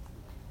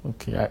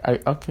 Okay.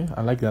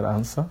 I like that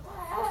answer.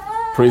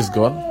 Praise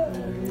God.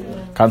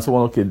 Can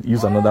someone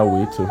use another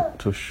way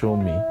to show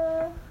me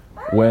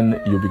when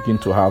you begin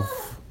to have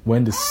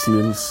when the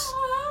seals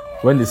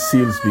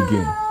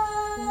begin?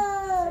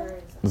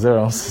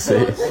 Zara wants to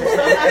say.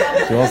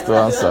 She wants to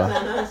answer.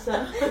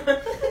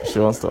 She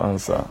wants to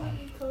answer.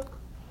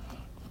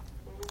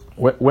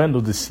 When do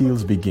the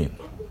seals begin?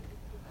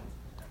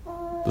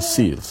 The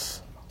seals.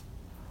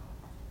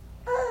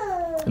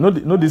 You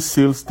know this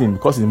seals thing,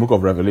 because in the book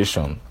of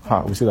Revelation,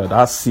 we see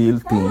that seal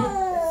thing.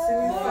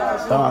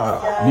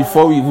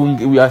 Before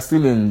we are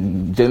still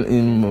in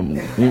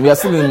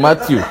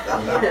Matthew.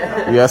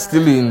 We are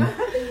still in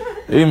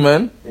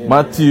Amen.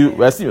 Matthew.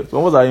 We are still. Some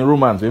of us are in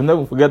Romans. We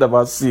never forget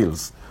about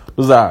seals.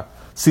 Those are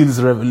seals,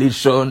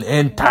 Revelation,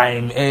 end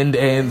time,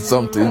 end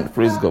something.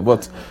 Praise God.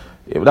 But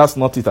that's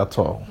not it at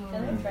all.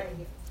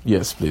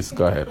 Yes, please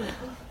go ahead.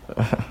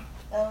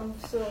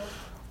 So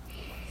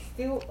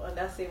still on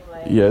that same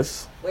line.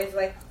 Yes. Where it's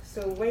like,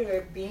 so when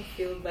we're being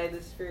filled by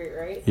the Spirit,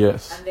 right?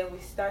 Yes. And then we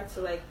start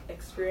to like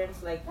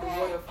experience like the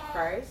word of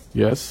Christ.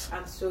 Yes.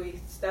 And so it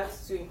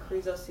starts to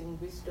increase us in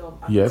wisdom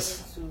yes.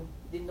 according to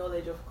the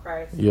knowledge of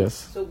Christ. Yes.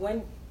 So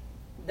when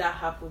that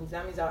happens,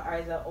 that means our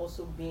eyes are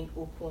also being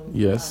opened.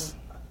 Yes. And,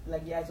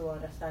 like the eyes of our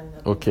understanding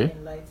are being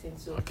enlightened.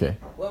 So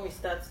when we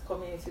start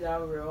coming into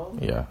that realm,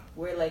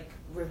 where like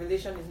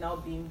revelation is now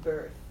being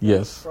birthed.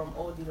 Yes. From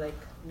all the like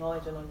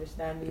knowledge and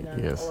understanding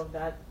and all of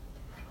that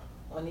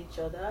on each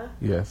other.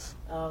 Yes.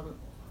 So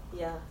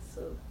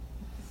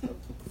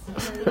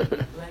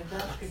like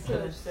that scripture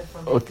that you said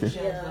from Ephesians,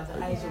 that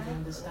the eyes of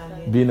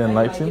understanding being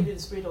enlightened. I give you the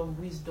spirit of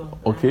wisdom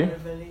and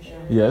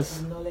revelation, yes,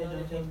 and knowledge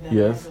of him, the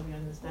eyes of your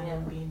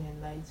understanding being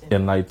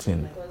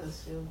enlightened.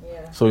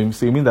 So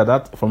you mean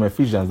that from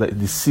Ephesians that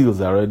the seals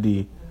are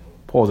already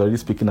Paul's already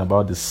speaking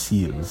about the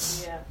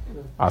seals.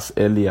 as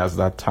early as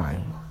that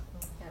time.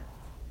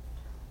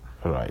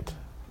 Right.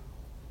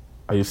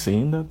 Are you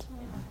seeing that?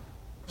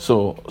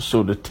 So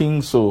the thing,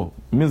 it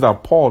means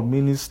that Paul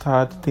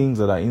ministered things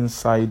that are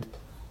inside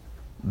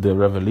the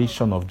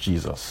revelation of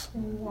Jesus.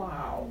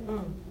 Wow.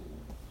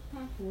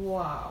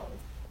 Wow.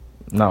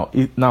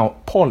 Now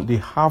Paul, it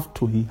has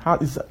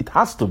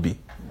to be.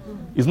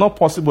 It's not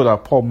possible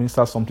that Paul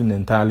ministers something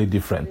entirely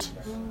different.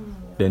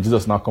 Then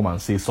Jesus now come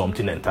and say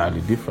something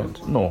entirely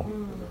different. No.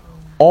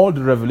 All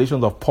the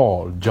revelations of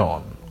Paul,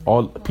 John,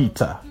 all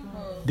Peter,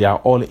 they are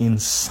all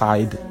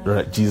inside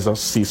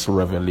Jesus'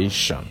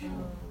 revelation.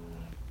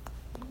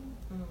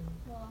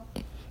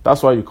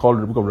 That's why you call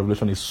the book of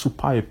Revelation a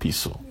super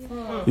epistle.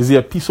 It's the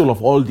epistle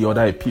of all the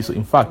other epistles.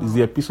 In fact, it's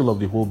the epistle of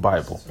the whole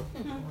Bible.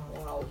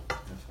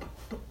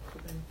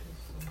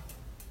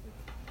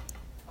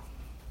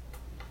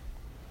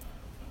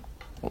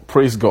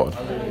 Praise God.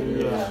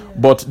 Hallelujah.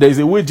 But there is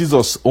a way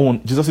Jesus'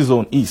 own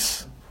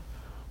is,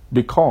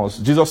 because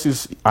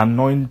Jesus'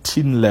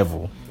 anointing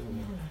level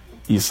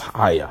is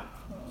higher.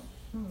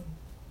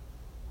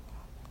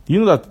 You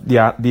know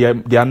that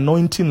the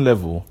anointing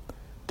level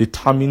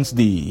determines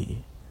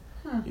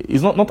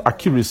it's not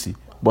accuracy,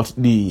 but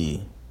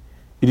it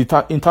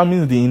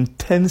determines the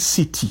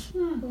intensity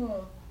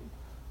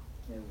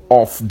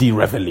of the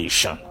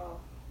revelation.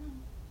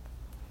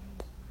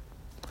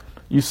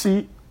 You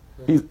see,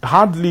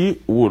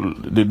 hardly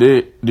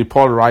did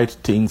Paul write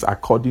things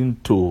according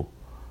to.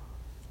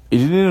 He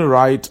didn't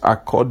write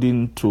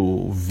according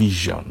to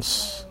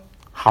visions,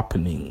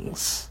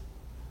 happenings.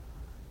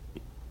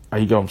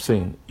 You get what I'm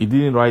saying? He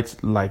didn't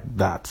write like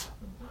that.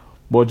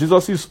 But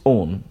Jesus'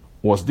 own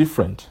was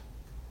different.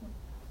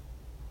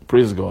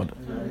 Praise God.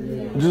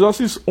 Yeah.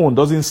 Jesus' own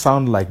doesn't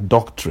sound like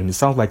doctrine. It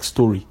sounds like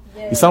story.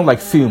 Yeah. It sounds like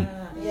film,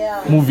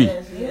 movie.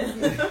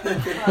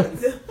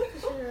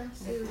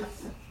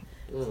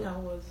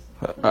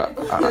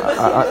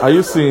 Are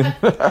you seeing?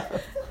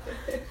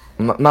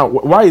 Now,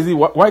 why is it?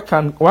 Why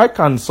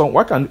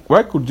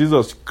could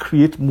Jesus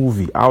create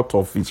movie out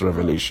of his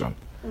revelation?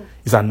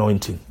 His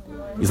anointing.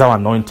 Is how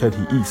anointed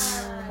he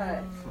is.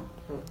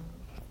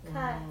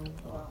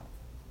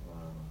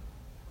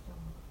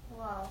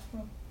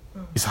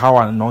 It's how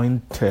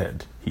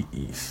anointed he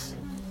is.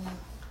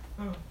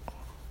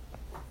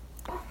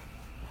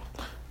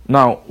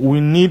 Now, we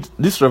need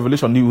this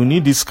revelation. We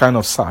need this kind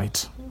of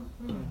sight.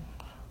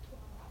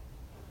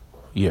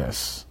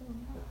 Yes.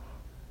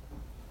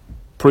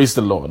 Praise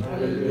the Lord.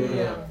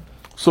 Hallelujah.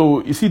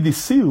 So, you see, the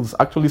seals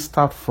actually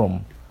start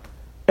from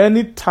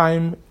any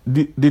time,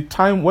 the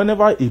time,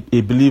 whenever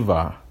a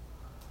believer,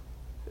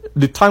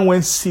 the time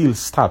when seals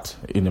start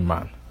in a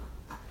man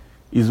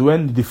is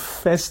when the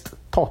first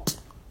thought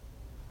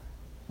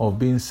of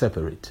being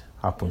separate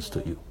happens to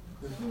you.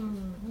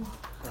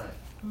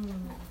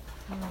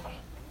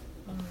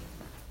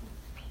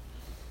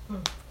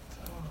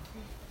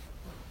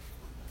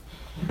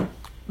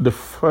 The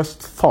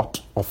first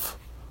thought of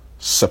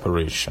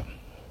separation.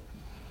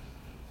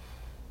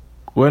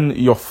 When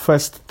your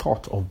first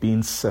thought of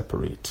being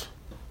separate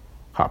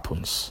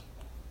happens,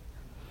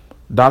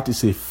 that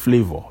is a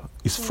flavor.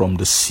 It's from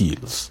the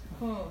seals.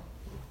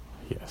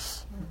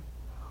 Yes.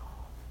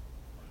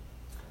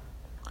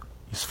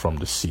 It's from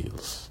the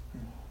seals.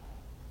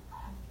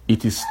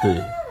 It is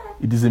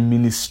a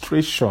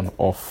ministration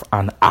of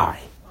an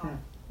eye,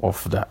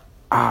 of the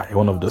eye,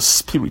 one of the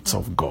spirits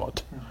of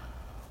God.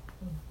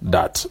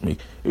 That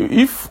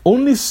if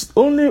only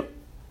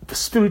the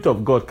Spirit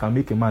of God can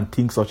make a man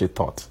think such a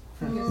thought.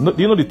 Do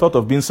you know the thought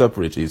of being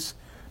separate is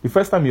the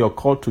first time you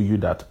occur to you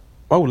that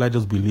why would I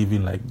just be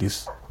living like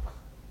this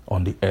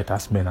on the earth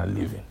as men are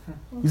living?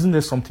 Isn't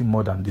there something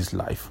more than this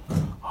life?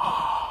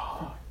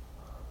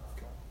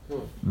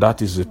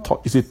 That is a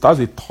thought. That's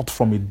a thought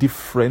from a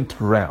different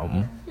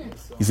realm.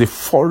 It's a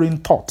foreign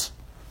thought.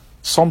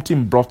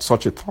 Something brought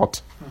such a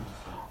thought.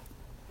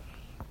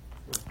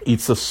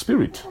 It's a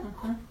spirit.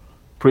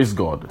 Praise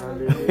God.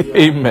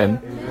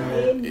 Amen.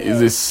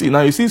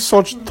 Now you see,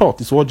 such thought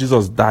is what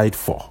Jesus died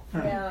for.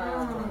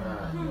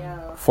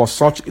 For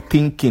such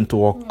thinking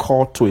to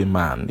occur to a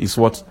man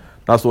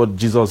that's what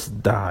Jesus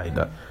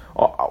died.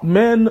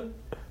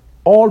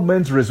 All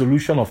men's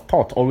resolution of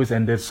thought always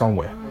ended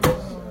somewhere.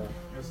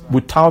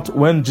 Before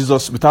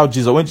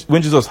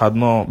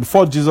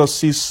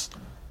Jesus'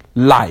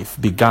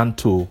 life began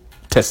to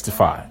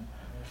testify,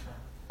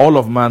 all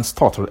of man's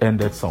thought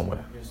ended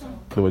somewhere.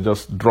 They were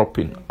just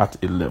dropping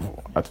at a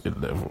level.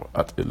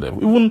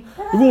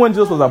 Even when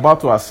Jesus was about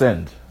to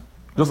ascend,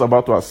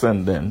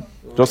 then,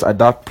 just at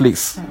that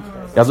place,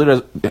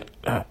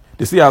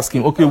 they still ask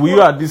him, okay, will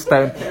you at this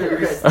time?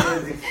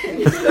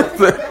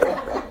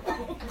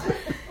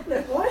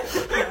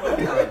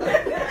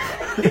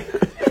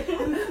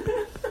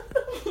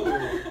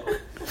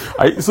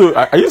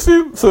 Are you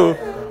seeing? So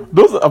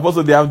those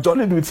apostles, they have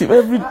journeyed with him,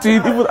 everything,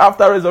 even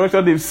after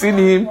resurrection, they've seen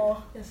him.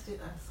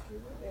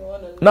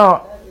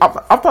 Now,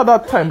 after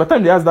that time, by the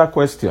time they ask that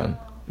question,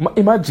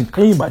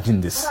 can you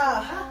imagine this?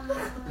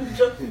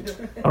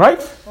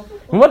 Alright?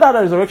 Remember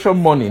that resurrection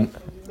morning,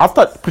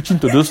 after preaching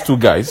to those two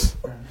guys,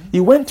 He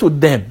went to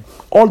them,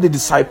 all the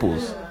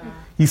disciples.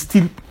 He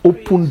still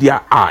opened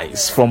their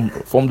eyes from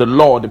the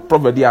law, the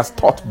prophet. He has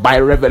taught by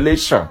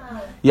revelation.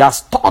 He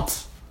has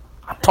taught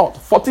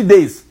 40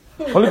 days.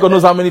 Only God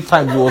knows how many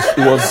times he was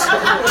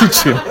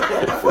teaching.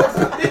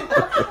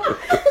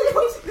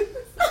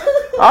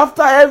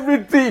 After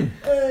everything,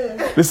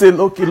 they say,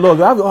 okay, Lord,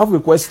 I have a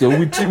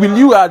question. Will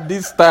you at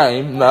this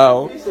time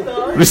now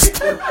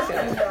restore?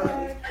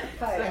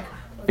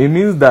 It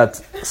means that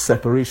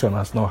separation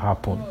has not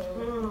happened.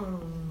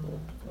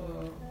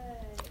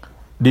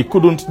 They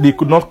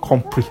could not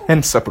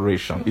comprehend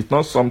separation. It's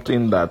not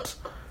something that,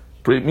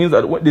 it means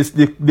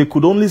that they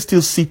could only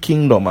still see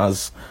kingdom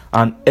as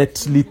an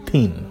earthly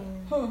thing.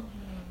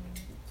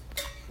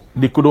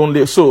 They could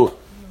only, so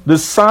the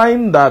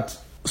sign that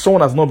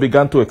someone has not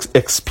begun to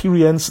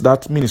experience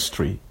that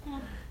ministry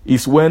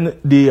is when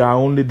they are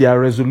only their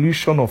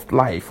resolution of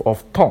life,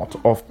 of thought,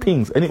 of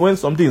things. And when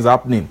something is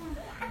happening,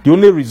 they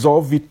only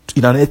resolve it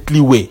in an earthly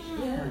way.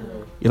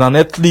 In an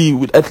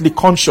with earthly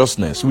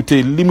consciousness, with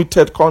a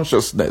limited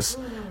consciousness.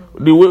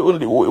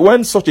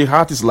 When such a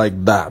heart is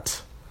like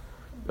that,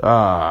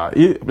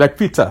 like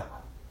Peter,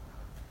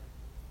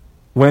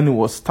 when it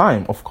was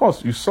time, of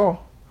course, you saw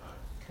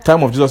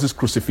time of Jesus'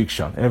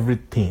 crucifixion,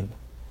 everything.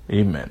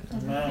 Amen.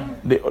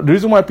 The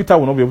reason why Peter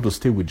will not be able to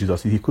stay with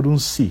Jesus is he couldn't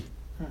see.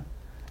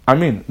 I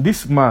mean,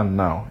 this man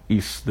now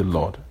is the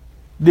Lord.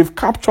 They've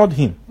captured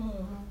him.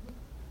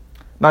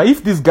 Now,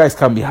 if these guys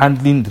can be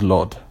handling the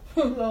Lord,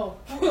 No,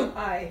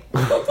 I.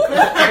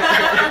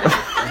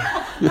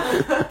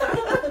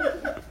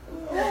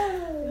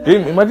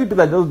 imagine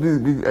Peter just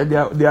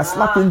they are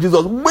slapping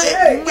Jesus.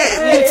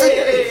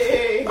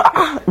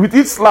 With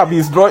each slap,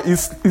 his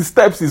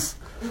steps is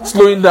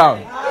slowing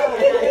down.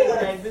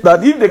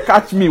 That if they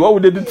catch me, what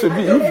would they do to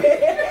me?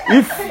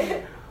 If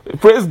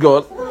praise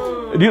God,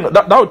 you know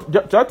that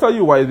I tell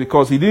you why?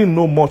 Because he didn't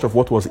know much of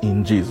what was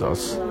in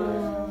Jesus.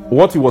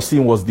 What he was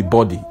seeing was the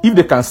body. If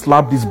they can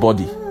slap this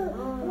body,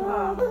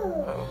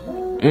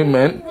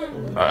 amen.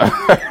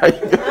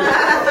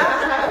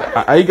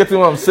 Are you getting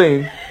what I'm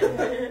saying?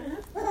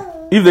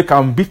 If they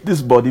can beat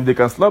this body, if they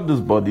can slap this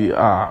body,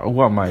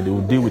 who am I? They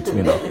will deal with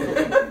me now.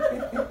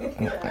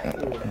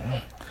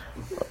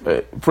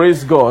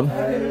 Praise God.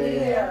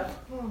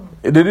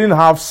 They didn't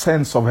have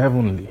sense of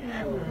heavenly,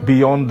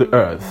 beyond the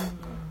earth,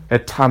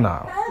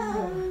 eternal.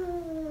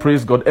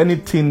 Praise God.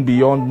 Anything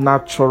beyond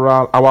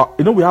natural.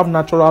 We have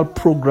natural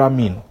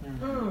programming,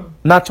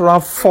 natural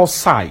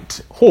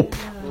foresight, hope.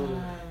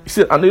 You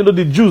see, and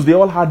the Jews, they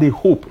all had a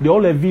hope. They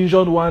all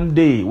envisioned one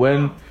day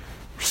when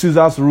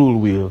Caesar's rule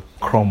will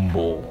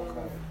crumble.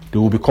 They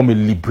will become a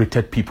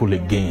liberated people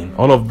again.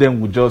 All of them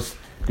would just,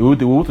 they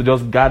would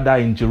just gather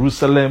in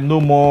Jerusalem.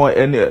 No more,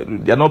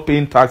 they're not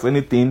paying tax,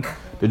 anything.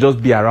 They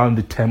just be around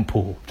the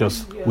temple,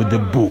 just with the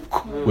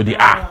book, with the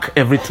ark,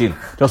 everything,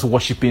 just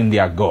worshiping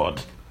their God.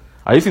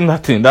 Are you seeing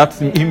that thing?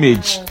 That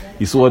image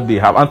is what they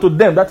have. And to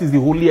them, that is the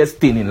holiest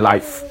thing in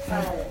life.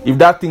 If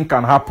that thing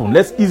can happen,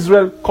 let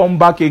Israel come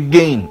back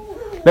again.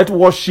 Let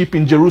worship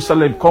in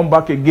Jerusalem come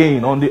back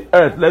again on the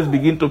earth. Let's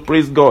begin to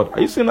praise God. Are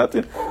you seeing that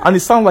thing? And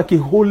it sounds like a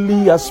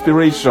holy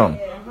aspiration.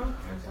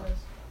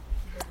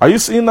 Are you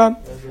seeing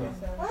that?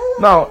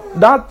 Now,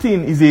 that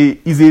thing is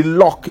a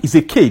lock, is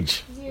a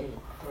cage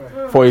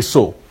for a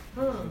soul.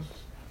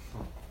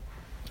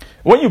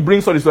 When you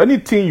bring something, so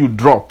anything you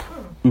drop,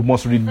 you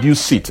must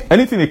reduce it.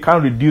 Anything you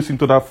can't reduce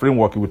into that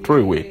framework, you will throw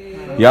away.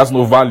 He has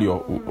no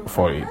value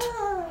for it.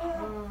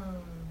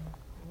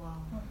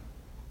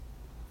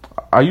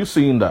 Are you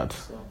seeing that?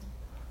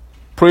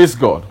 Praise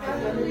God.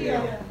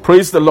 Hallelujah.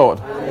 Praise the Lord.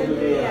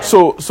 Hallelujah.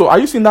 So are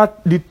you seeing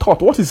that the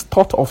thought? What is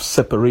thought of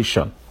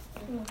separation?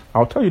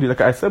 I'll tell you,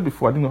 like I said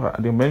before, I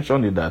didn't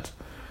mention it, that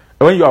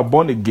when you are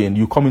born again,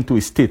 you come into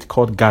a state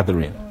called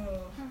gathering.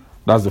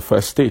 That's the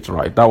first state,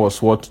 right? That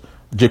was what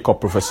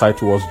Jacob prophesied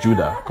towards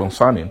Judah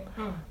concerning.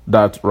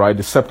 That, right,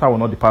 the scepter will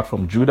not depart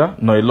from Judah,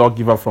 nor a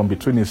lawgiver from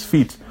between his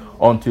feet,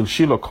 until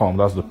Shiloh come,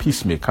 that's the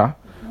peacemaker.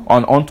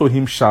 And unto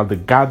him shall the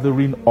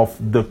gathering of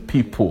the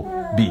people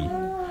be.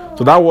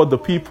 So that word, the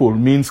people,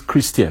 means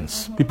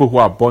Christians, people who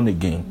are born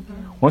again.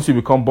 Once you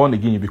become born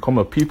again, you become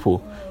a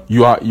people.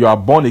 You are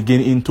born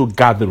again into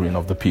gathering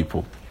of the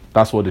people.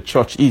 That's what the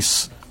church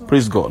is.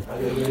 Praise God.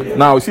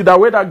 Now, you see, that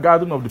way that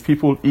gathering of the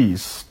people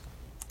is,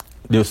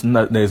 there's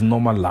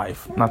normal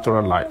life,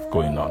 natural life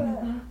going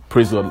on.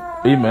 Praise God.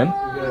 Amen.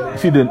 You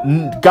see,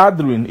 the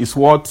gathering is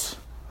what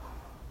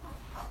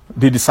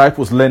the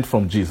disciples learned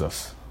from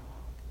Jesus.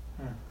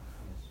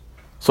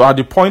 So at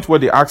the point where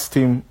they asked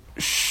him,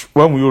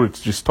 when we will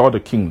restore the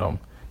kingdom,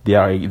 they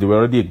were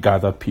already a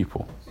gathered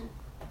people.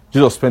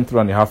 Jesus spent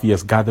 3.5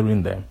 years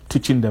gathering them,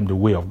 teaching them the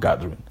way of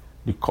gathering.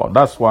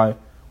 That's why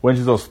when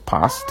Jesus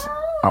passed,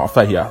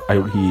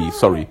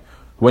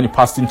 when he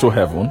passed into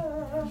heaven,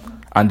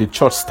 and the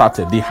church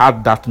started, they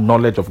had that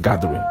knowledge of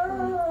gathering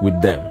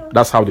with them.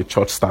 That's how the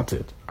church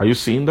started. Are you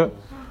seeing that?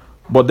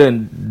 But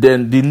then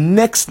the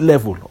next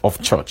level of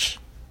church,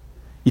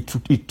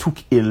 it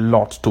took a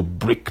lot to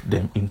break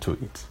them into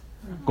it.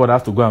 God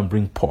has to go and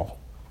bring Paul.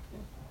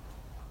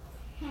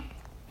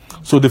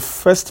 So the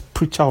first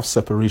preacher of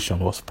separation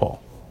was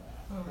Paul.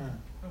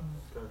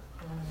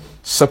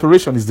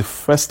 Separation is the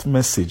first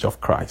message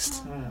of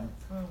Christ.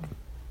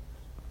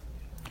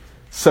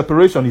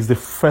 Separation is the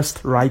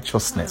first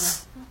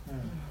righteousness.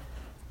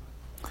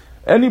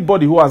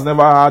 Anybody who has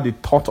never had a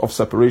thought of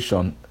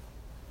separation,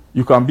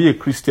 you can be a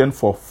Christian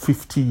for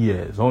 50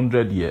 years,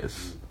 100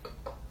 years.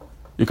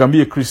 You can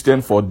be a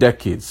Christian for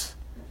decades.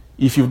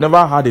 If you've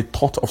never had a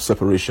thought of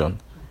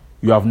separation,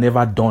 you have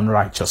never done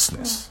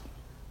righteousness.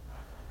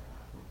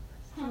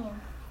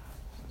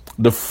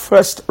 The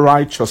first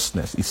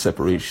righteousness is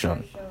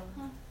separation.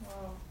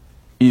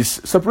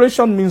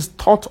 Separation means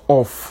thought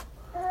of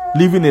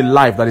living a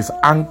life that is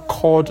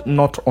anchored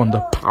not on the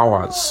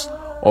powers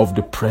of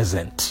the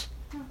present.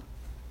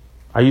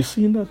 Are you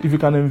seeing that? If you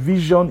can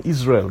envision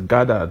Israel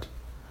gathered,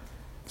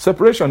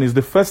 separation is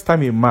the first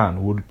time a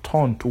man would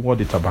turn toward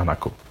the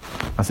tabernacle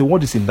and say,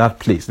 what is in that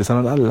place? There's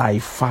another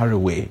life far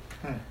away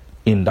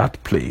in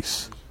that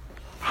place.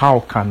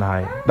 How can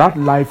I? That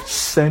life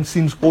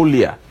seems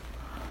holier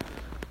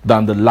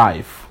than the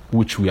life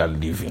which we are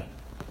living.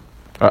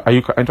 Are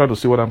you trying to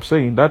see what I'm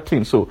saying? That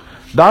thing. So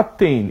that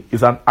thing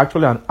is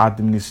actually an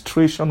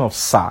administration of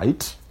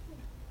sight.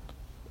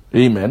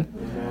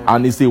 Amen.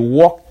 And it's a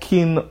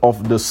working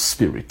of the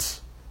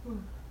Spirit.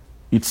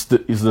 It's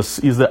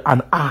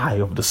an eye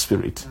of the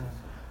Spirit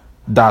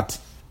that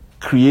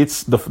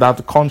creates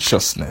that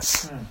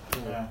consciousness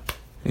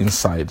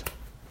inside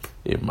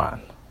a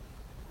man.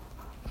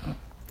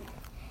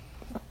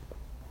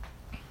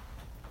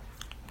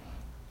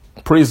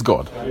 Praise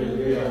God.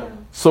 Hallelujah.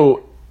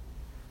 So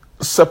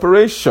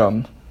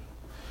separation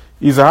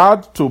is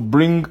hard to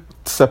bring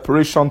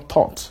separation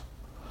thought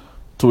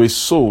to a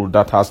soul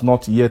that has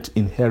not yet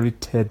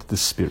inherited the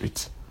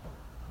Spirit.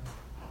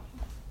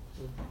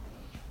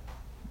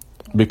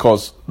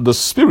 Because the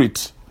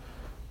Spirit,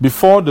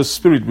 before the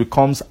Spirit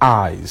becomes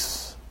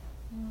eyes,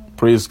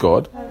 praise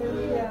God,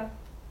 hallelujah,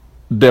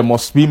 there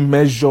must be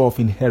measure of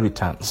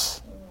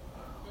inheritance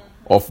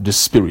of the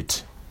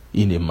Spirit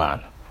in a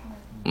man.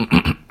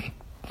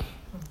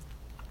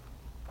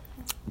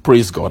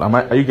 Praise God.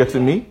 Are you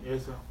getting me?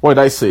 Yes, sir. What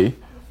did I say?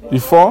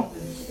 Before?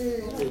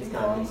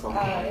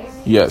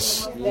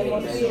 Yes.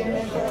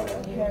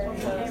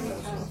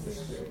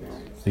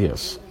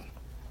 Yes.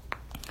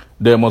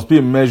 There must be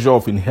a measure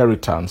of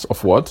inheritance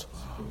of what?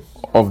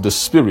 Of the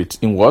Spirit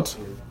in what?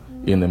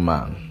 In a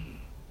man.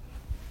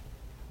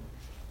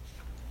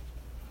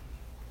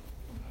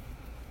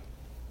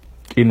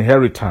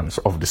 Inheritance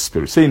of the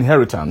Spirit. Say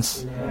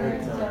inheritance.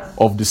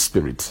 Of the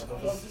Spirit.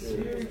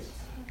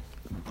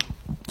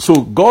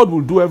 So God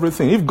will do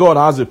everything. If God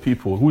has a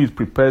people who is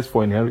prepared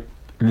for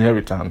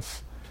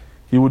inheritance,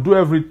 He will do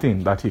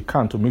everything that He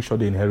can to make sure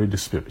they inherit the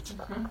Spirit.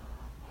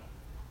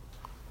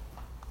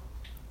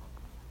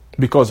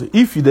 Because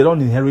if they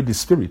don't inherit the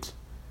Spirit,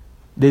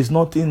 there's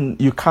nothing,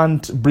 you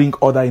can't bring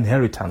other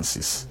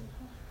inheritances.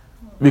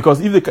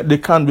 Because if they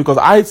can't, because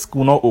eyes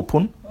will not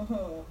open,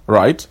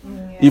 right?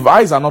 Yeah. If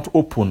eyes are not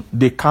open,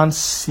 they can't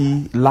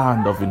see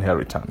land of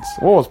inheritance.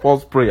 What was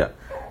Paul's prayer?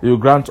 He will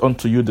grant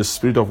unto you the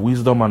spirit of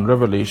wisdom and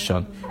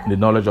revelation in the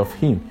knowledge of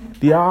Him.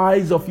 The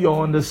eyes of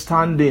your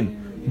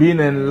understanding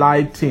being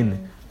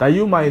enlightened, that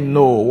you might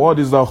know what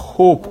is the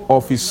hope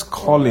of His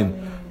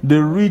calling,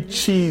 the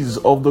riches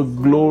of the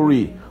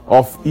glory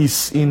of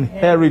His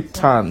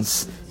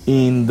inheritance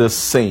in the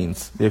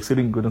saints, the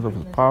exceeding greatness of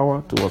His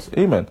power to us.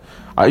 Amen.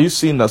 Are you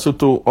seeing that? So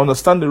to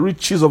understand the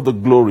riches of the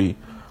glory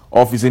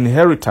of His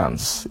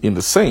inheritance in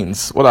the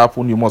saints, what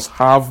happened? You must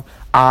have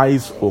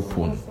eyes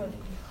open.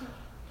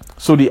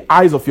 So the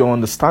eyes of your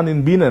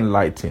understanding being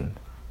enlightened,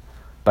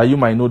 that you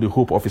might know the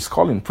hope of His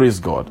calling, praise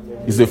God,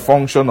 is a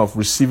function of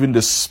receiving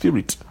the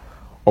spirit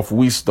of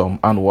wisdom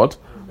and what?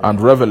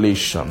 And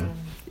revelation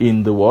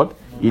in the what?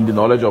 In the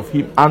knowledge of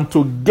Him. And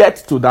to get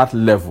to that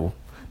level,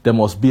 there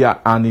must be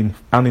an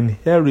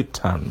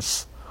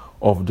inheritance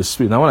of the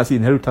Spirit. Now when I say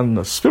inheritance in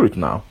the Spirit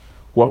now,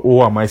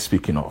 who am I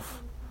speaking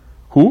of?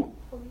 Who?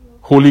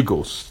 Holy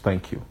Ghost.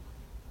 Thank you.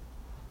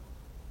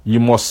 You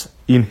must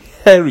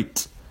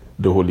inherit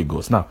the Holy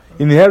Ghost. Now,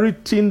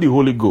 inheriting the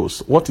Holy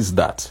Ghost, what is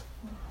that?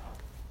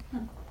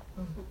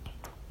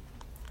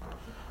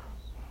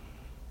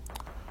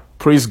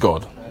 Praise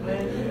God.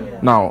 Amen.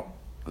 Now,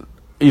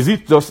 is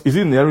it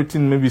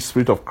inheriting maybe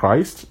Spirit of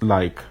Christ,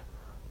 like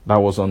that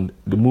was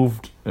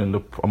moved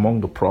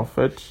among the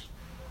prophets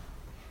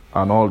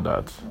and all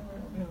that?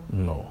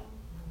 No.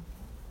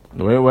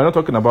 We're not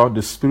talking about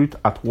the Spirit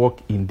at work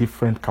in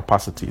different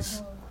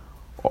capacities,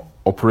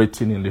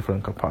 operating in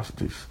different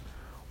capacities.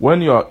 We're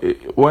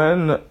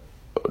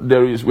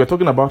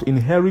talking about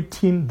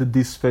inheriting the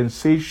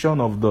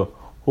dispensation of the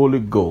Holy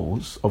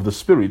Ghost, of the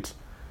Spirit,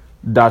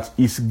 that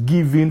is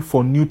given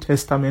for New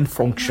Testament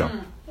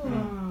function.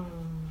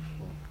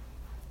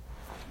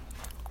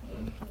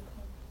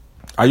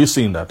 Are you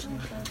seeing that?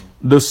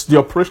 The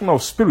operation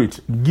of Spirit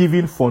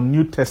given for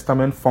New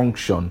Testament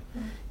function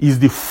is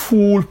the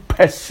full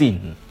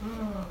person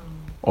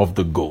of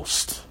the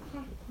Ghost.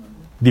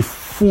 The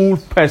full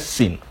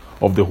person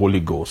of the Holy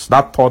Ghost.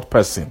 That third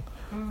person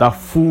That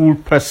full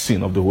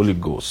person of the Holy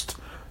Ghost.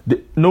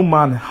 No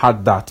man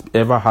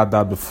ever had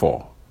that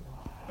before.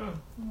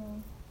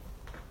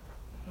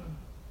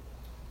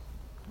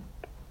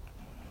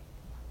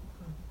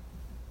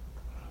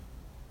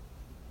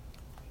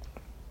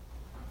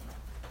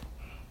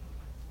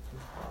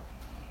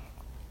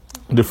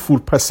 The full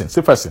person.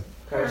 Say person.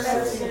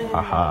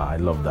 Aha, I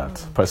love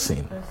that.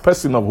 Person.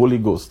 Person of Holy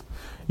Ghost.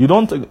 You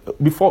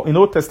don't, before, in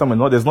Old Testament,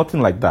 no, there's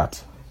nothing like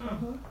that.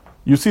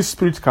 You see,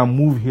 spirit can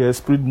move here,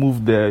 spirit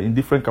move there in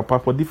different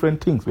capacities for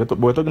different things. We're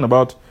talking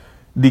about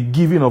the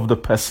giving of the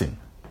person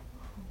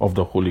of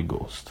the Holy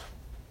Ghost.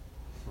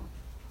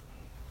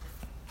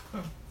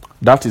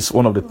 That is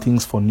one of the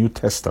things for New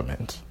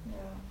Testament.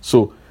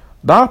 So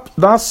that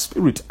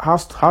spirit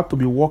had to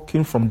be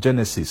working from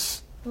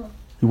Genesis.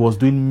 He was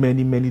doing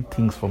many, many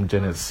things from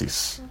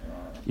Genesis.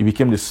 He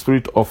became the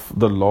Spirit of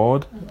the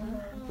Lord,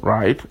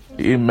 right?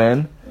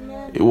 Amen.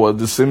 It was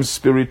the same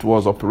Spirit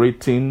was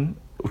operating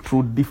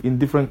in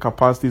different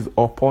capacities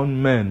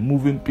upon men,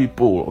 moving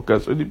people,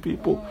 orchestrating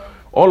people.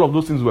 All of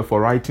those things were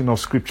for writing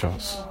of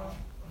scriptures,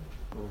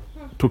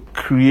 to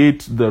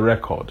create the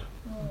record.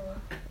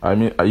 I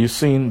mean, are you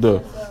seeing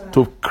to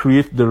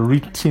create the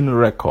written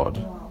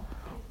record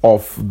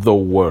of the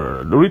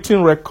word? The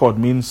written record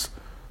means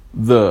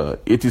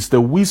it is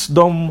the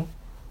wisdom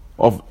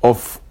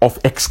of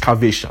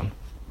excavation,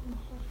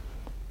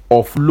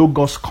 of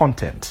logos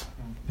content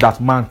that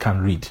man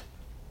can read.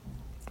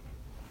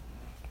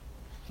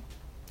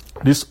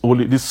 This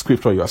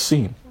scripture you are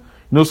seeing.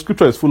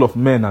 Scripture is full of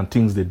men and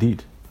things they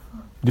did.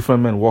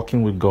 Different men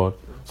walking with God,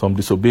 some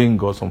disobeying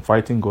God, some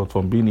fighting God,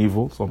 some being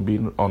evil, some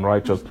being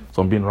unrighteous,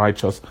 some being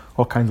righteous.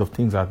 All kinds of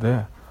things are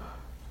there.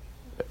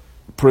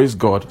 Praise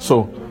God.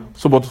 So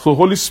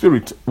Holy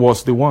Spirit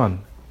was the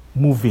one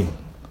moving.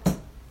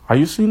 Are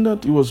you seeing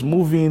that? He was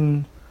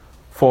moving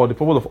for the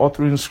purpose of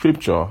uttering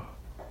scripture.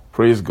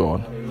 Praise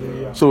God.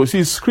 Hallelujah. So you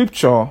see,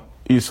 scripture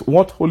is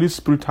what Holy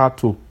Spirit had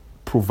to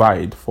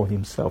provide for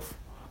himself.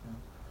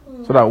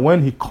 So that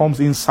when he comes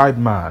inside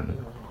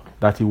man,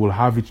 that he will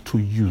have it to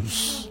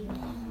use.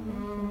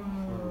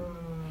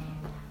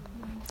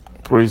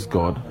 Praise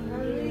God.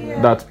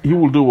 Hallelujah. That he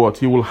will do what?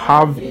 He will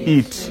have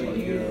it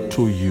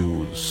to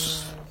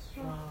use.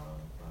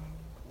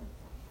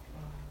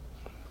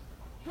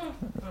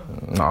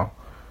 Now,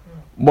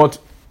 but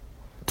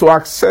to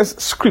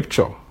access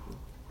scripture,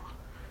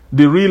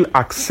 the real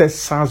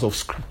accessors of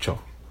scripture,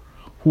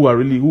 who will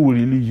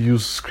really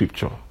use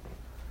scripture,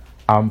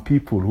 are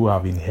people who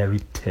have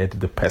inherited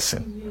the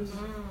person.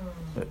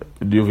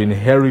 You've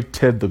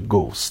inherited the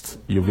ghost.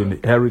 You've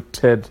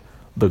inherited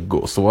the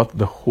ghost. What?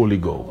 The Holy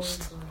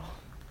Ghost.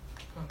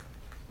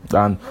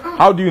 And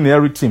how do you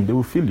inherit him? They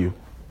will fill you.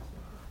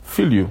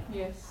 Fill you.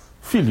 Yes.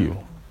 Fill you.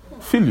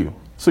 Fill you.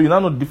 So you now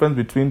know the difference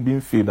between being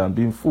filled and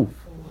being full.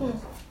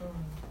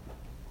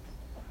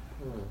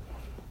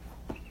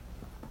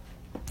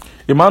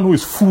 A man who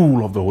is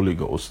full of the Holy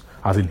Ghost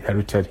has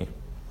inherited him.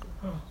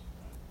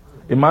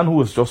 A man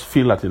who is just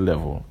filled at a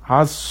level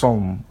has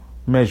some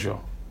measure,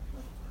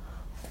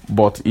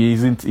 but he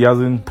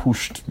hasn't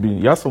pushed.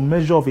 He has some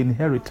measure of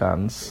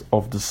inheritance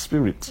of the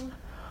Spirit,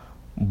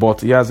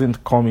 but he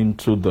hasn't come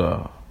into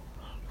the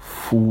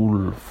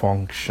full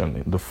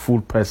functioning, the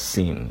full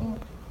person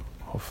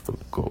of the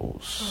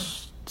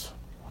Ghost,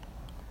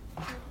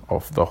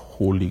 of the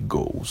Holy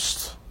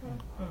Ghost.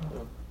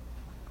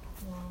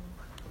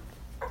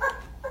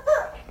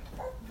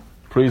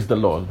 Praise the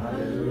Lord.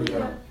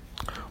 Hallelujah.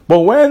 But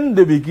when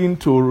they begin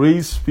to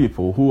raise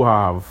people who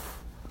are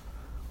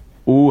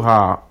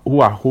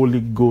Holy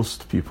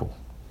Ghost people,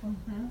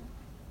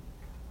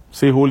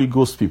 say Holy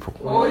Ghost people.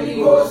 Holy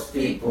Ghost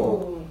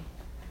people.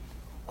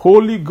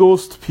 Holy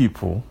Ghost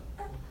people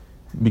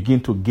begin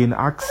to gain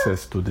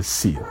access to the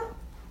seal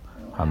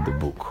and the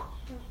book.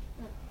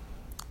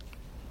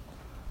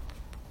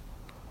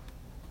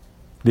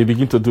 They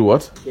begin to do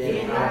what?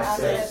 Gain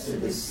access to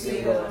the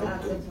seal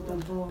and the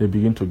book. They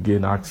begin to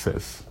gain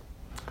access.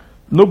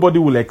 Nobody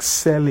will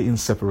excel in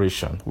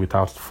separation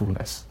without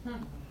fullness.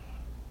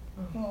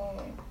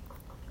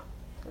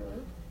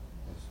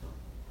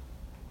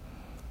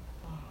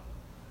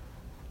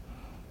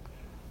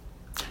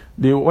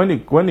 When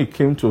it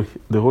came to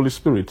the Holy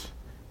Spirit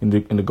in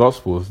the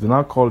Gospels, they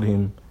now call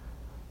him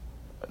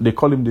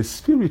the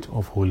Spirit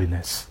of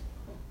Holiness.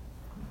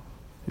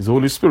 His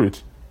Holy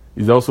Spirit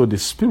is also the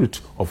Spirit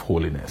of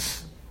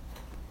Holiness.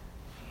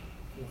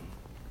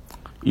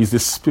 Is the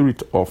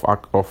spirit of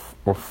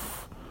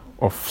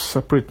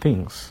separate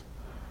things.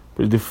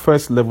 But the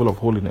first level of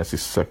holiness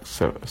is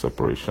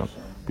separation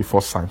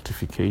before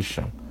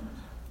sanctification.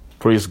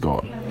 Praise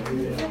God.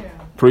 Hallelujah.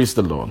 Praise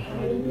the Lord.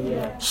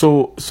 Hallelujah.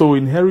 So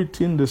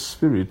inheriting the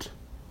Spirit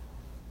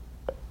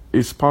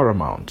is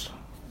paramount.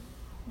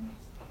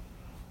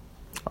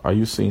 Are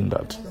you seeing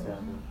that?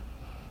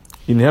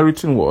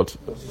 Inheriting what?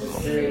 The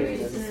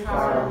Spirit is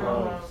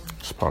paramount.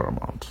 It's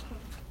paramount.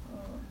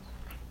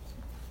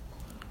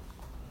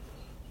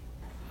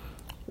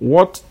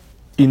 What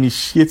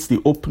initiates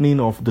the opening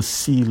of the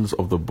seals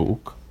of the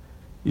book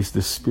is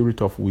the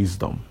spirit of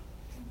wisdom.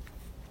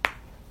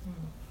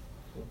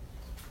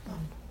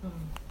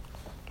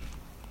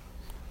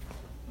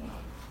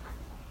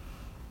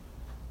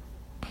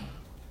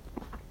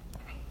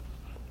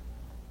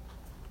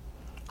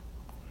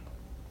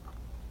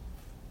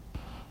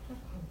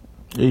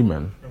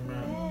 Amen.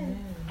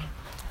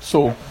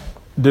 So,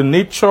 the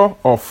nature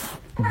of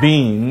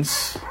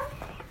beings,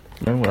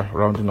 and we're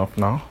rounding up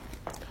now.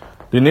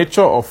 The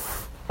nature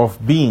of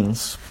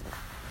beings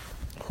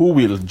who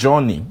will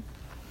journey.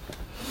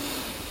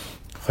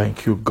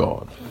 Thank you,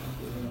 God.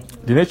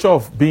 The nature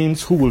of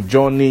beings who will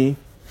journey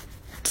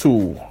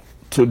to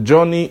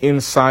journey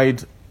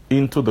inside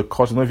into the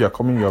court. You know,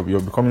 if you're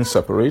becoming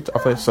separate.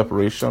 After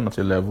separation at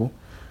a level,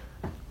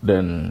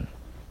 then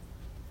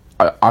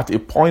at a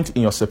point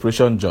in your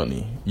separation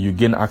journey, you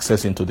gain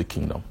access into the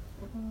kingdom.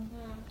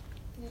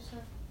 Yes,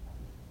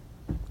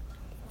 sir.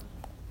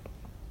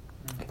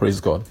 Praise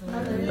God.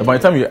 And by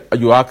the time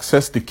you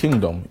access the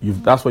kingdom,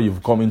 that's where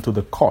you've come into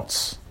the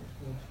courts.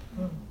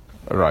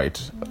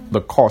 Right?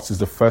 The courts is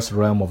the first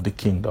realm of the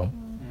kingdom.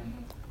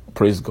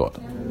 Praise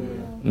God.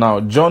 Now,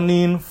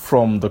 journeying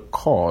from the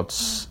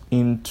courts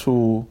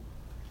into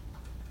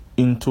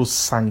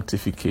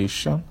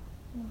sanctification,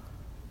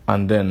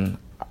 and then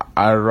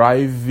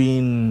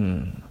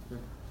arriving,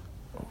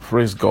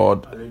 praise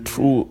God,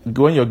 through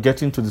when you're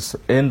getting to the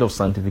end of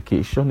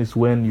sanctification is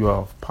when you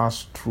have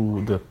passed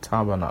through the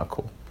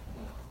tabernacle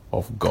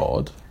of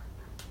God.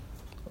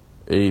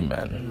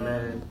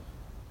 Amen.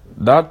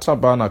 That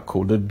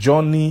tabernacle, the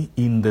journey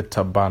in the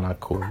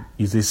tabernacle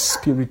is a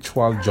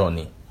spiritual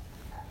journey.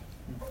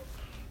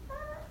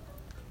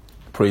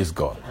 Praise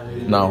God.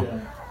 Hallelujah.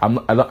 Now,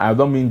 I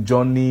don't mean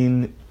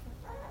journeying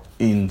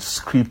in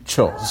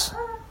scriptures.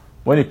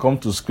 When it comes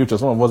to scripture,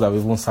 some of us have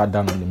even sat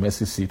down on the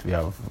mercy seat. We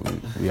have,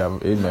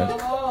 amen.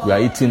 We are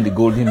eating the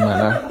golden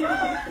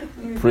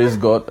manna. Praise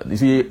God. You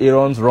see,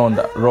 Aaron's rod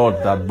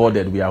that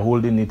budded, we are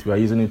holding it. We are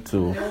using it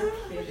to,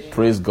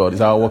 praise God.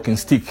 It's our walking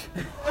stick.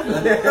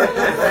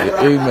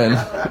 Amen.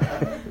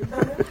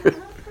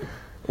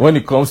 When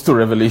it comes to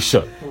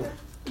revelation,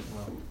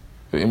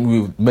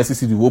 we've mercy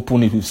seat, we've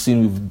opened it, we've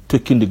seen, we've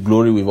taken the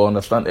glory, we've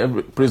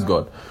understand. Praise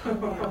God.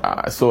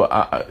 So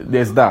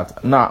there's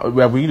that. Now,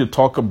 we are going to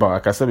talk about,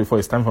 like I said before,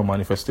 it's time for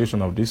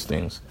manifestation of these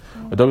things.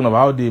 We're talking about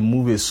how they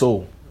move a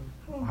soul.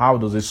 How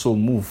does a soul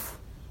move?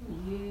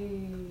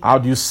 How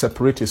do you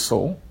separate a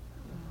soul?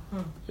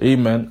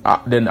 Amen.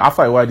 Then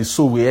after a while, the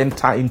soul will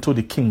enter into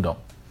the kingdom.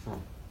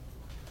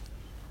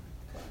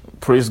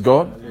 Praise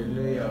God.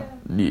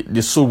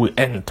 The soul will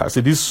enter.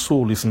 So this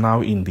soul is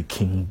now in the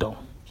kingdom.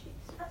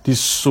 This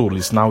soul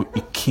is now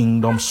a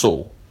kingdom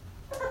soul.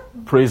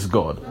 Praise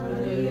God.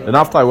 And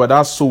after a while,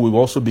 that soul will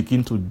also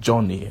begin to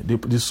journey.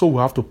 The soul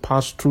will have to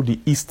pass through the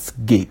east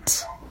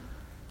gate.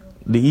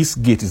 The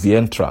east gate is the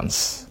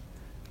entrance.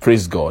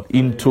 Praise God.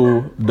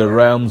 Into the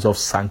realms of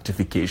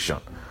sanctification.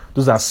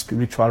 Those are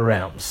spiritual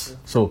realms.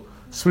 So,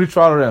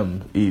 spiritual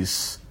realm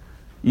is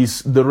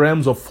the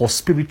realms for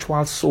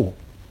spiritual soul.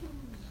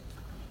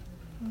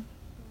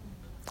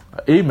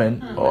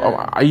 Amen.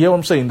 I hear what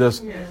I'm saying.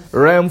 There's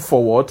realm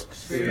for what?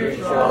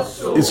 Spiritual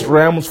soul. It's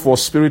realms for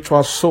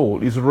spiritual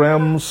soul. It's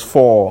realms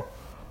for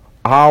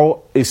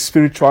how a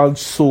spiritual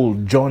soul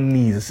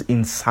journeys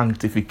in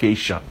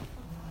sanctification.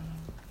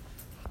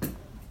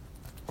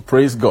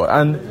 Praise God.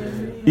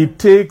 And it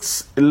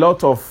takes a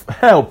lot of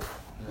help.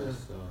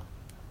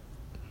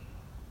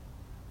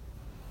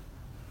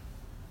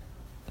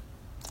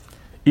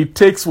 It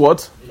takes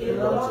what? A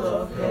lot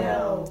of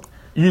help.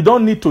 You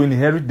don't need to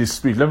inherit the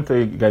Spirit. Let me tell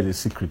you guys a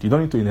secret. You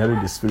don't need to inherit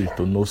the Spirit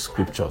to know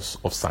scriptures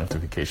of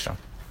sanctification.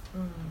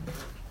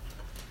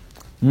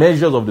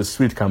 Measures of the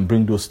Spirit can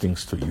bring those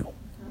things to you.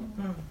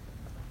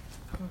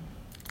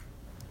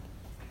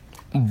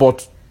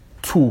 But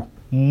to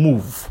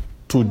move,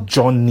 to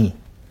journey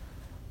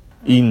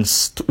in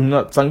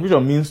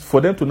sanctification means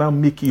for them to now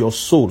make your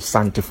soul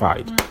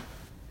sanctified.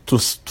 To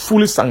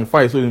fully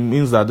sanctify, so it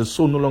means that the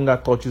soul no longer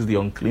touches the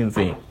unclean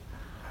thing.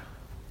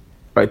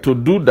 Right? To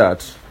do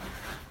that,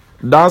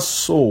 that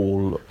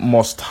soul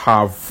must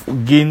have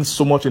gained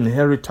so much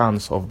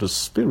inheritance of the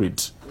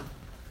Spirit.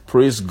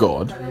 Praise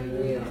God.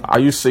 Are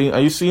you seeing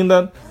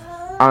that?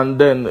 And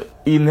then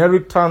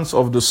inheritance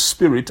of the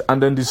Spirit,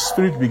 and then the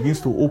Spirit begins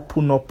to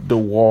open up the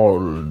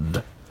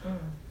world.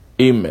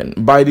 Amen.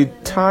 By the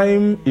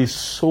time a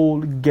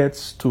soul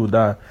gets to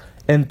the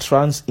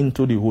entrance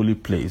into the holy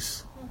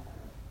place,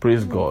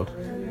 praise God.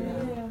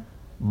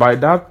 By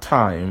that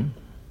time,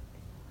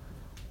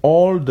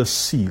 all the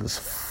seals,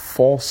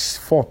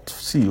 fourth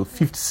seal,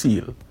 fifth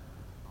seal,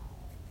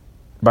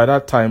 by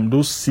that time,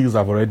 those seals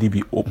have already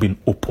been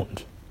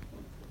opened.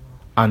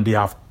 And they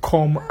have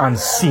come and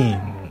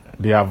seen.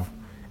 They have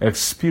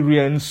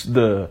experienced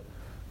the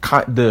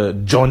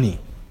journey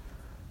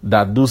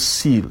that those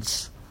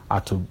seals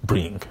are to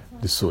bring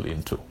the soul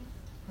into.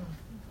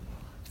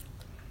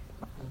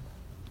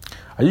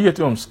 Are you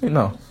getting what I'm saying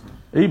now?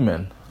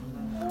 Amen.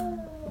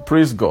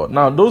 Praise God.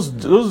 Now, those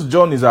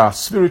journeys are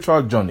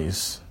spiritual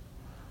journeys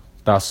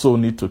that soul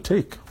need to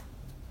take.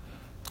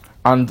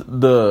 And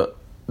the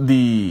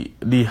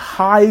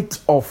height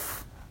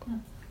of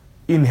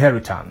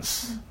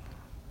inheritance.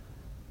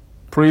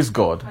 Praise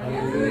God.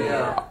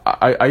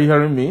 Are you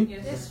hearing me?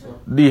 Yes.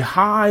 The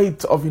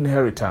height of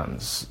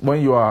inheritance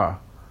when you are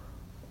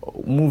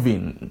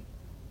moving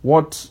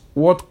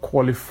what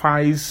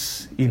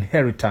qualifies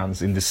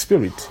inheritance in the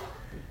spirit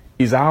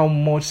is how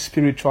much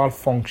spiritual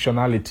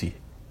functionality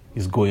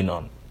is going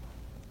on.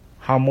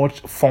 How much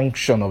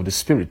function of the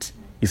spirit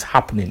is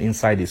happening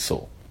inside a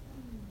soul.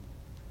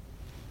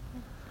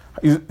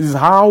 Is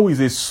how is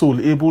a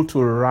soul able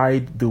to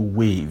ride the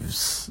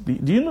waves?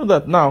 Do you know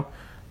that now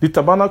the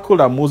tabernacle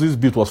that Moses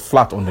built was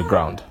flat on the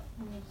ground?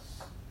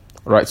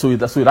 Right, so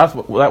that's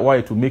why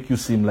it will make you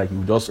seem like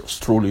you just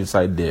stroll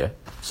inside there,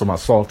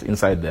 somersault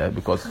inside there,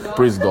 because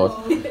praise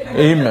God,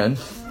 amen,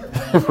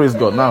 praise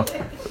God. Now,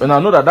 and I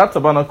know that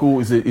tabernacle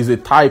is a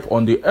type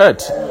on the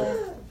earth.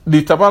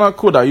 The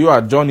tabernacle that you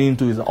are joining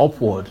into is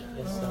upward.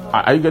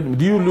 Are you getting?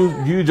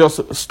 Do you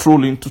just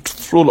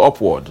stroll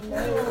upward?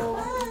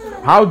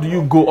 How do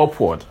you go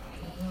upward?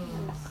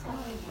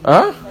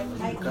 Huh?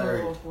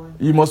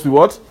 You must be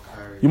what?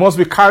 You must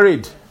be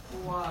carried.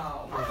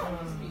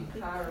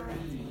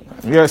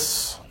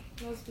 Yes.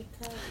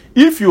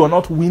 If you are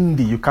not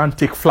windy, you can't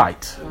take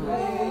flight.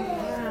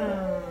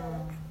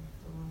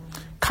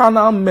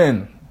 Carnal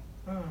men.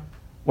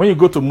 When you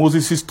go to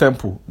Moses'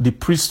 temple, the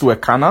priests were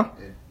carnal.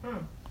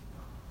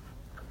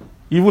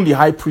 Even the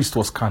high priest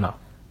was carnal.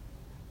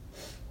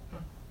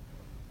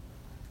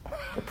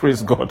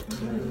 Praise God.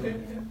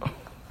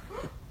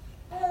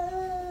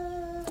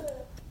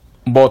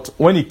 But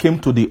when he came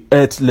to the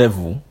earth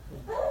level,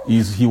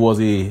 he was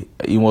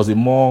a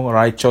more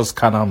righteous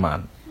carnal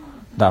man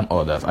than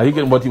others. Are you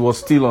getting? But he was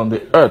still on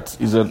the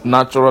earth. It's a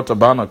natural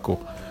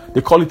tabernacle.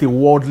 They call it a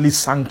worldly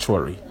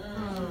sanctuary.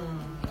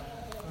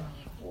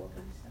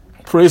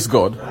 Praise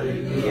God.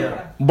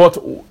 Hallelujah. But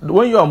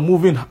when you are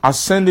moving,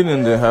 ascending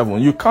in the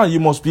heaven, you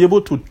must be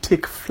able to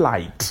take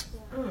flight.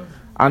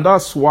 And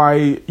that's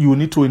why you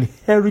need to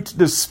inherit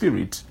the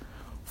spirit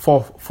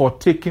for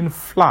taking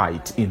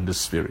flight in the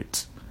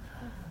spirit.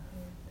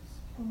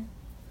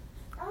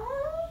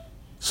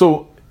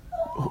 So,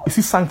 you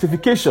see,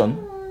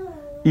 sanctification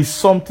is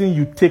something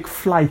you take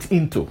flight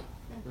into.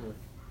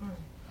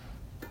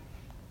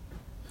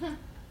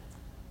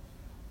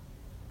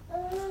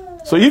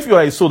 So if you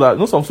are a soul that,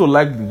 some souls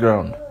like the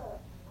ground.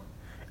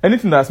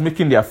 Anything that's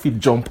making their feet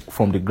jump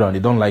from the ground, they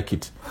don't like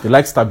it. They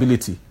like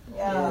stability.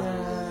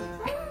 Yeah.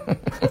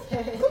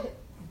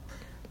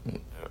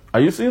 Are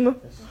you seeing that?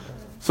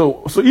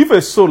 So if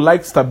a soul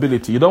likes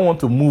stability, you don't want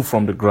to move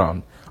from the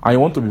ground, and you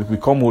want to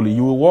become holy,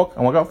 you will walk,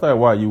 and after a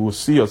while, you will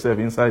see yourself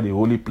inside the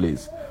holy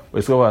place. But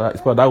it's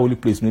called that holy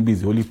place, maybe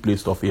it's the holy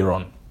place of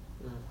Aaron.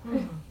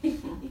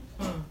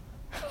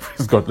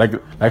 Praise God,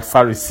 like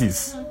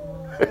Pharisees.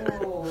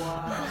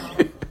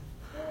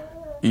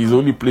 It's the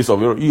only place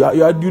of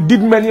Aaron. You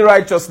did many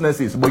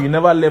righteousnesses, but you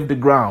never left the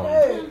ground.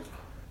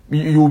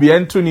 You will be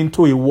entering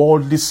into a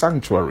worldly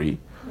sanctuary,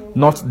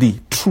 not the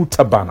true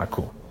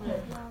tabernacle.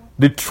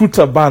 The true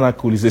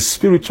tabernacle is a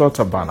spiritual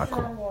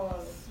tabernacle.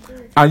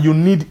 And you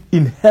need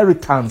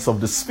inheritance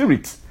of the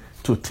spirit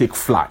to take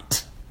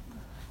flight.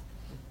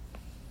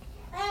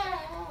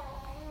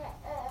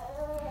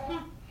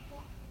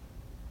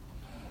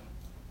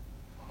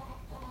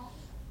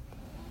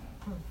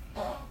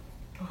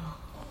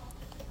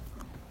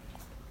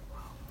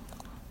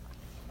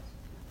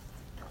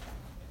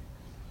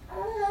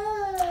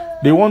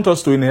 They want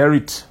us to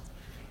inherit.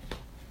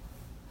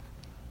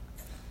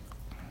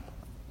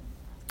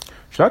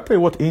 Shall I tell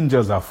you what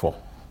angels are for?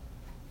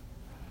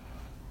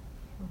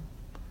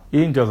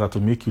 Angels are to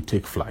make you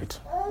take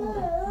flight.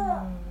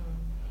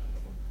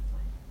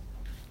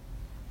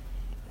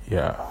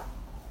 Yeah.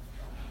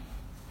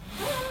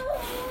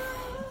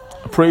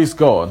 Praise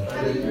God.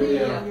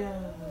 Hallelujah.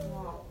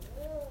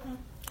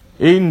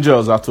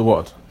 Angels are to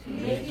what?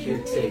 Make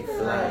you take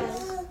flight.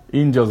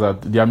 Angels are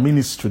their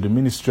ministry, the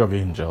ministry of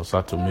angels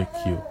are to make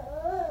you.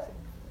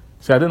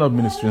 See, I did not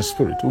minister in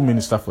spirit. Who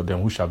minister for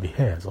them? Who shall be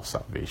heirs of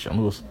salvation?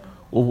 Those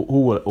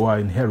who are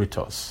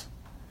inheritors.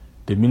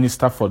 They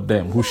minister for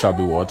them who shall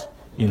be what?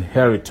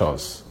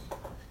 Inheritors.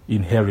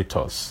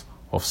 Inheritors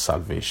of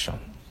salvation.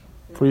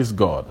 Praise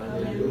God.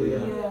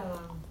 Hallelujah.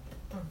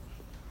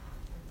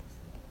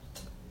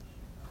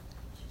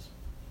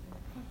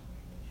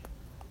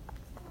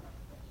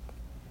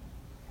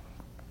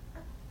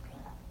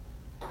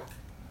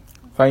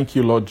 Thank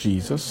you, Lord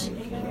Jesus.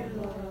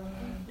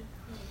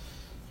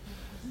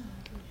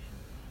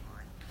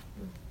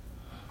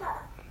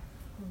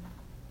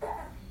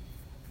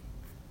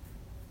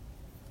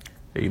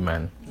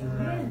 Amen.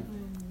 Amen.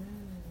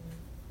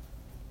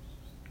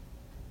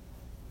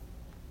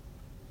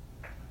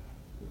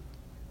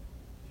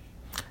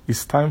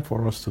 It's time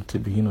for us to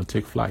begin to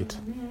take flight.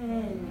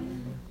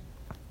 Amen.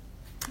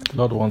 The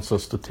Lord wants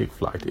us to take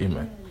flight.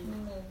 Amen.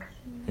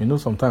 You know,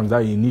 sometimes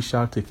that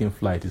initial taking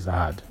flight is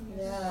hard.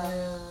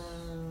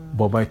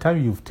 But by the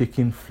time you've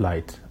taken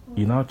flight,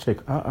 you now check,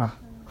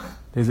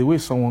 there's a way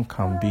someone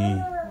cannot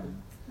be,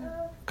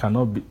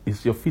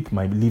 your feet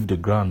might leave the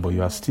ground, but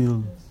you are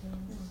still,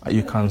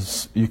 you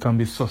can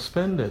be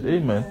suspended.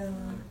 Amen.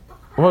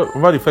 What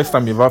about the first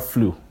time you ever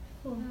flew?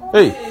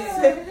 Hey!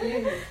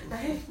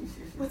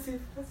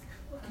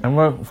 I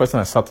remember the first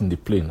time I sat in the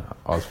plane,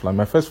 I was flying.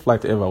 My first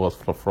flight ever was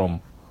from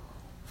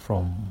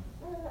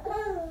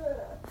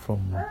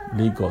from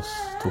Lagos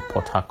to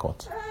Port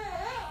Harcourt,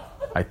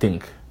 I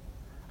think. I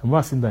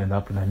remember sitting there in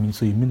that plane.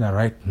 So you mean that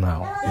right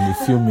now, in a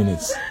few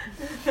minutes,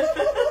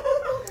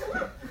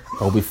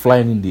 I'll be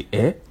flying in the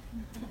air?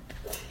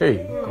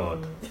 Hey,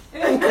 God.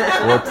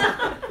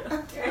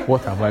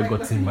 What have I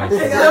got in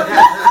myself?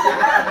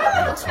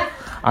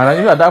 And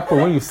I knew at that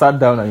point, when you sat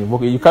down and you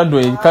walk, you can't do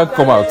it, you can't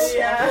come out.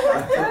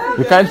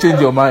 You can't change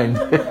your mind.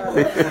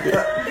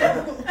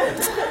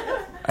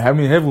 I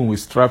mean, heaven will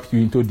strap you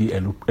into the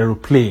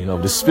aeroplane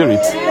of the Spirit.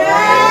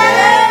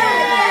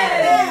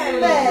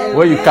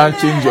 Where you can't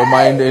change your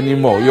mind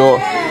anymore. Your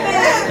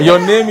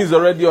name is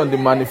already on the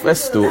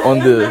manifesto, on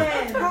the...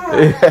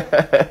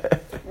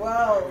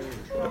 Wow.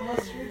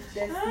 Almost reached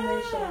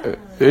destination.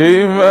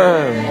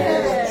 Amen.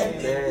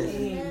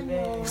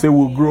 Say,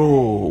 we'll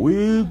grow,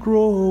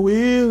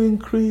 we'll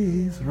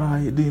increase,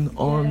 riding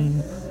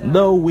on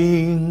the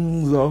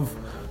wings of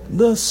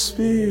the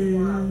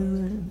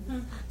Spirit.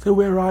 Say,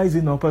 we're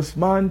rising up as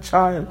man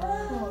child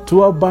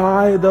to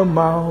abide the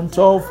mount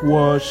of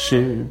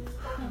worship.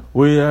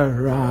 We are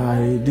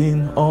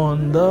riding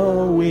on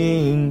the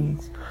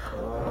wings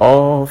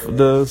of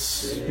the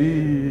Spirit.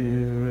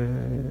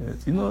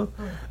 You know,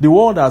 the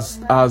world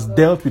has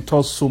dealt with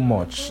us so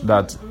much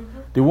that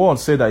the world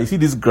said that, you see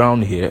this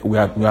ground here, we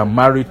are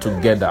married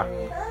together.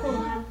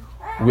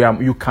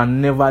 You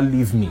can never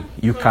leave me.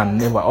 You can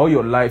never. All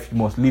your life you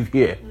must live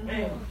here.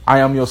 I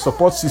am your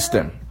support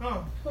system.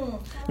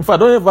 If I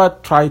don't ever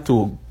try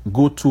to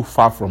go too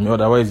far from you,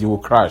 otherwise you will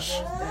crash.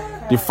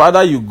 The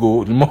farther you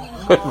go, the more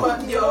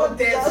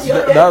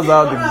that's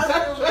how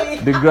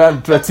the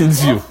ground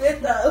threatens you.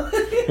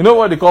 You know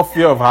what they call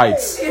fear of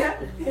heights?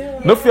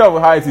 No, fear of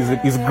heights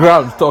is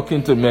ground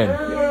talking to men.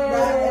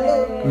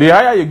 The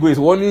higher you go, is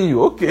warning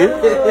you. Okay,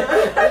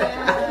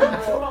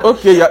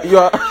 you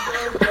are.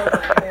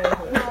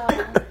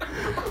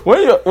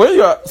 when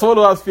you are someone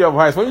who has fear of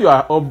heights, when you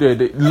are up there,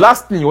 the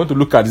last thing you want to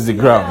look at is the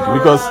ground,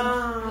 because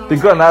the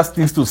ground has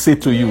things to say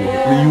to you.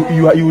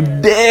 You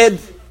dared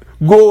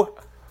go.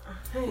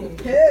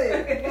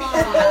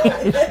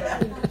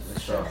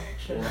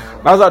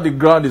 That's how the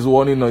ground is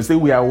warning us. Say,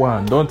 we are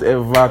one. Don't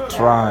ever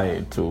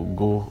try to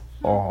go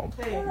up.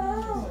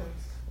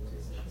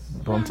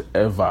 Don't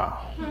ever.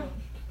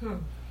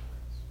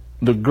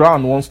 The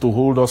ground wants to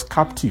hold us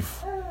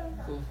captive.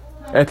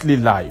 Earthly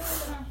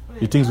life,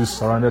 the things we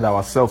surrounded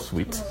ourselves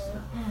with,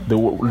 the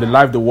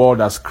life the world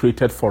has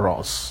created for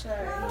us.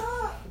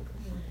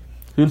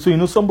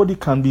 So somebody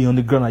can be on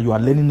the ground and you are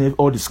learning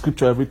all the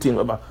scripture, everything,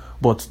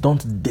 but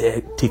don't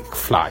dare take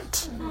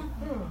flight.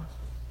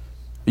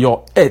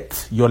 Your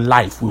earth, your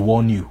life will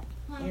warn you.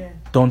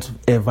 Don't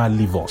ever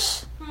leave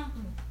us.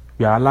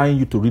 We are allowing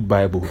you to read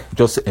Bible.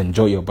 Just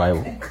enjoy your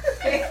Bible.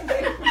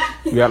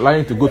 We are allowing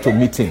you to go to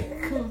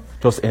meeting.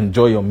 Just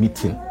enjoy your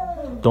meeting.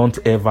 Don't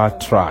ever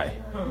try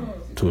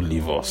to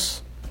leave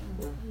us.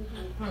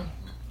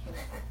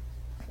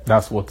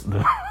 That's what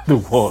the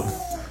world.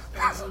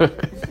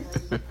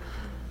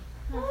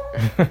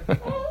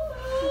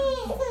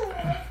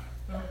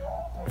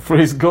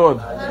 Praise God.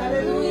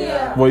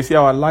 Hallelujah. But you see,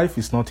 our life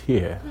is not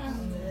here.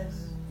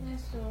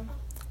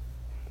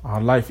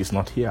 Our life is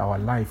not here. Our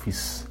life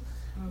is...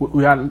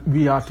 We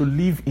are to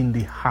live in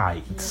the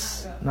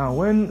heights. Now,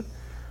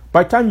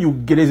 by the time you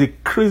get, there's a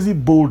crazy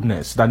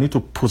boldness that needs to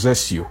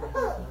possess you.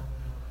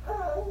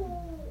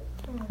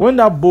 When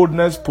that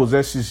boldness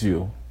possesses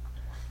you,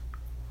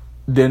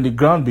 then the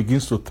ground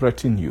begins to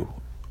threaten you.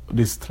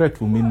 This threat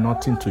will mean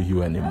nothing to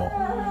you anymore.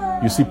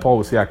 You see, Paul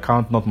will say, I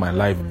count not my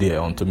life dear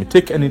unto me.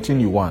 Take anything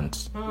you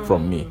want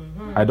from me.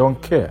 I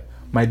don't care.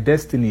 My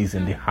destiny is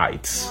in the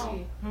heights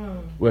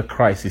where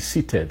Christ is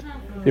seated.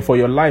 Therefore,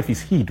 your life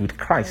is hid with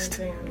Christ.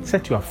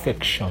 Set your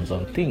affections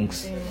on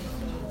things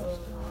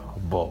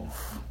above.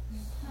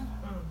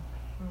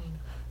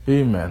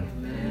 Amen.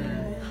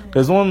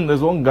 There's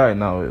one guy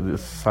now, the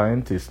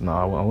scientist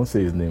now. I won't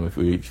say his name. If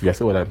you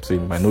say what I'm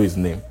saying, you might know his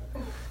name.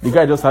 The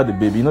guy just had a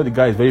baby. You know, the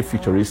guy is very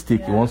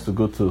futuristic. He wants to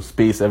go to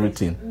space,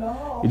 everything.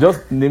 He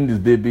just named his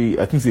baby,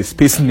 I think it's a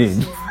space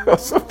name or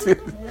something.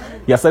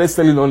 He has started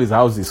selling all his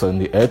houses on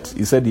the earth.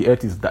 He said the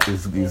earth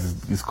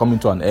is coming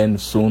to an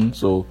end soon.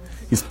 So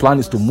his plan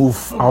is to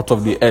move out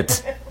of the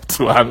earth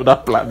to another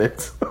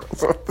planet.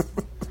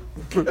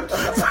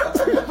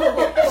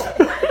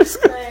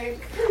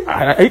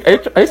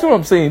 I see what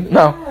I'm saying.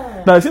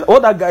 Now, see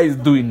what that guy is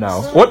doing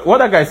now. What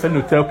that guy is trying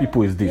to tell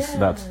people is this: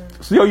 that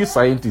see, all you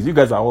scientists, you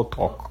guys are all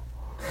talk.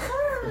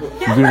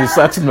 You've been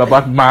researching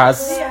about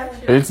Mars,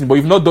 anything, but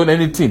you've not done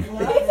anything.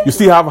 You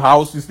still have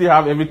house, you still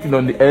have everything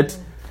on the earth,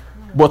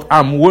 but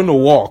I'm going to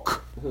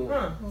walk.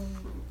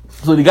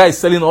 So the guy is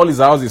selling all his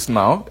houses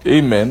now.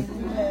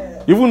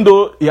 Amen. Even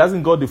though he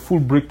hasn't got the full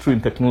breakthrough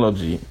in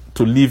technology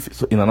to live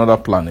in another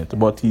planet,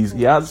 but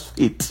he has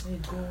faith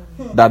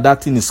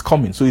that thing is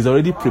coming. So he's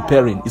already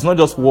preparing. It's not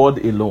just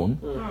word alone.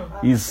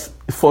 He's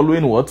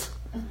following what?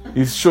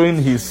 He's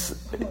showing his...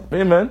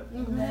 Amen.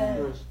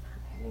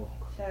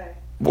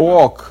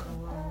 Walk.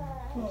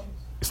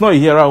 It's not a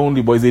hearer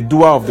only, but he's a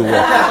doer of the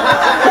work.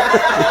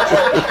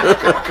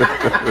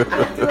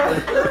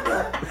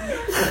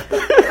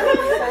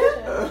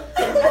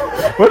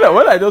 When I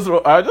was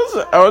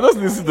just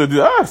listening to this.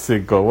 I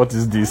said, God, what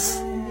is this?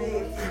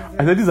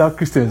 I said, this is how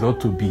Christians ought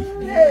to be.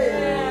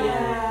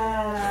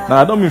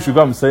 Now, I don't mean you should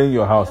go and sell in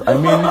your house. I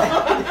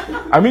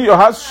mean, your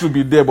house should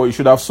be there, but you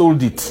should have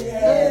sold it.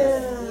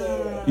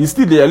 It's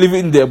still there,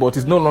 living there, but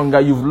it's no longer.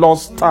 You've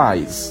lost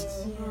ties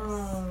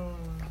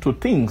to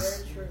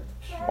things,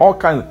 all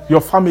kinds.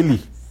 Your family.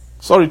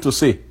 Sorry to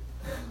say,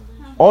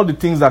 all the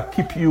things that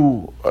keep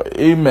you,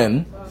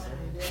 amen,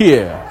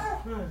 here.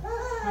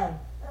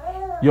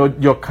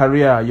 Your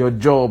career, your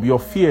job, your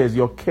fears,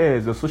 your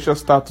cares, your social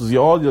status,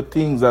 all your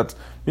things that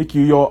make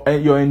you your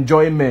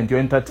enjoyment, your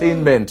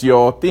entertainment,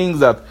 your things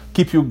that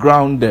keep you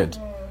grounded.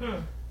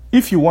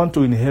 If you want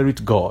to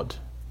inherit God,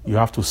 you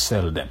have to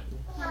sell them.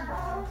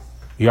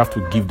 You have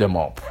to give them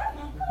up.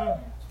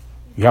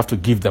 You have to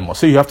give them up.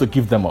 So you have to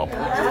give them up.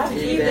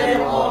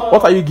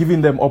 What are you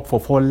giving them up for?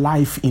 For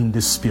life in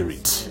the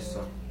Spirit.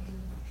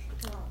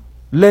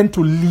 Learn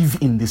to live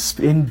in the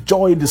Spirit.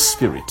 Enjoy the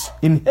Spirit.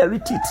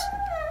 Inherit it.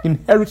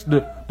 Inherit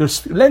the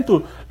Spirit.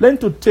 Learn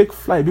to take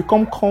flight.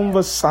 Become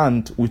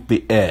conversant with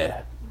the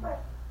air,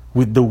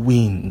 with the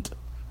wind.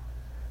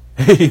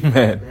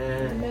 Amen.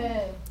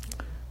 Amen.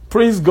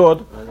 Praise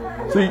God.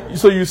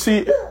 So you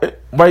see,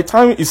 by the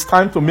time it's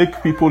time to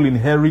make people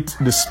inherit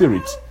the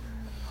Spirit,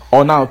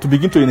 or now to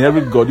begin to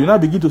inherit God, you now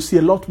begin to see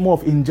a lot more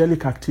of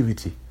angelic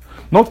activity.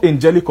 Not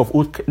angelic of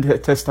Old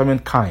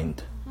Testament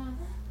kind.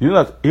 You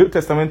know that Old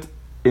Testament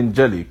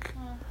angelic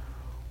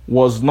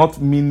was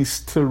not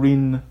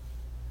ministering.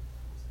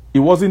 It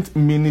wasn't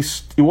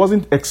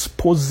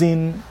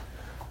exposing.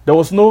 There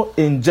was no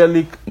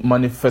angelic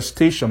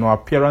manifestation or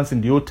appearance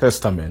in the Old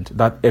Testament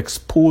that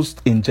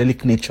exposed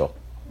angelic nature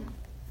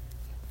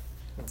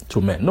to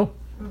men. No.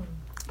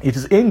 It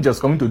is angels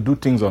coming to do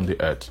things on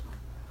the earth.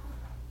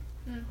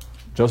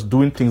 Just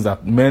doing things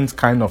that men's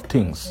kind of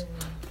things.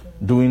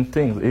 Doing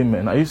things.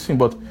 Amen. Are you seeing?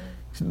 But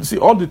see,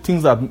 all the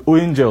things that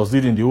angels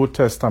did in the Old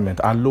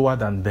Testament are lower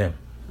than them.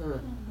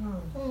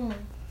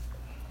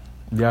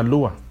 They are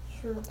lower.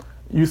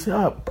 You say,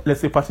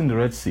 let's say passing the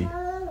Red Sea.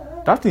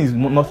 That thing is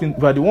nothing.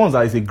 But the ones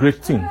that is a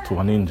great thing to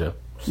an angel.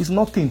 It's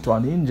nothing to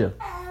an angel.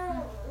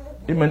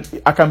 Amen.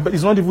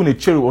 It's not even a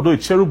cherub, although a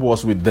cherub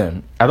was with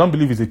them. I don't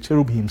believe it's a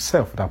cherub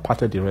himself that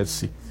parted the Red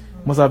Sea.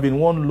 It must have been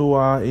one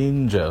lower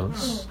angel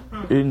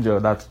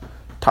that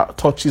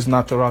touches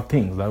natural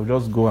things that will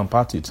just go and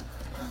part it.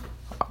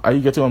 Are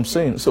you getting what I'm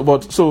saying? So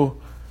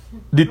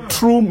the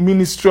true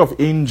ministry of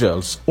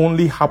angels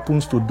only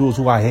happens to those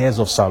who are heirs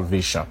of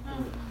salvation.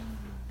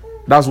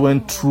 That's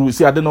when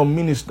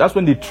that's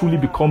when they truly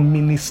become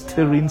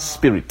ministering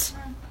spirits.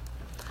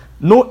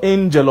 No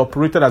angel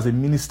operated as a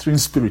ministering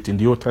spirit in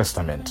the Old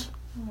Testament.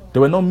 They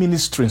were not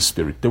ministering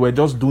spirit. They were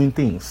just doing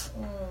things.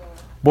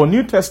 But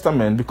New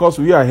Testament, because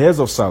we are heirs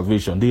of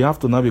salvation, they have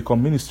to now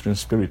become ministering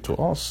spirit to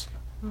us.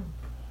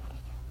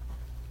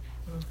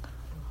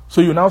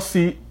 So you now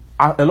see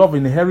a lot of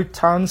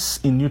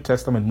inheritance in New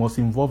Testament must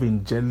involve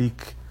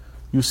angelic.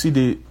 You see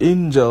the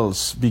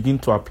angels begin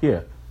to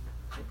appear.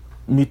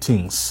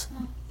 Meetings,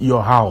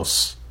 your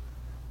house,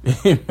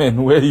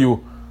 amen, where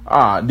you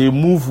are, they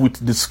move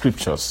with the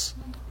scriptures.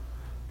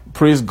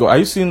 Praise God. Are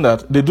you seeing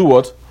that? They do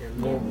what? They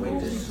move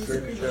with the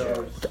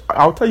scriptures.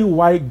 I'll tell you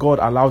why God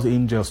allows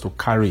angels to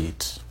carry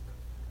it.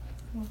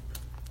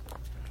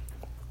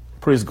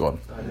 Praise God.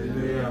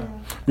 Hallelujah.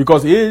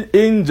 Because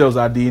angels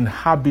are the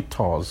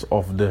inhabitants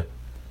of the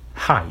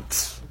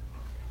heights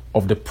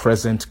of the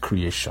present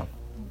creation.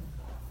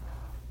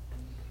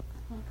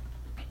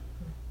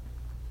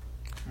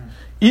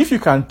 If you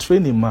can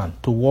train a man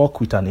to walk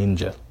with an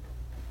angel,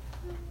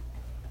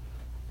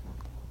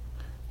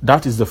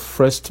 that is the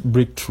first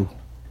breakthrough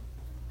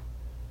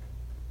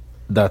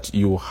that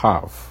you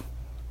have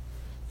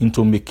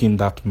into making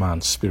that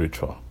man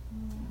spiritual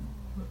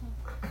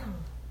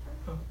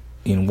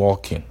in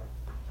walking.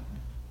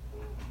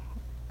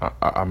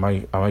 Am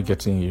I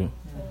getting you?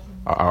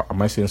 Am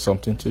I saying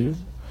something to you?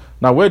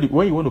 Now, when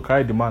you want to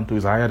carry the man to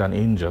is higher than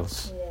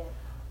angels. Yeah.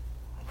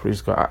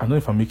 Praise God. I don't know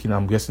if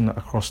I'm guessing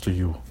across to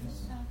you.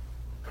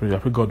 I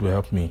pray God will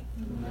help me.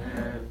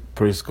 Amen.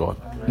 Praise God.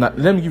 Amen. Now,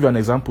 let me give you an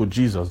example.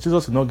 Jesus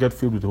did not get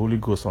filled with the Holy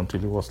Ghost until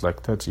he was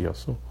like 30 or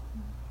so.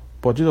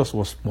 But Jesus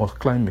was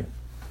climbing.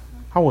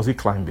 How was he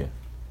climbing?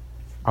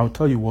 I'll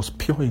tell you, it was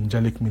pure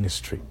angelic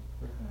ministry.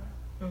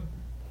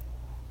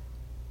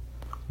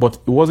 But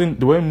it wasn't,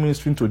 they weren't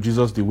ministering to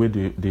Jesus the way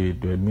they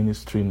were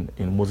ministering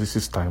in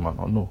Moses' time.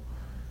 No.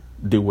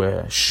 They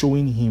were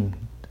showing him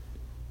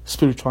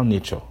spiritual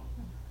nature.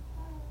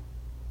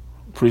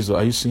 Praise God.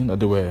 Are you seeing that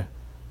they were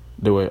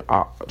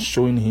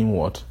showing him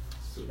what?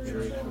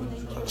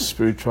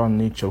 Spiritual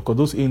nature. Because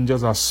those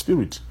angels are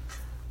spirit.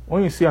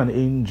 When you see an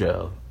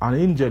angel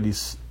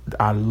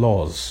are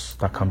laws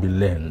that can be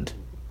learned.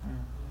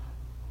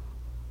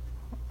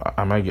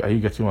 Are you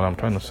getting what I'm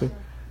trying to say?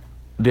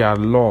 There are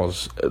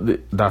laws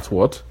that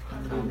what?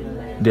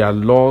 There are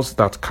laws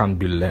that can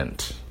be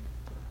learned.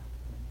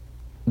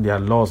 There are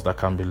laws that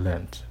can be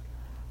learned.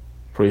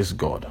 Praise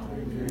God.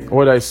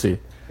 What did I say?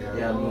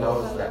 There are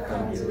laws that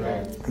can be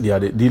learned. They are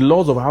the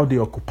laws of how they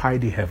occupy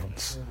the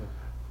heavens,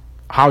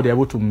 how they're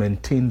able to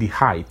maintain the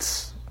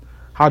heights,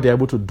 how they're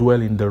able to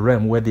dwell in the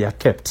realm where they are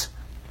kept.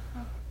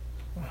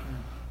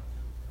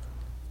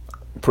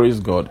 Praise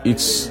God.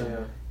 It's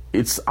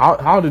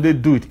how do they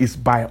do it? It's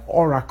by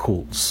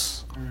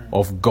oracles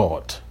of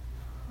God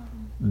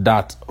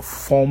that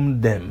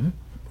form them.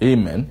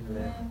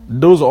 Amen.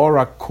 Those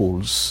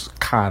oracles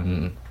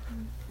can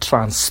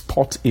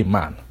transport a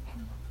man.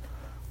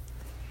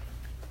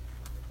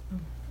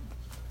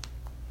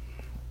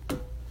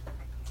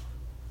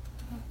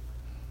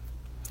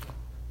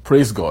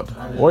 Praise God.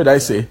 What did I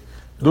say?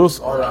 Those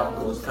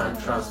Oracles can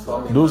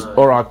transform. Those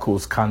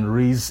oracles can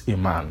raise a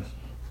man.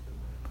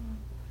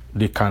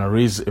 They can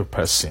raise a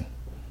person.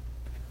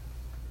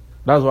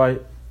 That's why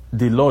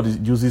the Lord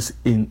uses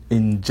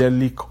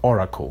angelic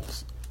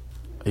oracles.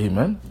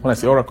 Amen. When I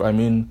say oracle, I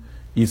mean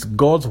it's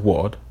God's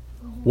word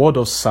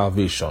of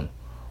salvation,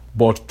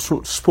 but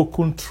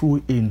spoken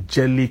through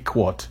angelic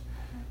what?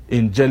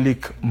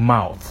 Angelic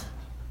mouth.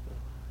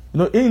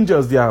 You know,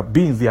 angels, they are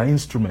beings, they are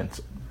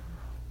instruments.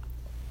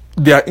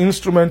 They are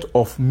instrument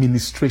of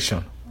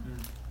ministration,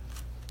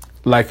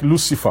 like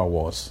Lucifer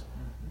was.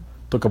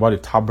 Talk about the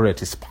tabret,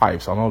 his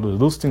pipes, and all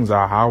those things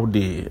are how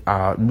they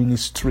are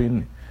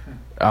ministering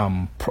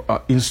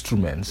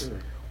instruments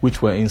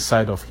which were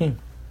inside of him.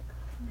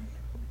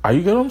 Are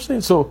you getting what I'm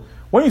saying? So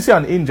when you say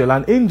an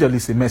angel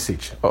is a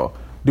message.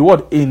 The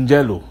word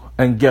angelo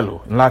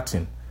in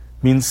Latin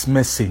means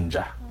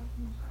messenger.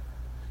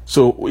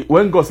 So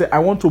when God said, I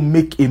want to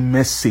make a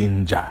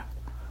messenger,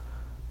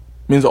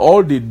 means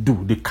all they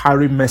do, they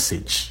carry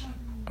message,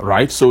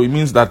 right? So it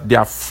means that they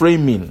are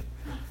framing,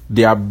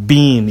 their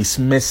being is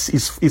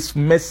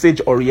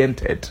message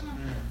oriented.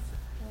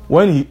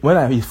 When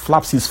he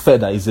flaps his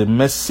feather, is a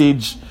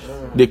message.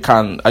 They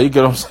can. Are you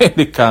get what I'm saying?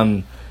 They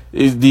can.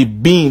 Is the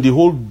being, the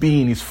whole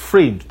being is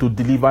framed to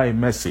deliver a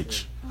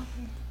message.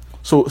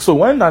 So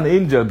when an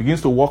angel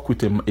begins to work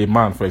with a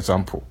man, for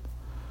example,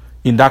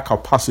 in that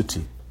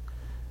capacity,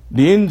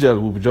 the angel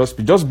will be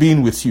just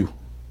being with you.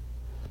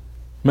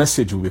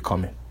 Message will be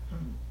coming.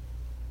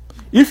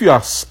 If you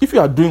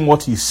are doing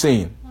what he's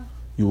saying,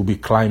 you will be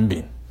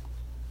climbing.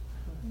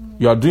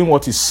 You are doing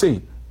what he's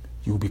saying,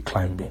 you will be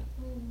climbing.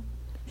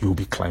 You will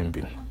be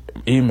climbing.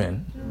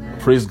 Amen.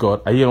 Praise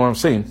God. Are you hearing what I'm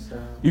saying?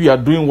 If you are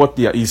doing what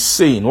he's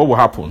saying, what will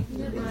happen?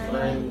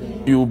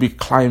 You will be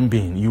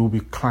climbing. You will be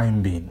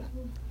climbing.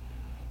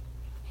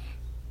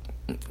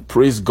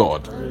 Praise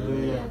God.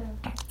 Hallelujah.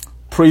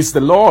 Praise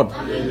the Lord.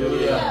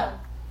 Hallelujah.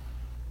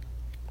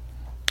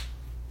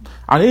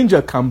 An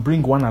angel can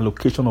bring one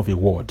allocation of a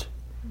word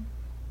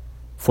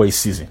for a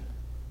season.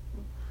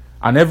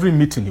 And every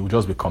meeting he will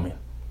just be coming.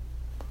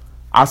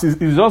 As he's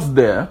just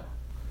there,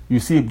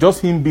 you see,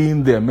 just him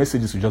being there,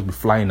 messages will just be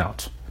flying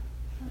out.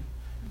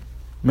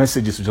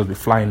 Messages will just be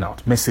flying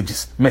out.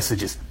 Messages.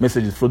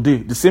 For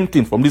the same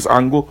thing, from this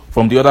angle,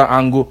 from the other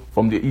angle,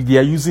 they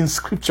are using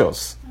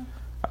scriptures.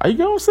 Are you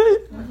going to say?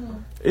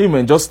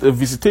 Amen. Just a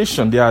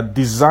visitation. They are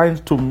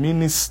designed to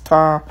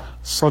minister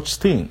such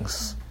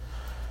things.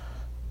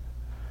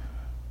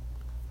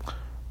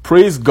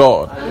 Praise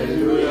God.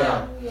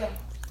 Hallelujah.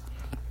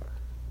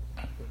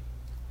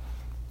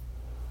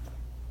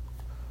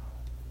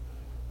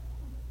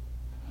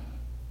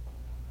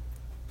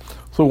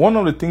 So one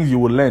of the things you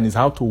will learn is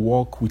how to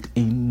walk with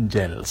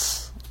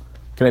angels.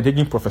 Can I take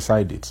him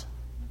prophesied it?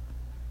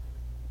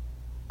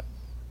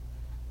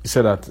 He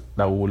said that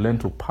we will learn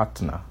to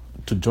partner,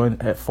 to join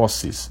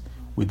forces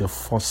with the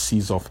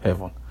forces of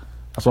heaven.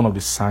 That's one of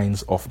the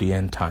signs of the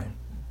end time.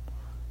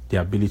 The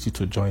ability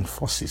to join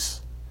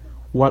forces.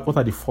 What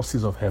are the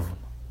forces of heaven?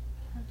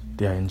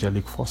 They are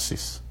angelic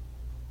forces.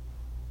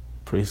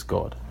 Praise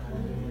God.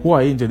 Who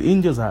are angels?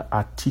 Angels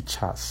are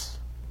teachers.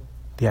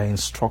 They are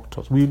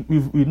instructors. We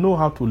know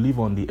how to live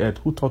on the earth.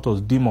 Who taught us?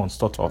 Demons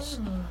taught us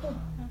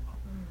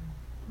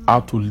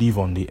how to live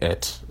on the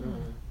earth.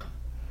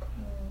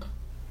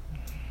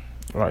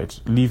 Right.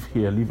 Live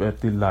here. Live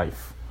earthly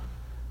life.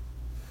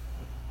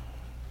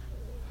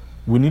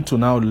 We need to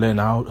now learn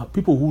how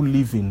people who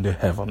live in the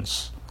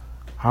heavens,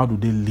 how do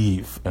they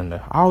live? And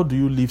how do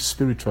you live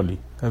spiritually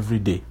every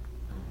day?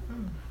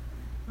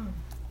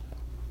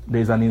 There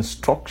is an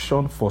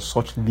instruction for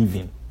such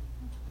living.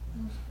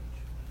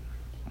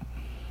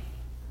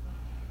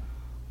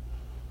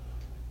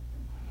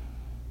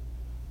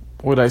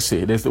 What did I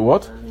say? There's the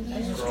what?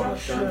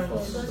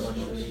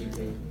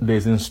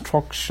 There's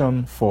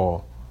instruction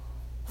for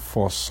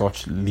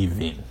such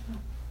living.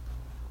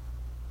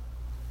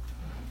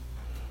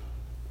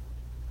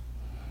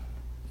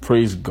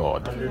 Praise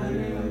God.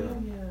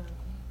 Hallelujah.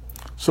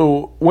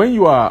 So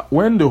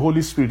when the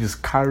Holy Spirit is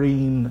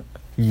carrying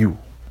you,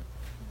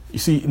 you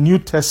see, New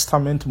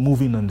Testament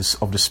moving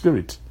of the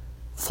Spirit,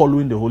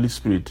 following the Holy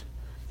Spirit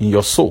in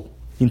your soul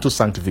into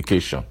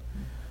sanctification,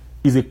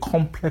 is a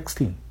complex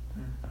thing.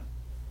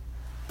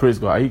 Praise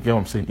God. Are you getting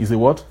what I'm saying? Is it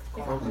what?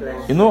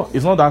 Complex.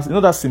 It's not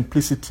that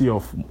simplicity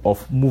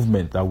of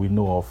movement that we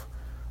know of.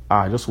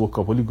 I just woke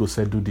up, Holy Ghost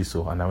said do this,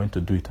 and I went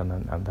to do it,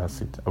 and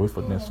that's it. I wait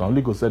for the next one.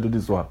 Holy Ghost said do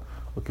this one.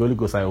 Okay, Holy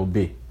Ghost, I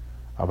obey.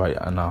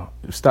 And now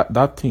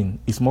that thing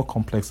is more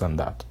complex than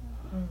that.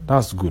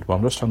 That's good, but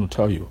I'm just trying to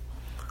tell you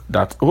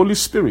that Holy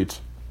Spirit,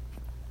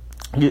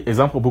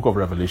 example, book of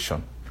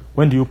Revelation.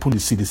 When they open the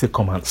sea, they say,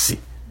 come and see.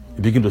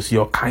 You begin to see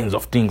all kinds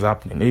of things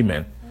happening.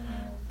 Amen.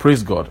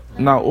 Praise God.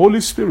 Now, Holy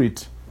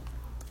Spirit,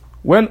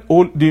 when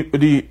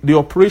the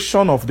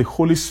operation of the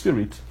Holy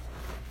Spirit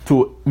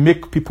to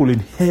make people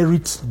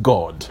inherit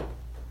God,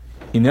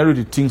 inherit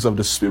the things of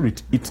the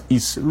Spirit, it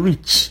is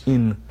rich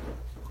in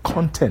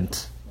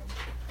content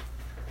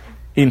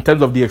in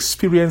terms of the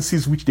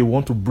experiences which they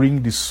want to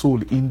bring the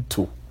soul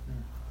into,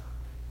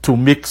 to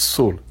make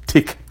soul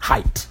take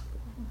height,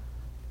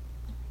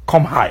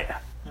 come higher.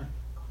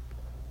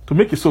 To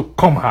make it so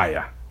come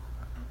higher,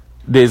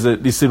 there's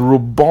a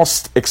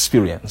robust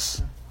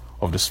experience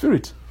of the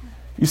Spirit.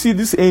 You see,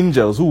 these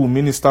angels who will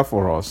minister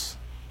for us.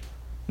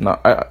 Now,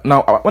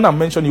 when I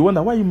mention, you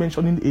wonder why you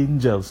mentioning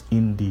angels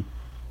in the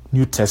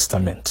New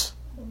Testament.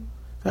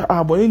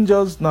 But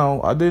angels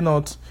now, are they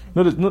not?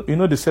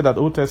 They say that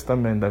Old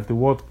Testament, that the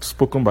word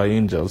spoken by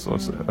angels. So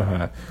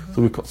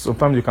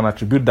sometimes you can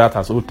attribute that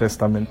as Old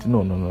Testament.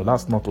 No,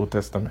 that's not Old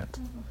Testament.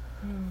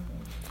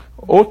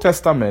 Old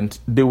Testament,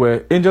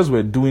 angels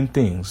were doing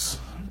things,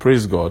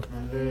 praise God,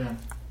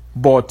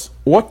 but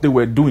what they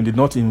were doing did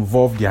not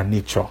involve their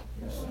nature.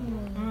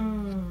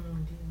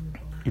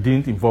 It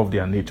didn't involve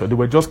their nature. They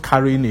were just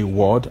carrying a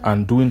word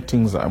and doing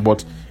things,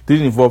 but it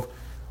didn't involve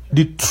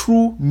the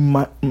true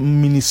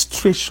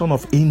ministration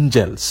of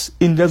angels.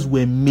 Angels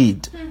were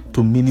made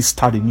to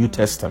minister the New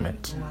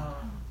Testament.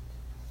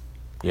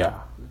 Yeah.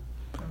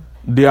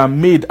 They are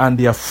made and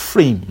they are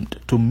framed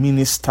to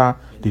minister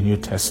the New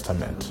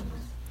Testament.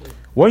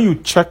 When you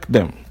check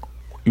them,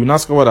 you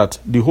discover that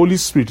the Holy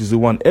Spirit is the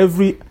one.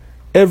 Every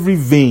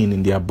vein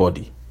in their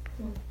body,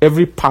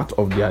 every part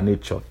of their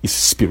nature is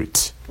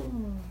spirit.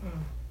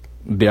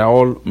 They are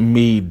all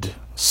made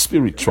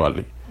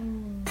spiritually.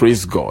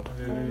 Praise God.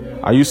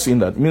 Are you seeing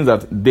that? It means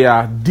that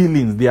their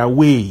dealings, their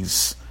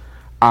ways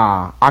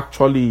are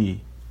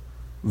actually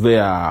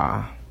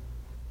their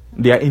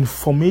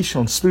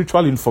information,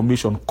 spiritual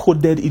information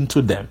coded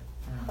into them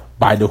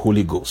by the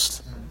Holy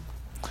Ghost.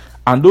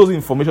 And those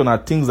information are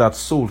things that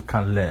soul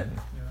can learn.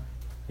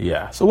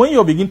 Yeah. So when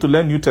you begin to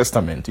learn New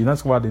Testament,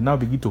 that's why they now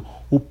begin to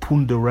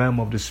open the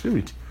realm of the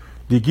Spirit.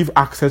 They give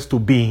access to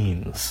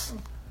beings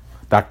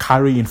that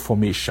carry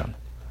information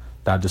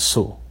that the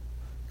soul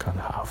can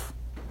have.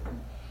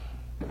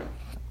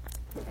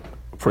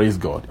 Praise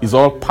God. It's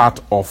all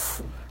part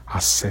of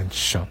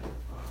ascension.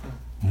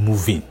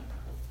 Moving.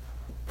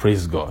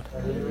 Praise God.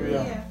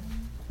 Hallelujah.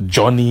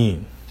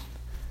 Journeying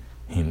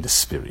in the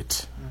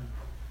Spirit.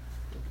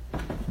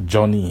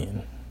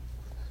 Journeying.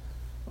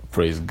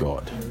 Praise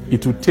God. Hallelujah.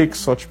 It will take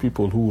such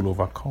people who will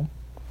overcome.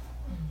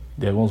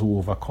 They're the ones who will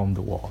overcome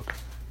the world.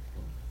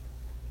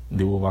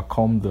 They will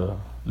overcome the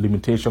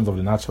limitations of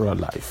the natural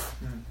life.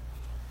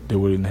 They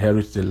will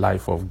inherit the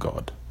life of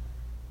God.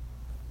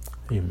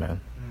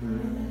 Amen.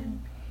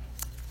 Amen.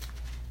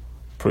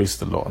 Praise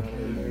the Lord.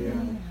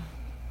 Hallelujah.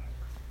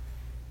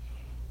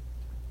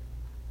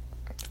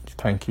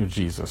 Thank you,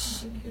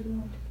 Jesus.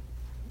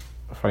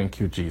 Thank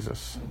you,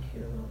 Jesus.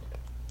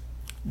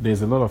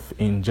 There's a lot of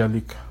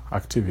angelic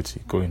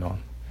activity going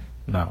on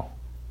now.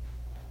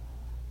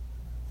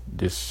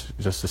 This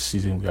is just the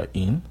season we are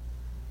in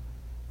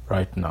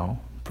right now.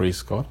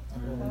 Praise God.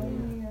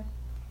 Hallelujah.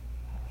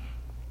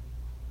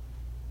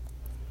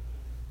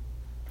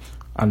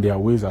 And their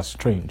ways are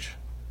strange.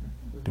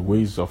 The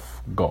ways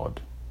of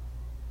God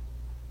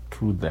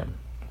through them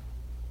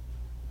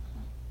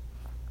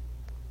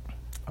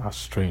are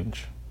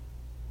strange.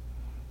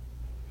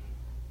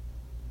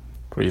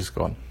 Praise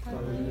God.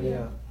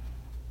 Hallelujah.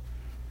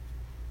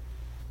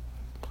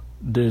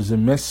 There's a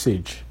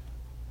message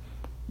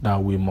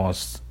that we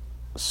must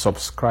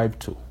subscribe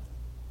to.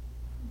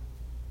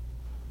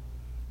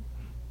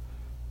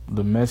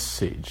 The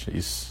message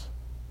is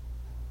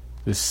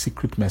the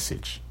secret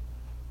message.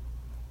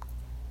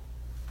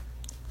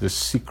 The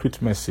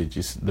secret message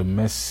is the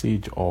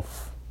message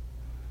of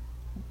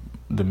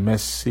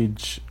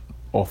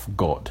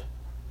God.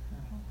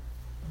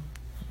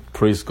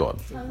 Praise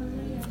God.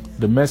 Hallelujah.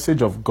 The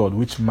message of God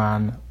which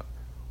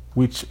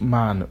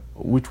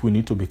we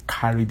need to be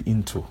carried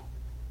into.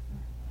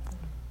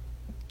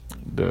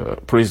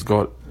 Praise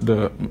God.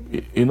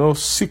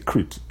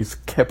 Secret is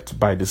kept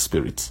by the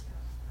Spirit.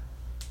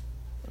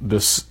 The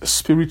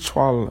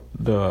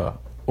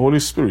Holy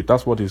Spirit,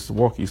 that's what his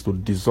work is, to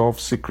dissolve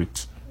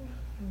secret.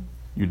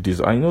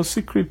 I know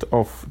secret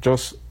of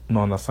just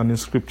not understanding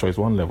scripture is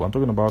one level. I'm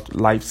talking about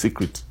life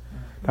secret.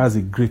 That's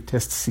the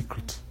greatest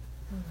secret.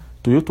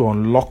 To you to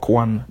unlock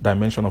one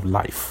dimension of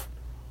life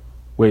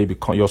where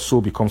your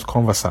soul becomes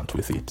conversant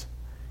with it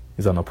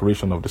is an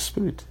operation of the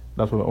Spirit.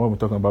 That's what we're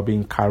talking about,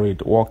 being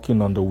carried,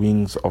 walking on the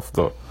wings of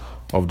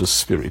the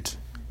Spirit,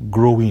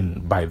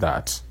 growing by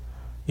that,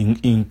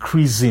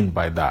 increasing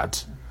by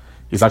that.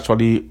 It's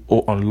actually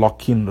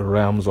unlocking the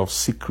realms of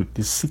secret,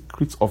 the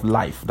secrets of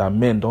life that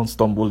men don't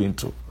stumble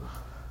into,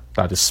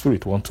 that the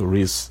Spirit wants to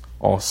raise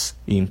us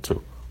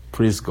into.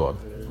 Praise God.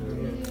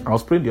 I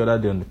was praying the other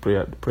day on the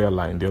prayer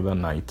line, the other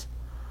night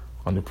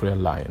on the prayer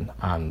line,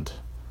 and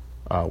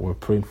we're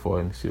praying for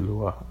MC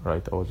Lua,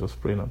 right? I was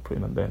just praying,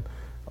 and then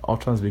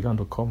utterance began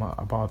to come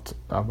about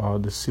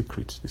the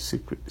secret.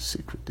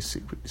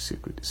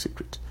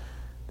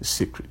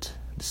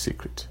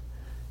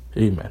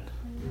 Amen.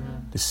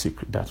 The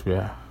secret that we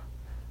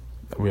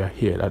are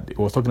here. That it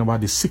was talking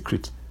about the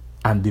secret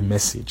and the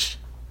message.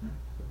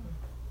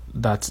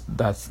 That's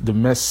the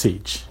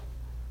message.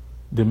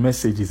 The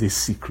message is a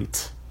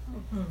secret.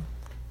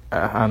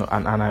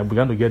 And I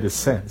began to get a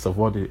sense of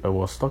what it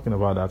was talking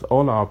about, that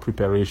all our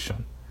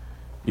preparation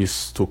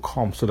is to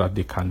come so that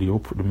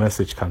the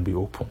message can be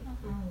open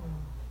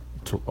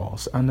to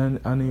us. And then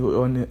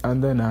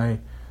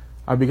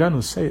I began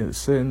to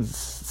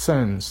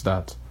sense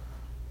that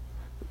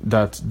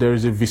there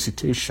is a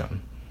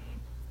visitation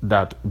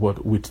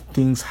with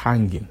things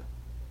hanging.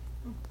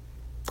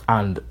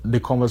 And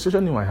the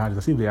conversation in my heart is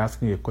as if they're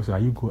asking me a question: Are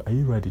you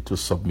ready to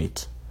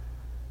submit?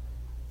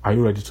 Are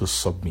you ready to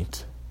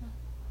submit?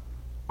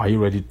 Are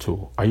you ready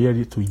to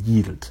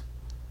yield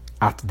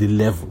at the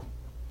level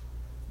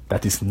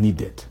that is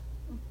needed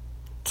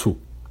to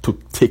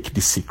take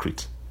the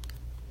secret,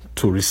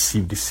 to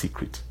receive the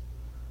secret,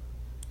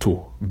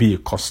 to be a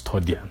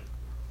custodian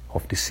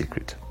of the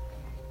secret?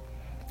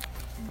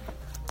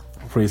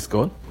 Praise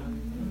God.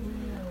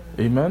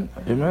 Amen.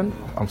 Amen.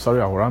 I'm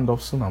sorry, I'll round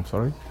up soon. I'm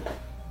sorry.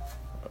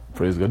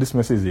 Praise God. This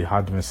message is a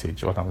hard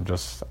message. What I'm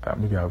just,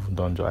 maybe I haven't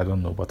done, I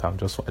don't know, but I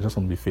just want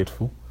to be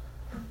faithful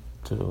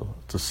to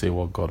say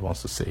what God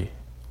wants to say,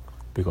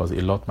 because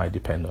a lot might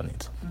depend on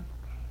it.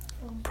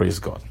 Praise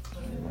God.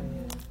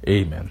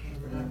 Amen.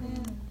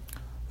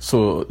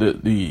 So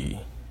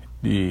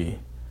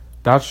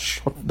that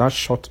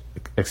short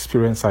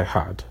experience I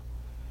had,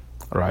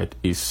 right,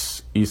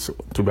 is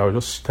to be able to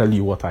just tell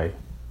you what I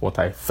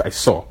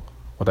saw,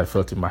 what I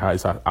felt in my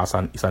heart.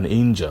 It's an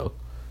angel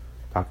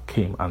that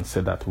came and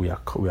said that we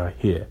are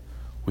here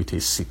with a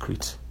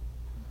secret,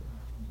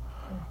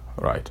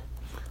 right?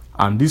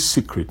 And this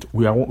secret,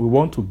 we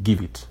want to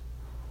give it,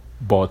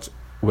 but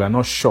we are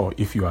not sure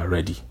if you are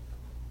ready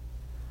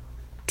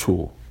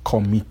to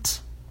commit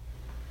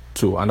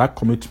to. And that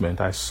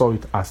commitment, I saw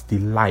it as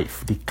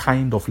the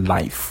kind of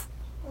life.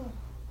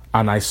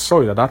 And I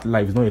saw that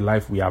life is not a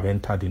life we have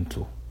entered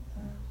into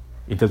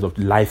in terms of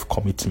life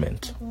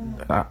commitment.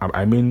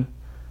 I mean,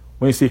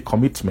 when you say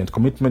commitment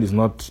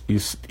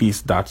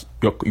is that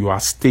you are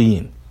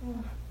staying.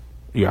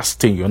 You are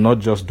staying. You're not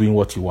just doing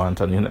what you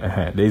want. And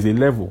there's a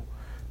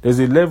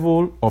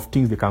level of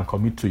things they can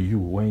commit to you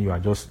when you are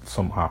just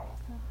somehow.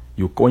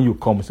 When you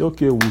come, say,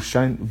 okay, we'll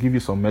give you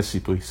some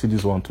mercy to see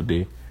this one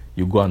today.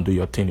 You go and do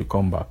your thing, you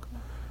come back.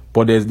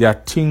 But there are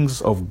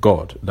things of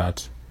God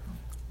that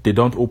they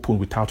don't open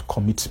without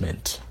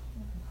commitment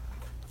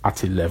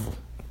at a level.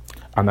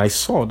 And I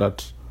saw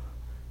that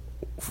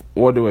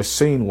what they were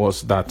saying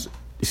was that,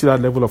 you see,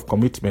 that level of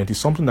commitment is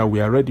something that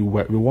we are ready,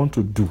 we want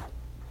to do.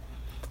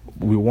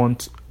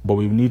 But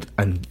we need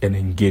an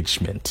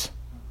engagement.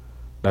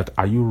 That,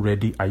 are you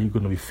ready? Are you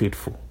going to be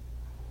faithful?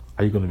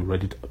 Are you going to be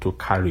ready to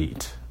carry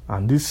it?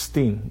 And this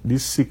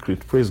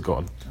secret, praise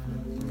God,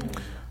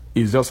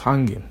 is just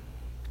hanging.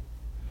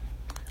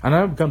 And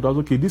I began to ask,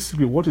 okay, this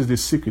secret, what is the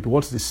secret?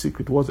 What's the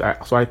secret?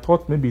 So I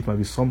thought maybe it might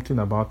be something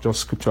about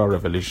just scriptural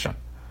revelation.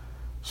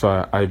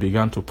 So I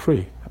began to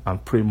pray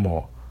and pray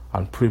more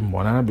and pray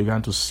more. And I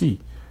began to see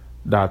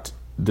that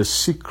the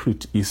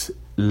secret is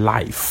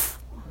life.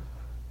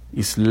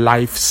 It's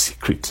life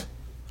secret.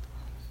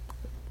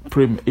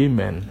 Pray,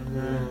 amen.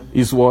 Amen.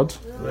 Is what?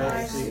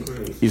 Life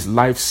secret. Is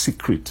life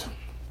secret.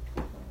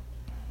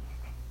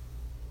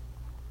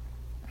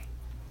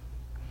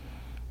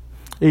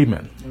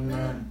 Amen.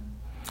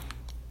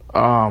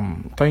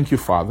 Amen. Thank you,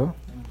 Father.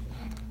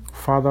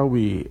 Father,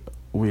 we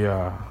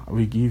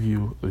give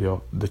you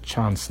the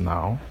chance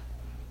now.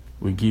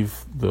 We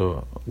give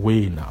the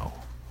way now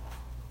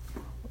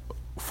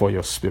for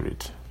your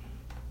Spirit.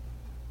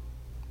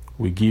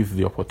 We give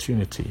the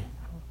opportunity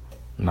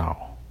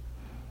now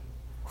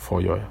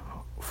for your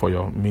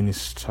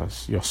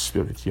ministers, your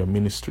Spirit, your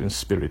ministering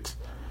Spirit,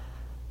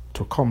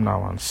 to come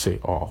now and say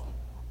all.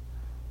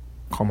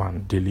 Come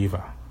and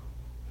deliver.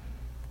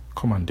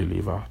 Come and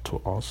deliver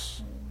to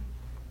us.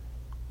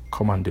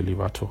 Come and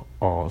deliver to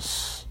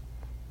us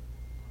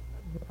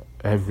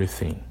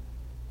everything.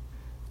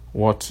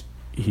 What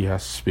he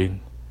has been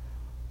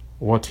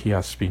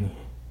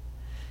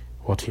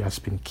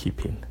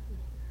keeping.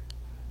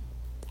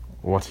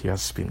 What he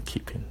has been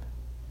keeping.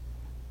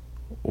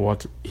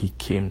 What he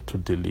came to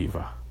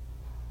deliver.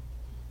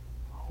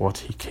 What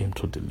he came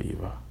to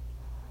deliver.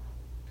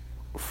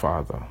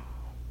 Father,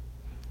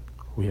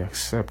 we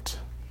accept.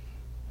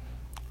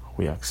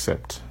 We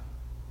accept.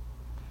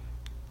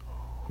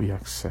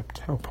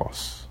 Help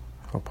us.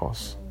 Help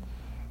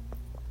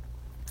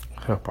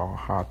our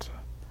heart.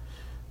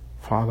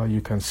 Father,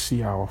 you can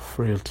see our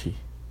frailty.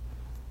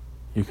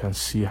 you can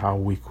see how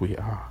weak we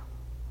are.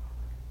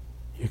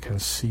 You can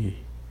see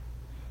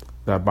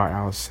that by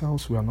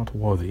ourselves we are not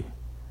worthy.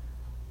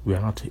 We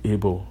are not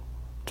able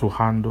to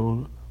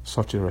handle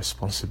such a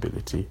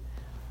responsibility.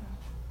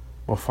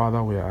 But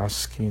Father, we are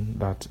asking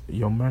that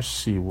your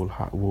mercy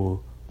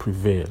will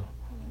prevail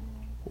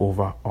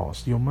over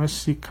us. Your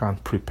mercy can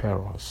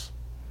prepare us.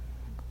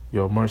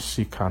 Your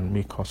mercy can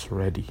make us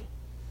ready.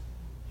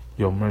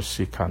 Your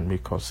mercy can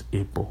make us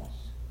able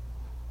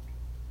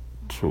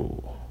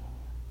to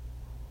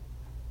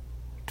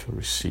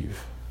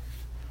receive.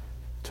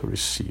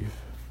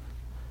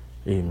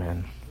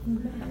 Amen.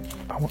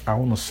 I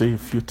want to say a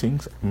few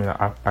things. I mean,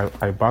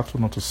 I battle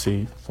not to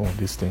say some of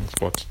these things,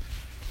 but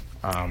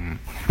I'm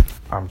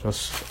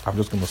just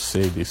going to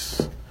say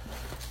this.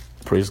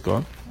 Praise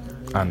God.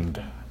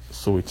 And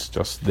so it's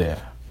just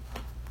there.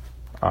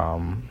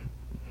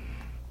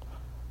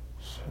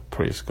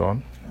 Praise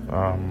God.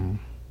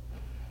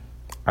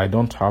 I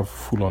don't have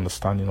full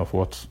understanding of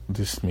what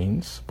this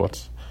means,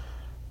 but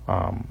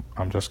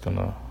I'm just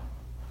gonna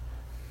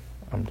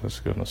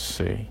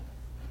say,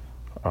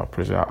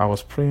 praise God. I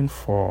was praying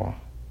for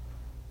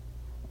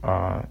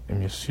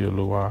Monsieur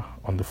Lua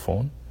on the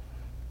phone.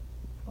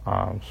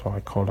 So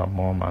I called her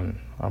mom, and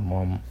her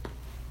mom,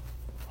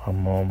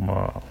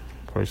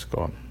 praise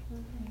God.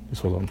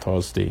 This was on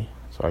Thursday.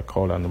 So I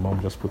called her, and the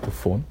mom just put the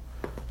phone.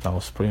 And I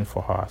was praying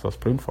for her. As I was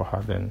praying for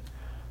her, then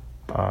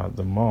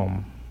the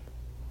mom,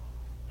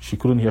 she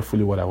couldn't hear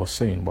fully what I was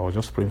saying, but I was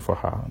just praying for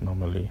her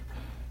normally.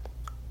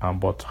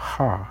 But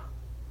her,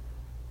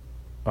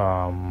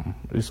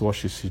 this is what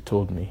she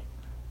told me.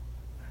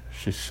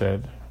 She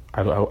said,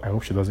 I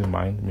hope she doesn't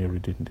mind me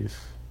reading this.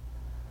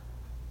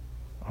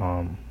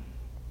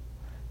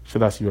 She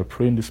said, as you were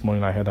praying this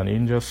morning, I heard an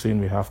angel saying,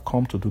 we have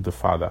come to do the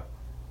Father,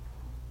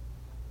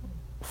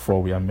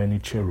 for we are many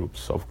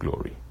cherubs of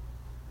glory.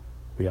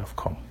 We have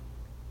come.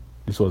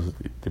 This was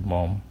the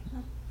mom.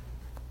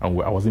 And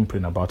I wasn't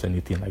praying about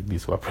anything like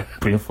this. We were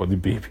praying for the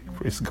baby.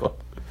 Praise God.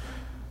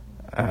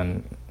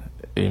 And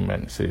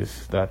Amen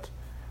says that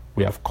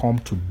we have come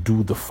to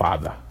do the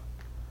Father.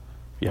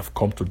 We have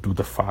come to do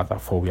the Father,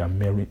 for we are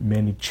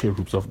many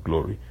cherubs of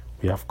glory.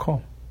 We have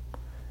come.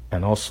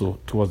 And also,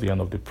 towards the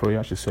end of the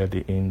prayer, she said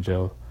the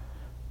angel,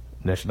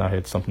 then she now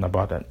heard something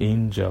about an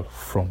angel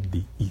from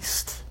the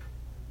east.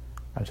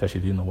 And she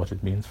didn't know what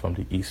it means, from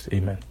the east.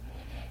 Amen.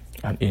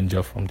 An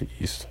angel from the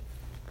east.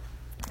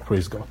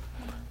 Praise God.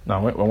 Now,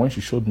 when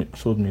she showed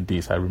me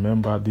this, I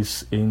remember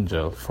this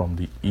angel from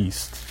the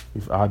east.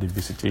 We've had a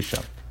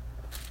visitation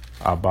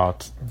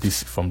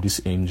from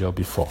this angel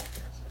before.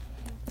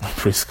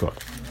 Praise God.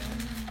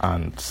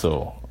 And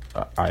so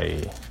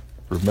I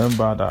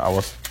remember that I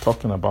was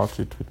talking about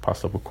it with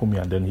Pastor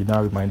Bukumi, and then he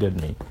now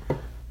reminded me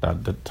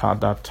that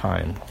that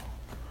time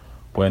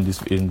when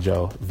this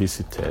angel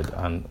visited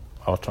and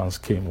utterance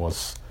came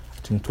was, I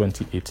think,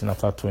 2018,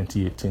 after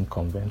 2018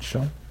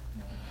 convention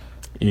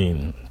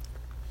in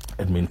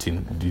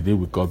Edmonton. The day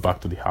we got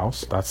back to the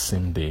house, that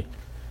same day,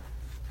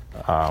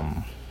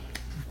 my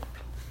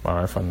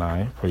wife and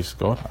I, praise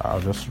God,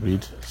 I'll just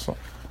read. So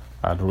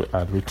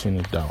I'd written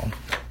it down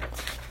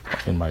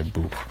in my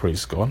book,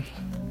 praise God.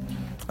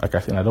 Like I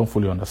said, I don't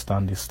fully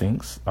understand these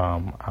things.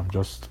 I'm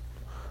just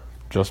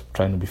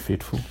trying to be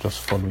faithful,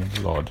 just following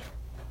the Lord.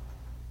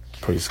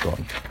 Praise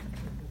God.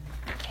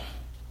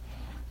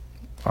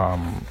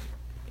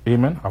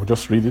 Amen. I'll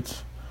just read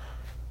it.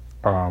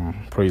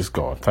 Praise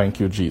God. Thank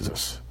you,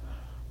 Jesus.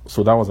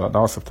 So that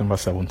was September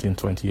 17,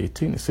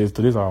 2018. It says,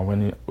 today's our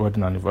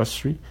wedding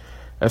anniversary.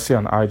 Essie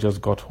and I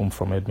just got home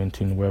from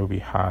Edmonton, where we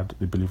had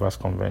the Believers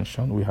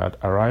Convention. We had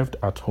arrived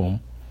at home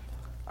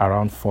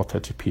around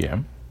 4:30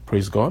 p.m.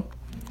 Praise God.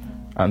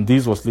 And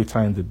this was later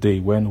in the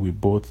day when we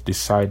both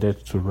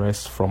decided to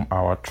rest from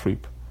our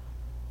trip.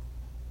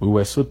 We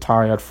were so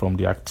tired from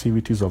the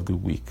activities of the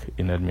week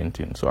in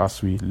Edmonton. So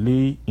as we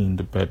lay in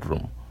the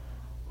bedroom,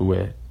 we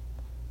were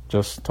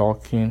just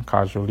talking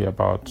casually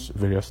about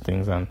various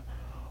things. And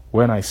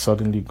when I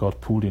suddenly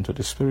got pulled into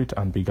the Spirit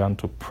and began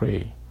to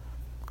pray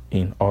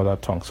in other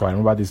tongues. So I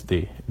remember this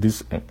day.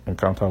 This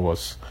encounter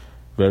was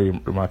very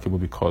remarkable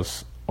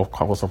because of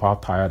how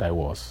tired I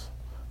was.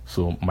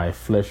 So my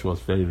flesh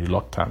was very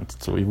reluctant.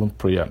 So even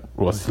prayer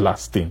was the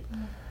last thing.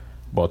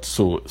 But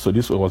so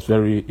this was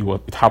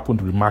it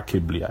happened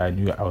remarkably. I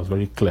knew I was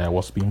very clear I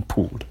was being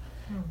pulled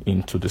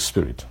into the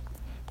Spirit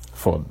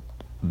for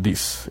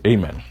this.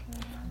 Amen.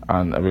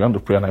 And I began to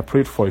pray, and I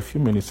prayed for a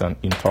few minutes and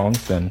in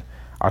tongues. Then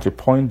at a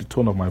point, the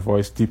tone of my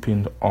voice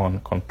deepened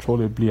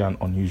uncontrollably and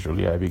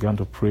unusually. I began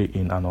to pray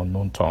in an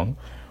unknown tongue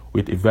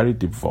with a very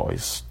deep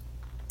voice,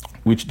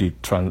 which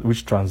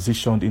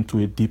transitioned into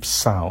a deep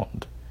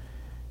sound.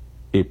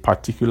 A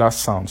particular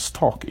sound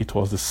stuck. It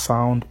was the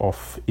sound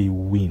of a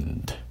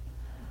wind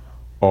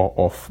or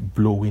of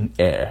blowing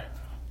air.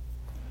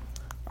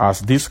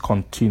 As this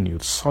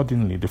continued,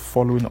 suddenly the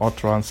following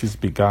utterances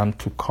began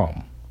to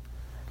come.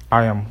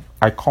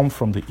 I come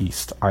from the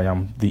east. I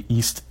am the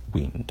east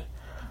wind.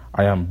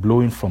 I am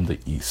blowing from the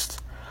east.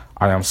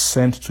 I am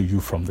sent to you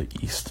from the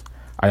east.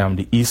 I am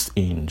the east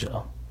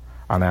angel.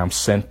 and I am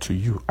sent to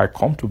you. I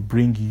come to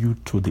bring you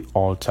to the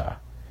altar,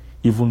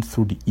 even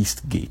through the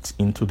east gate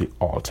into the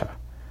altar.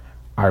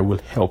 I will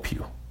help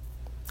you.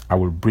 I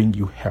will bring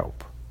you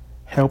help.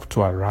 Help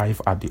to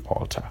arrive at the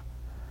altar.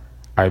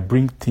 I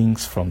bring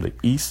things from the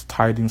east,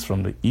 tidings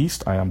from the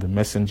east. I am the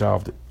messenger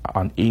of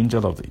an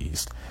angel of the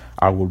east.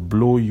 I will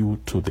blow you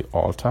to the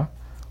altar.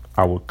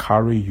 I will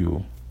carry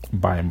you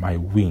by my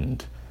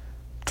wind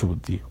to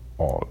the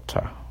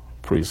altar.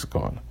 Praise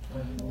God.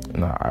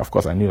 Now, of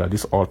course, I knew that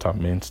this altar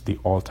meant the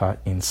altar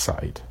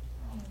inside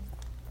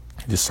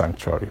the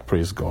sanctuary.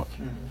 Praise God.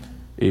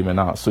 Amen.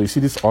 Now, so you see,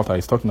 this altar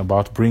is talking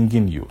about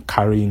bringing you,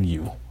 carrying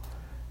you.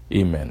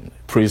 Amen.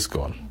 Praise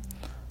God.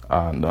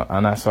 And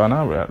I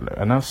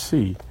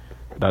see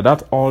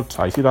that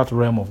altar, I see that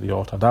realm of the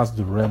altar, that's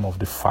the realm of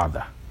the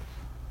Father.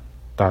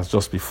 That's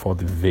just before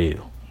the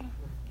veil.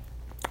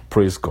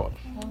 Praise God.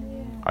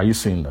 Are you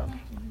seeing that?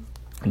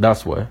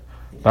 That's where?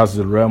 That's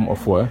the realm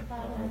of where?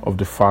 Of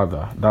the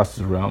Father. That's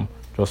the realm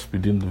just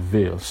within the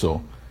veil.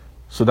 So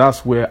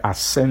that's where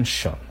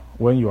ascension,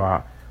 when you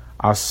are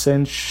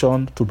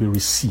ascension to be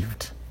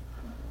received,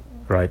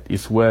 right,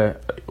 is where,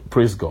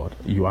 praise God,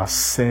 you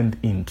ascend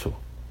into.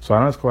 So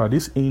I know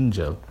this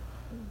angel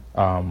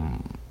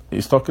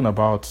is talking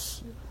about,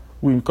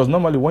 because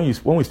normally when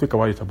we speak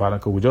about the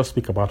tabernacle, we just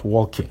speak about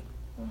walking.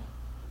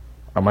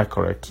 Am I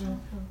correct?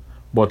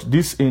 But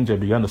this angel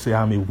began to say,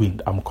 I'm a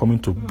wind. I'm coming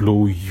to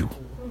blow you.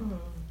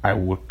 I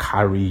will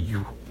carry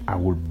you. I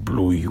will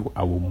blow you.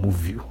 I will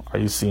move you. Are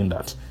you seeing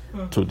that?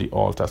 To the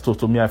altar. So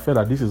to me, I feel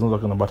that this is not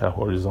talking about a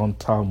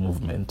horizontal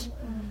movement.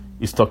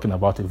 It's talking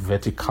about a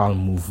vertical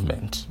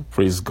movement.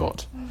 Praise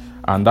God.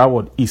 And that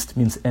word east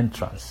means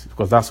entrance,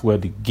 because that's where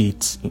the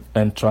gate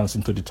entrance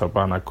into the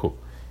tabernacle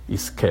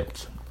is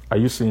kept. Are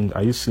you seeing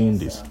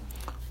this?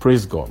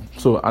 Praise God.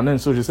 So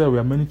she said, we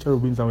are many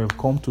cherubims and we have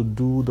come to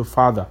do the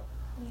Father.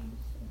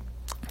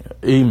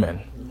 Amen.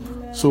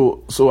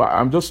 So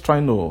I'm just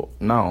trying to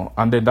now,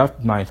 and then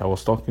that night I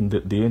was talking,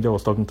 the angel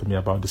was talking to me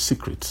about the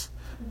secrets,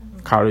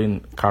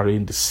 carrying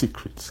the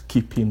secrets,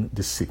 keeping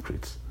the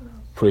secrets.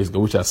 Praise God,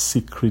 which are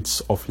secrets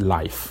of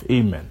life.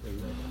 Amen.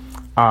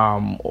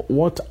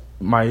 What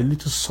my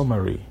little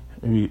summary,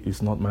 maybe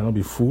might not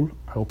be full,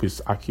 I hope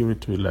it's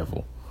accurate to a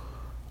level,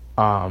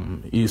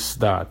 is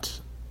that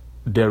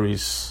there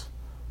is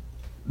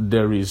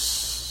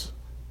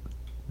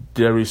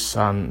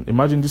an,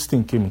 imagine this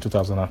thing came in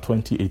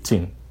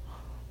 2018,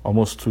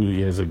 almost 2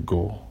 years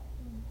ago,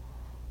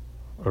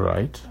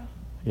 right?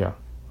 Yeah.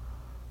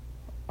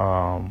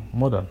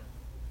 Almost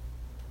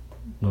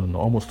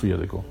 2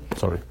 years ago.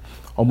 Sorry,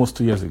 almost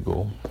 2 years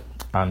ago,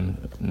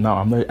 and now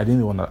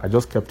I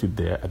just kept it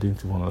there. I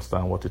didn't even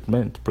understand what it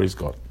meant. Praise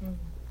God.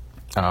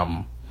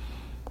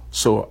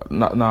 So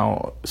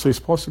now, it's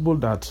possible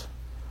that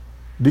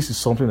this is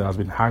something that has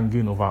been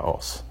hanging over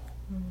us.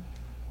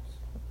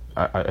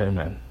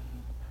 Amen.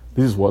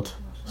 This is what?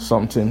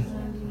 Something.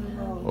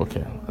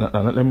 Okay.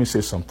 Now, let me say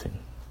something.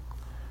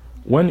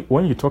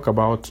 When you talk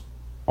about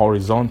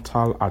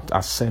horizontal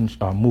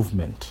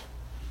movement,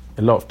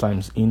 a lot of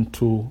times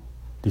into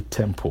the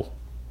temple,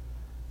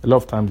 a lot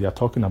of times they are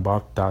talking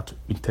about that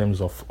in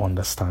terms of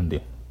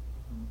understanding,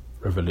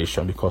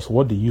 revelation, because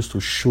what they use to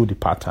show the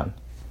pattern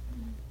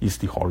is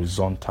the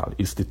horizontal,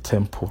 is the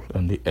temple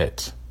and the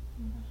earth.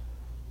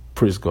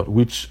 Praise God,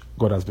 which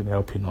God has been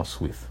helping us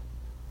with.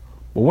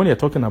 But when you're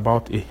talking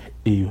about a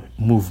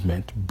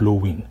movement,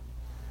 blowing,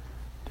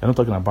 they're not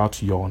talking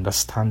about your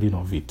understanding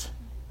of it.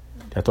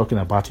 They're talking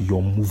about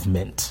your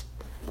movement,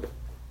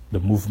 the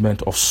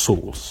movement of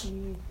souls.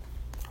 You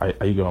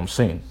get what I'm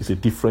saying? It's a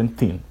different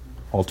thing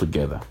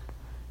altogether.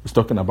 It's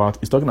talking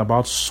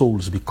about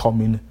souls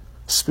becoming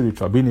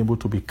spiritual, being able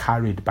to be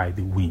carried by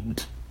the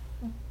wind.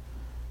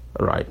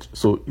 Right?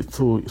 So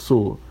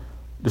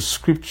the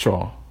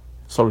scripture,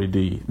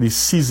 the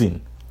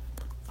season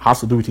has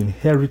to do with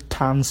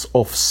inheritance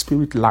of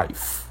spirit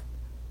life.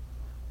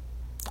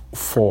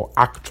 For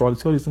actually,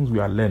 all these things we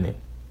are learning,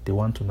 they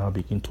want to now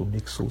begin to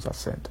make souls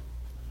ascend.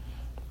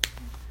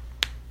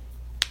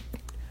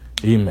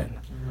 Amen.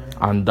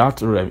 And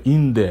that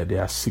in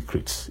there are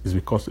secrets. Is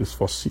because it's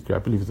for secret. I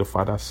believe it's the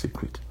Father's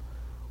secret,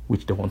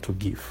 which they want to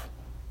give.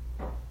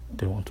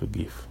 They want to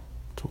give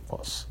to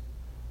us.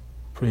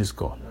 Praise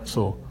God.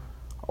 So,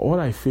 what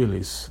I feel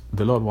is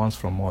the Lord wants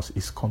from us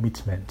is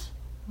commitment.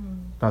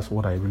 That's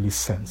what I really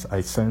sense.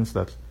 I sense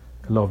that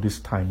a lot of this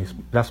time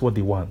that's what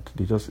they want.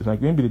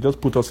 Maybe they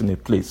just put us in a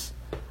place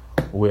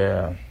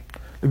where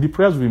the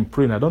prayers we've been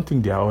praying, I don't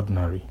think they are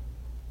ordinary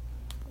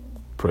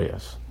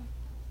prayers.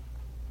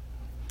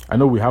 I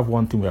know we have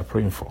one thing we are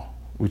praying for,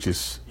 which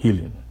is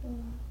healing,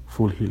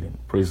 full healing.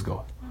 Praise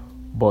God.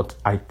 But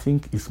I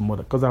think it's more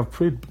because I've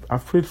prayed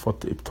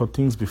for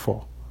things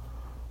before,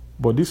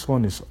 but this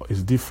one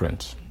is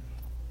different.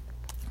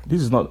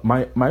 This is not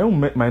my own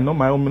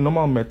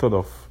normal method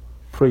of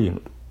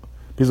praying,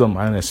 based on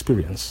my own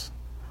experience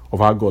of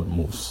how God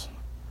moves.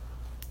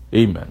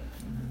 Amen.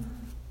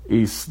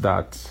 Is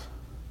that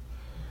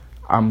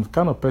I'm the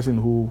kind of person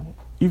who,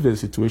 if there's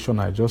a situation,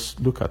 I just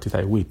look at it,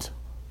 I wait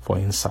for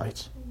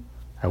insight,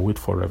 I wait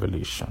for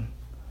revelation.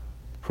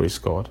 Praise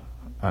God.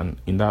 And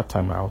in that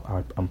time,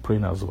 I'm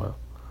praying as well.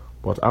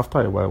 But after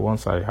a while,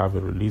 once I have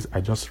a release,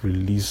 I just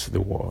release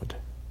the word.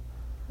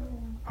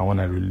 And when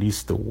I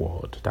release the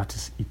word, that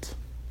is it.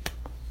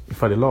 In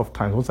fact, a lot of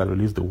times, once I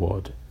release the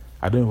word,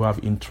 I don't even have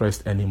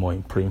interest anymore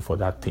in praying for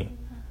that thing.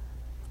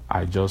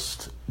 I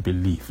just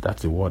believe that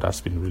the word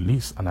has been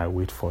released and I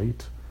wait for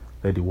it.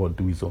 Let the word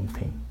do its own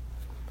thing.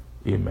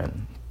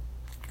 Amen.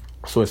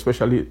 So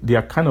especially, there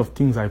are kind of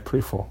things I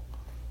pray for.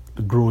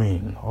 The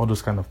growing, all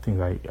those kind of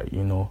things,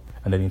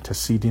 and then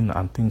interceding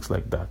and things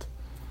like that.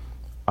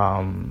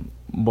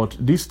 But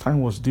this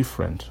time was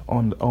different.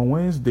 On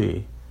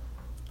Wednesday,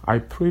 I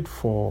prayed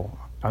for,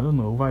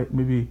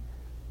 maybe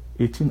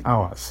 18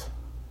 hours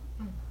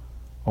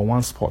on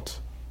one spot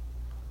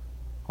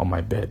on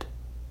my bed.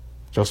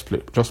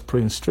 Just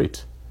praying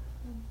straight.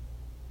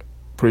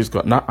 Praise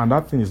God. Now, and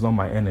that thing is not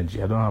my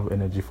energy. I don't have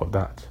energy for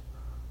that.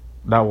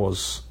 That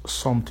was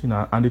something.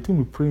 And the thing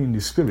we pray in the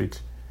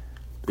spirit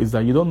is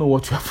that you don't know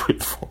what you are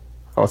praying for.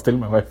 I was telling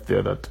my wife the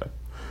other time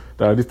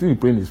that the thing we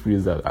pray in the spirit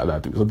is that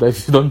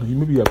sometimes you don't know.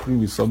 Maybe you are praying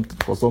with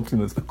something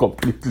that's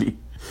completely.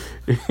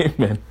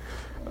 Amen.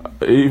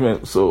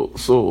 Amen.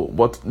 So,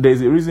 but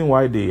there's a reason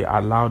why they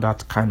allow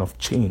that kind of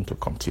chain to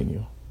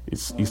continue.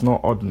 It's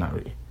not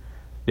ordinary.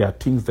 There are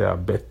things that are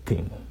bad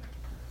things.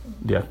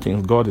 There are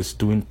things God is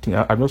doing.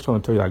 I'm just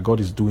trying to tell you that God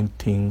is doing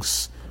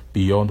things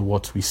beyond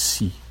what we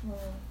see.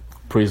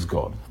 Praise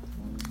God.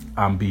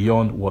 And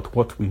beyond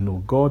what we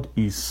know. God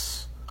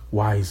is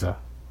wiser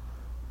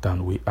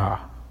than we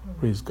are.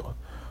 Praise God.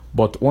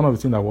 But one of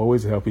the things that will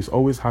always help is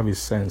always have a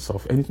sense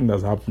of anything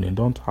that's happening.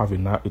 Don't have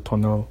an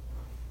eternal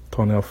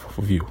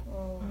view.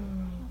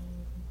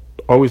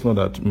 Always know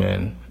that,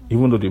 man,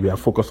 even though we are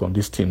focused on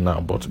this thing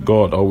now, but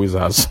God always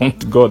has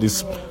something. God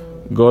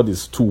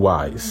is too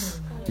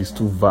wise. He's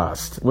too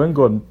vast. When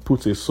God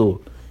puts a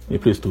soul in a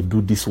place to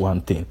do this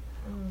one thing,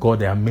 God,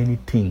 there are many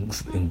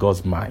things in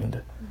God's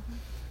mind.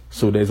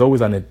 So there's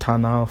always an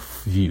eternal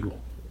view,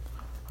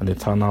 an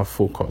eternal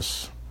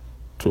focus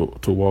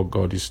to what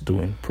God is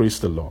doing. Praise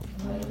the Lord.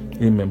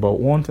 Amen. But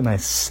one thing I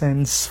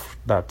sense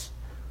that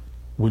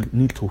will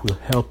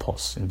help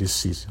us in this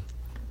season,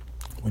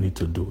 we need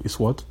to do is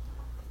what?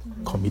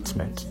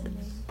 Commitment.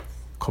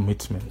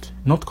 Commitment.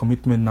 Not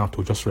commitment now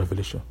to just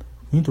revelation.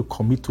 We need to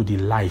commit to the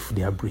life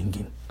they are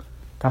bringing.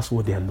 That's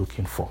what they are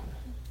looking for.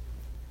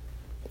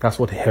 That's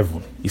what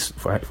heaven is.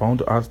 If I want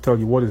to tell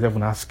you what is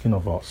heaven asking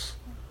of us,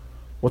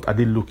 what are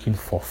they looking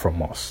for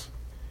from us?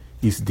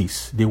 Is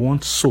this. They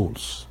want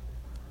souls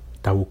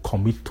that will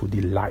commit to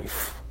the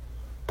life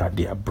that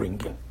they are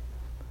bringing.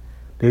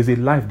 There is a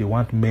life they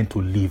want men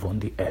to live on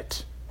the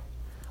earth.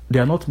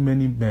 There are not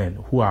many men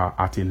who are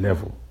at a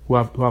level, who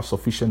have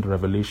sufficient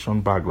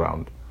revelation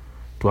background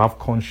to have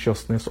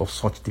consciousness of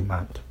such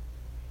demand.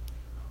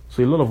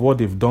 So a lot of what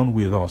they've done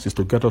with us is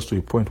to get us to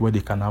a point where they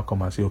can now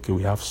come and say, okay,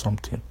 we have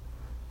something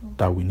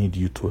that we need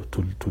you to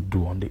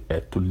do on the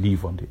earth, to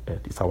live on the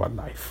earth. It's our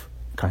life.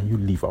 Can you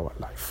live our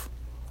life?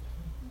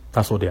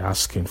 That's what they're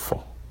asking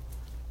for.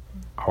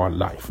 Our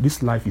life.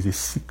 This life is a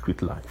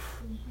secret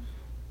life.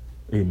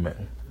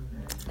 Amen.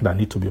 That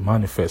need to be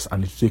manifest,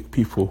 and it take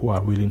people who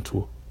are willing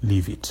to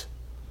live it,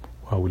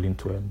 who are willing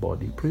to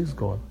embody. Praise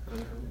God.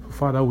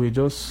 Father,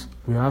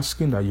 we're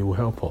asking that you will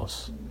help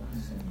us.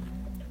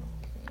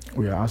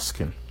 We are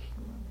asking.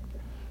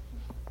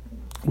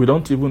 We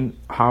don't even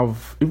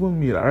have, even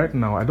me right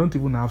now, I don't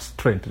even have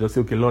strength to just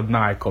say, okay, Lord,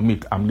 now I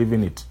commit, I'm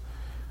living it.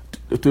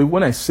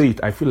 When I say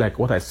it, I feel like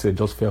what I said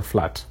just fell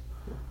flat.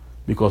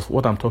 Because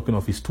what I'm talking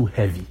of is too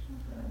heavy.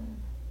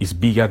 It's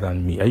bigger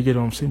than me. Are you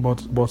getting what I'm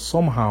saying? But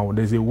somehow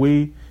there's a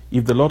way,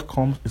 if the Lord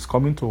is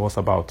coming to us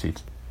about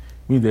it,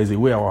 means there's a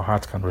way our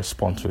heart can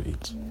respond to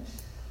it.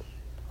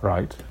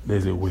 Right?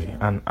 There's a way.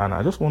 And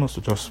I just want us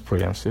to just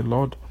pray and say,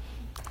 Lord,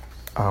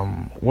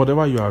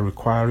 whatever you are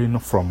requiring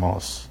from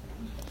us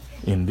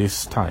in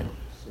this time,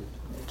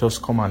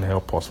 just come and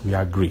help us. We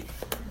agree.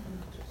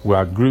 We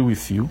agree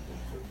with you.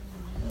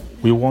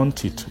 We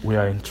want it. We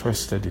are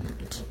interested in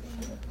it.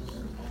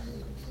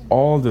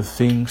 All the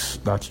things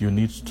that you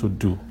need to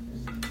do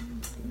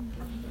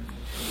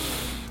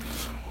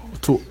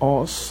to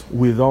us,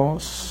 with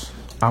us,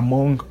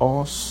 among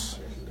us,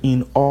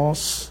 in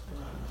us,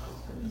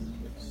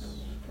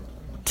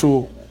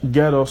 to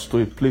get us to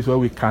a place where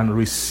we can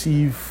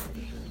receive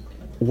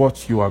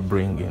what you are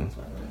bringing,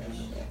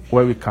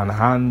 where we can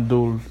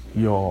handle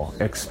your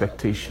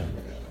expectation.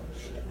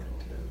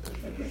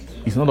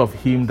 It's not of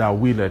him that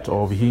willeth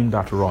or of him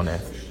that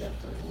runneth,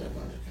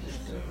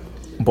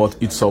 but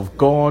it's of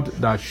God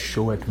that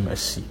showeth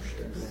mercy.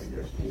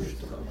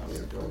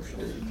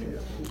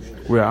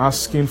 We are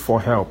asking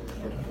for help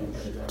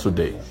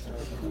today.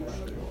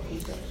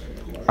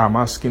 I'm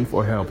asking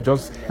for help.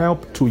 Just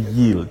help to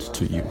yield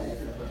to you.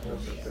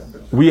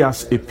 We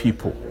as a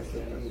people,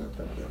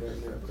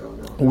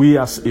 we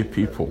as a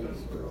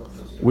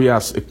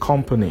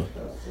company,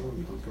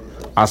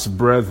 as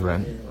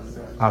brethren,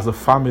 as a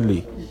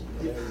family,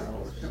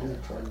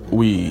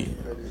 we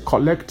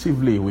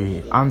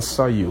collectively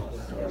answer you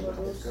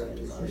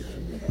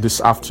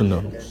this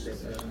afternoon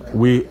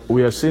We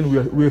are saying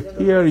we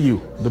hear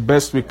you the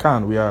best we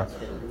can. We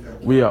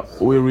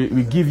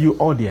give you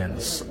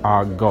audience,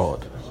 our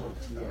God.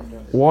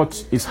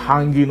 What is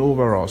hanging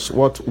over us,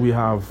 what we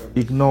have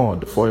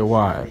ignored for a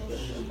while,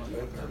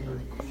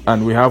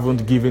 and we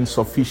haven't given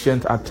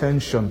sufficient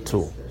attention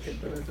to.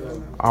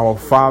 Our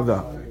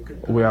Father,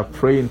 we are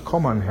praying,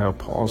 come and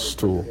help us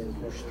to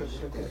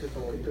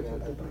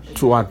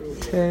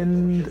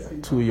attend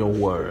to your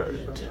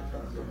word,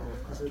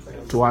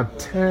 to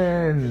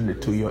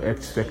attend to your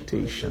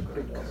expectation,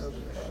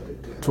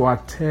 to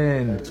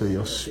attend to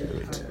your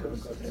spirit,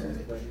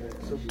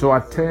 to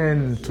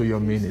attend to your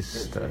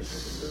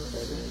ministers,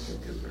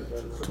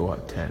 to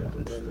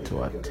attend.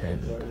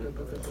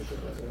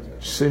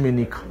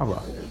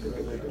 Seminikara.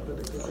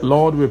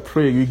 Lord, we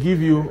pray, we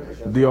give you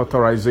the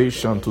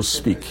authorization to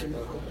speak.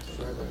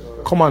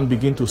 Come and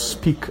begin to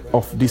speak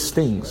of these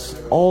things,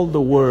 all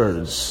the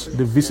words,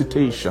 the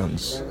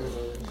visitations,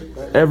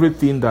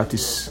 everything that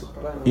is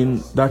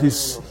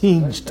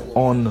hinged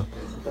on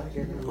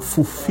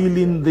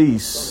fulfilling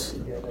this.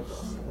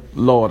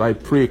 Lord, I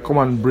pray, come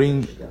and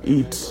bring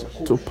it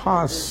to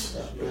pass.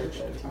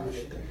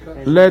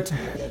 Let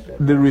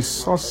the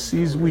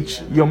resources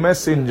which your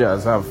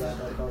messengers have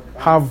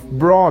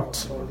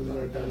brought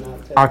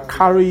are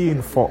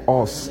carrying for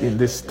us in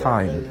this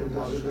time.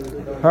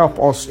 Help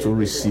us to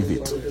receive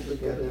it.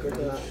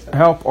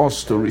 Help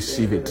us to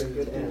receive it.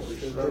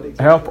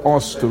 Help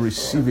us to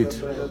receive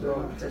it.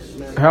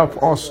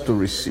 Help us to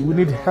receive. We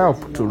need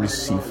help to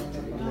receive.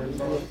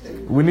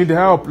 We need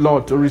help,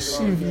 Lord, to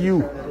receive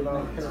you,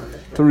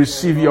 to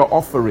receive your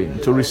offering,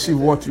 to receive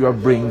what you are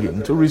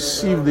bringing, to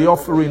receive the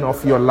offering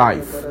of your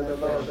life.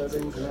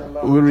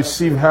 We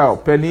receive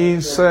help.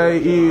 Peninse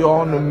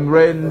ion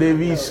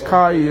rendevis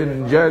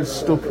kain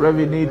just to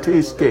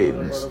prevenitis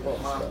canes.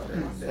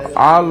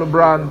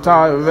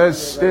 Albranta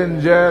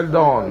vesten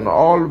geldon,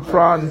 all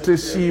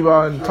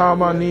prantisiva and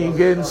tamani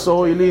gen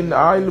soilin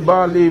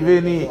alba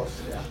liveni.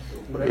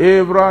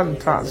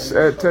 Ebrantas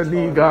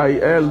etenigai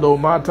eldo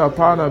mata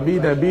pana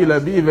bina bila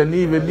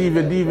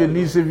bive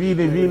nise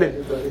vile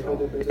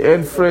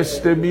en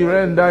freste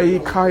mirenda I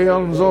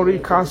kayan zori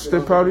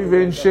caste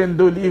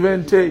parivencendo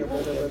livente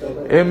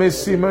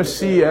MSC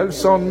Mercy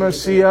Elson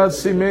Mercy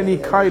Simeni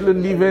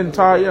Kailan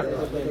Liventaya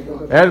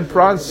El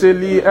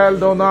Pranceli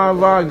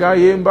Eldonava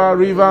Gayemba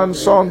Rivan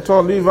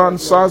Sonto Livan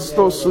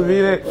Sasto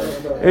Suvine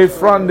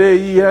Efrande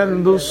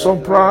Iendu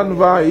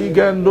Sopranva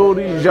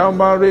Igendori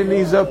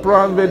Jamareniza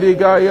Pranve de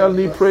Gaia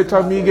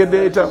Lipreta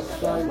Migedeta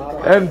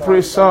En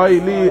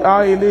Presaili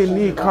Aili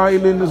Ni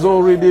Kailin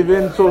Zori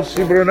Divento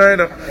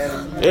Sibronena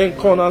En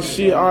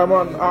Konasi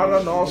Arman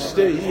Aran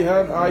Oste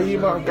Ihan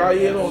Aima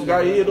Gaeno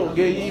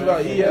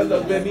Geiva Iela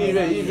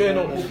Venive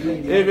Iveno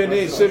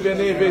Evene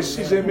Sevene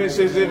Vesise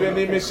Meses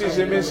Evene Meses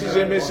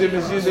Meses let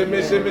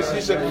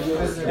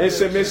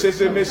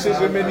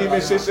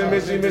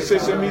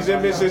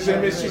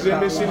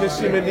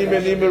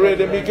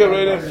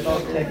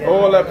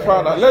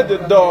the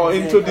door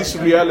into these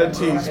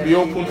realities be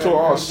open to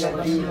us.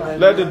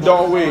 Let the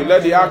doorway,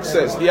 let the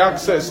access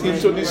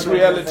into this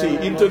reality,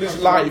 into this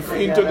life,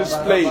 into this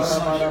place,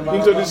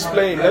 into this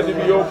plane. Let it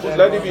be open,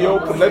 let it be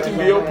open, let it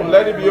be open,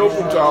 let it be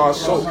open to our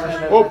soul.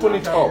 Open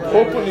it up,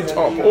 open it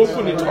up,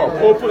 open it up,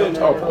 open it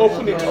up,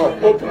 open it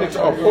up, open it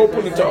up,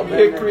 open it up.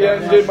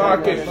 Ekriende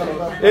market,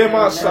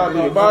 Emma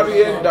Sali,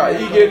 Marienda,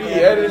 Igeri,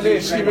 Erene,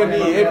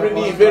 Simeni,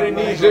 Ebrini,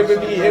 Verini,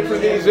 Zebeni,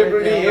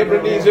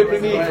 Ebrini,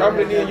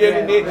 Kameni,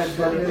 Yerini,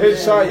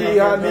 Esai,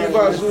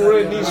 Haniva,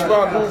 Zure, Nispa,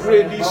 Nuvre,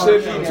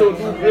 Diselito,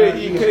 Nuvre,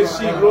 Ike,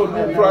 Sigro,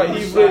 Nupra,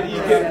 Ivre,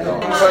 Ike.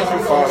 Thank you,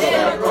 Father.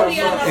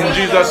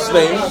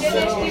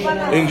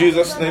 In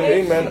Jesus' name,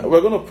 amen.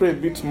 We're going to pray a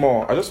bit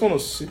more. I just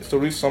want to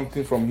read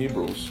something from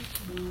Hebrews.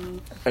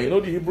 And you know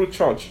the Hebrew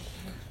church,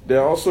 they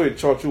are also a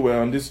church who were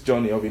on this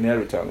journey of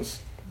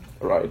inheritance,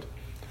 right?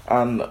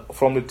 And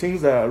from the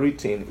things that are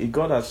written, it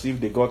got as if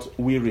they got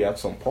weary at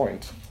some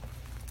point.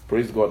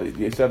 Praise God.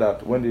 They said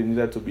that when they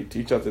needed to be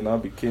teachers, they now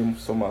became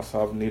some as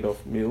have need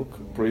of milk.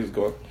 Praise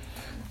God.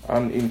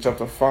 And in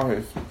chapter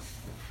 5,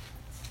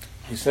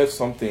 he said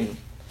something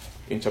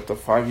in chapter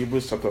 5,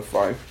 Hebrews chapter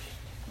 5.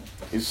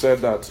 He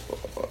said that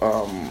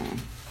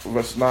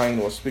verse 9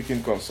 was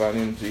speaking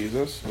concerning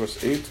Jesus.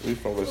 Verse 8, read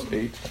from verse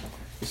 8.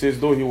 He says,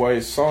 though he were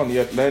a son,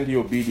 yet learned he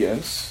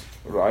obedience,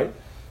 right?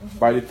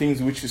 By the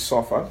things which he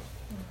suffered.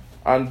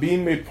 And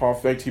being made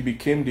perfect, he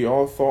became the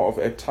author of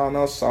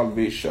eternal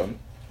salvation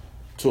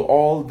to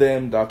all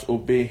them that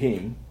obey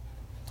him,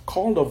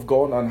 called of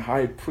God and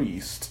high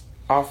priest,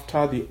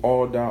 after the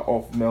order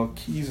of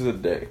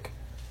Melchizedek,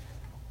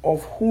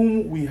 of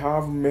whom we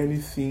have many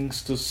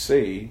things to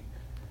say,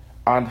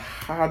 and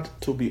had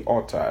to be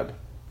uttered,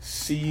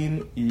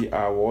 seeing ye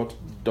are what?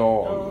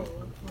 Dull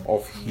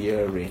of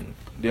hearing.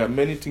 There are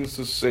many things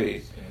to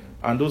say,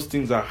 and those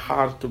things are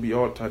hard to be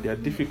uttered. They are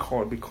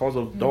difficult because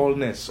of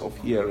dullness of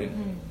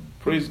hearing.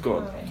 Praise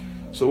God.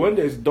 So when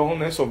there is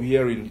dullness of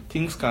hearing,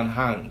 things can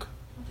hang.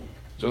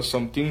 Just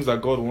some things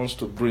that God wants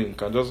to bring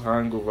can just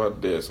hang over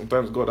there.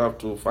 Sometimes God have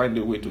to find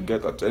a way to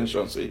get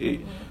attention. Say,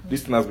 hey,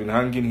 this thing has been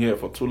hanging here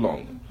for too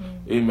long.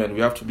 Amen. We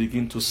have to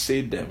begin to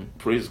say them.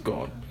 Praise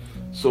God.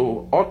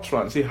 So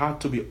utterance, it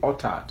had to be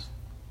uttered.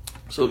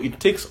 So it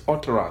takes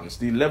utterance.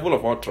 The level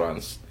of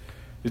utterance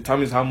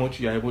determines how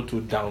much you are able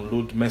to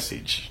download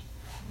message.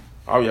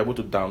 How you're able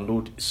to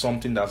download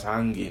something that's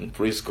hanging,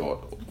 praise God,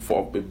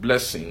 for a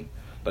blessing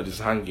that is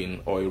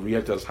hanging or a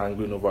reality that's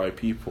hanging over a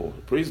people.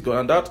 Praise God.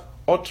 And that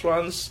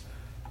utterance,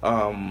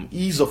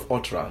 ease of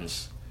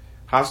utterance,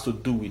 has to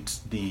do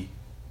with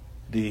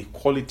the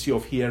quality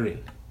of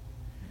hearing.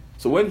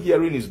 So when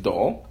hearing is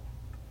dull,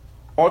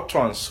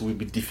 utterance will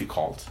be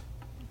difficult.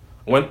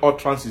 When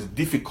utterance is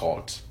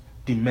difficult,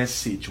 the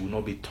message will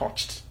not be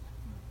touched.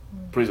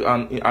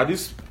 And at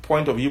this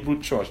point of Hebrew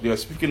church, they are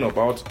speaking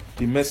about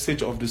the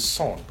message of the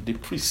Son, the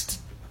priest,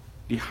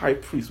 the high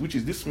priest, which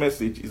is this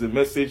message is a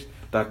message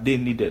that they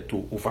needed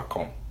to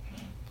overcome.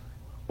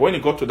 When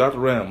it got to that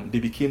realm, they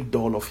became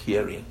dull of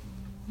hearing.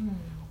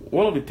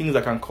 One of the things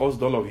that can cause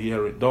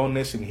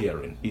dullness in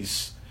hearing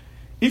is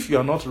if you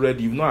are not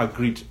ready, you've not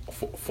agreed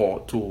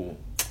to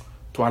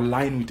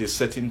align with a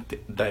certain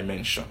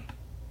dimension.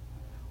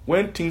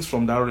 When things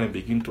from that realm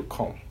begin to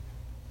come,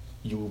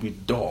 you will be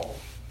dull.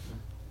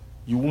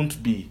 You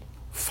won't be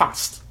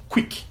fast,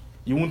 quick.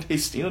 You won't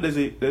hasten. You know,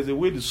 there's a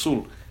way the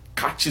soul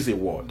catches a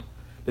word.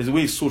 There's a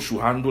way the soul should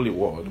handle a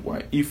word.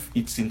 Why? If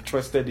it's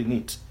interested in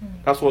it.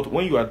 That's what,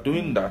 when you are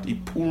doing that,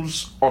 it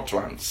pulls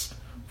utterance.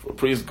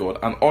 Praise God.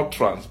 And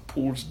utterance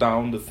pulls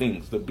down the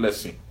things, the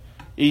blessing.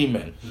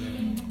 Amen.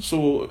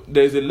 So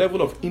there's a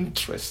level of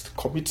interest,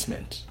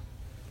 commitment.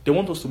 They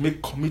want us to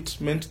make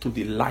commitment to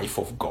the life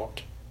of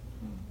God.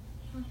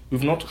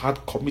 We've not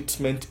had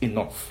commitment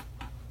enough.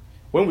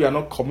 When we are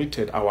not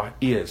committed, our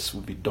ears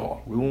will be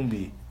dull. We won't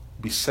be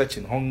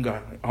searching,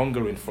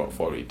 hungering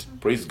for it.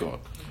 Praise God.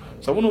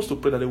 So I want us to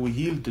pray that they will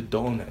heal the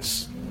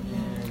dullness.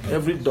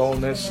 Every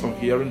dullness of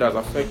hearing that's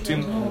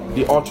affecting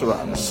the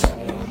utterance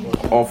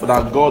of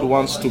that God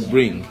wants to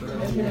bring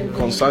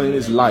concerning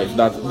his life,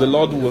 that the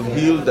Lord will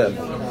heal them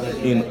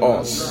in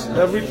us.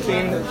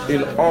 Everything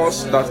in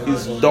us that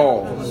is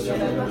dull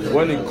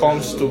when it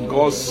comes to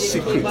God's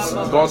secrets,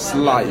 God's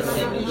life,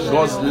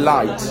 God's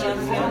light,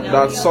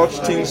 that such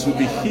things will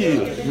be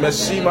healed.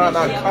 Mesima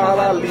na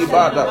kara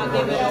libada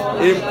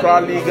impra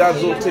liga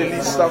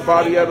zotelista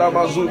varia la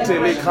mazute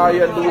le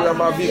kaya dura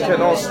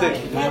mavikenoste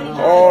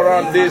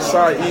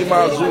orandesa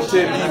ima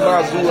zute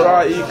lima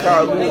zura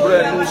ika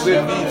rubre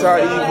nuze vita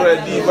ibre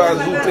diva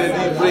zute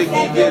libre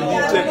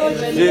gigedite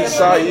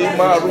esa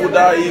ima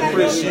ruda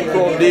ipresi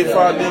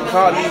defa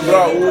likali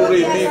bra ure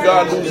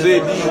liga luze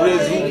di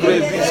rezu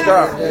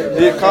breziska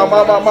e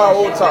kama mama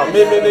ota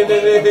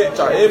memelele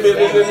heta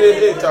emelele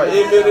heta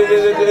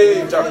emelele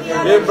heta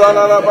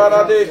embrana la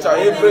banadeta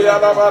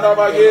embriana bana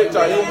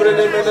mageta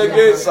embrene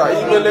menegesa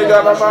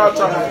imelega la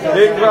mata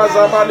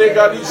engraza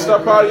malega lista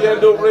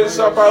pariendo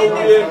bresa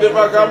pauye de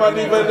bagama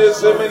libene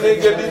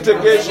semenege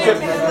ditegeshke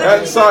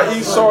ensa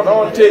ison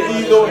onte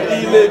ilo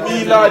ile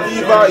mila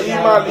diva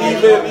imal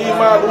ibe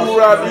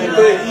imarura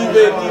ibe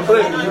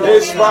libre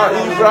Espa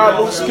Ibra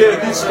Luske,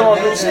 Niska,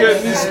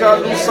 Niska,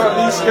 Lusa,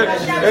 Niske,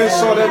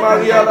 Ensone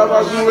Maria, la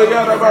Mazure,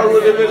 Yana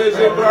Baru, de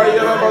Venezebra,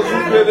 Yana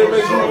Mazure, de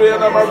Mesure,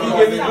 Yana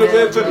Maviga,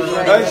 Libete,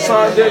 and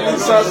Sunday,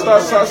 Lisa,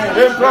 Stas,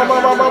 Empra,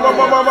 Mama,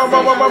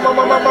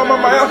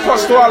 help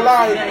us to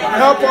align,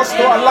 help us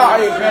to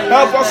align,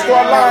 help us to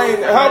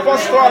align, help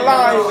us to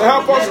align,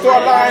 help us to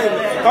align,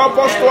 help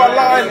us to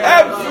align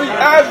everything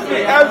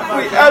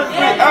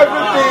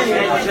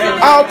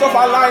out of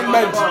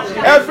alignment,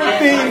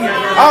 everything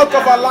out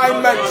of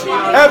alignment,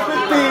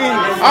 everything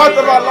out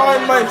of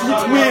alignment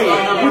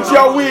with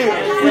your will,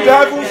 with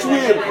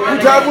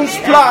heaven's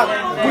plan,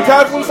 with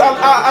heaven's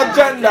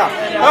agenda.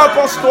 Help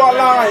us to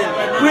align.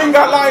 Bring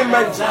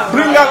alignment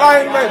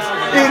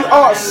in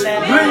us.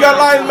 Bring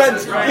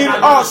alignment in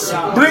us.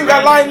 Bring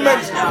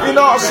alignment in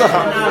us.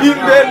 In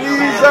the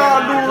Liza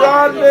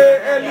Lurande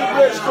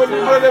Elibresco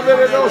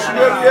Librenos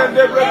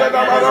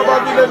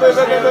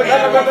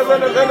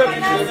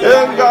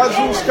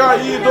Engazuska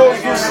Idos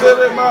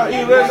Serema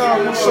Irena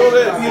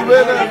Musore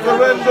Irena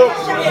Verendo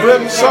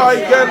Bremsai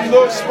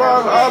Gendo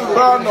Span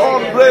Albran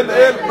Olbren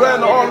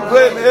Elbren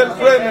Olbren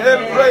Elbren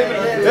Elbren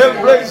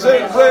Elbren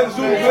Zelbren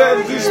Zubren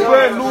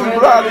Disbren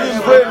Lulbran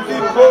Ilbren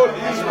Ilbron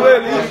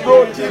Isbren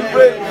Ilbron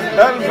Tilbren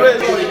Elbren.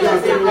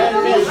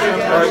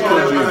 Thank you,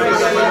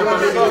 Jesus.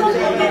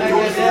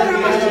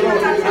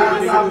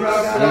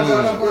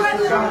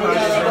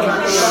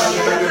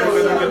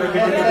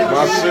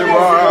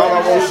 Massiva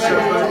Alamosha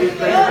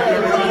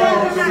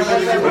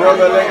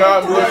Robelega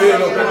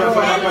Budino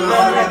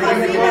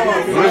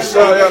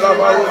Risaya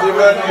Namaru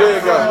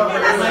Divendega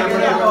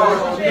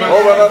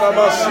Ovalana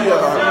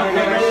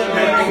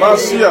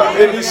Masia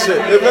Elise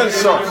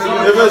Evensa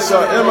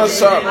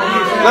Emerson.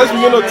 Let's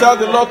begin to tell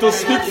the Lord to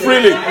speak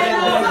freely.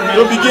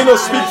 To begin to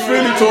speak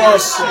freely to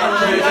us.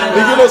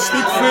 Begin to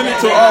speak freely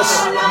to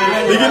us.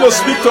 Begin to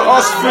speak to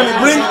us freely.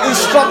 Bring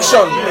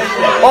instruction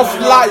of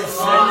life.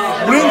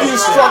 Bring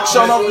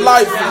instruction of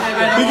life.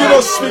 Begin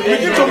to speak.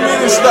 Begin to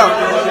minister.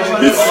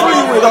 Be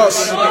free with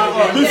us.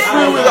 Be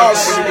free with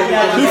us.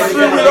 Be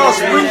free with us.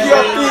 Bring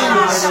your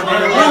things.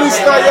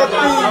 Minister your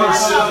things.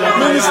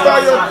 Minister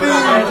your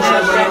things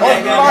of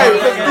life.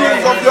 The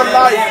things of your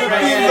life. The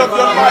things of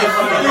your life.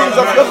 The things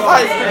of your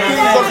life. The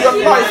things of your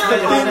life. The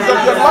things of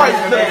your life.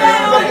 The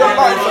things of your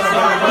life.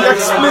 Be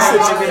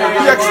explicit.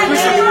 Be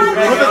explicit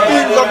with the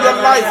things of your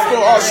life to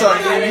us.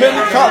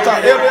 Menikata,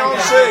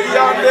 Ereonse,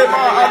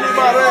 Yandema,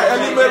 Animare,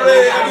 Elimere,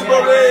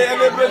 Elibore,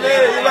 Elebrene,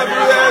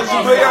 Elebrez,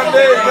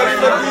 Ubreande,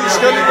 Elimedis,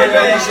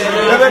 Elimenes,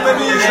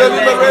 Elemenis,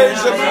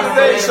 Elimeres,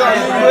 Elimenes,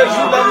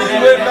 Alimrezula,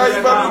 Nimrena,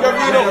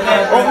 Ibarigavino,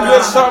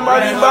 Ongresa,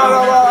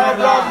 Marimarava,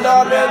 Abranda,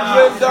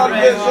 Rendal,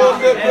 Bezo,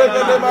 de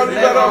Brevele,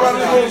 Maribarava,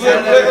 Rose,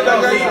 Breda,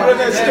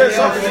 Gaibrenes,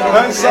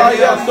 and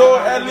Sayando,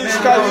 Elis,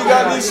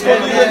 Kaliganis,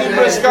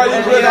 Kolibresca,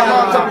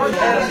 Ibrenamata.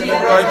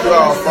 Thank you,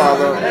 our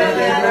Father.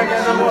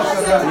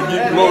 We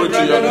give glory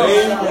to your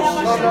name.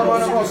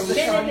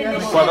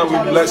 Father, we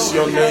bless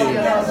your name.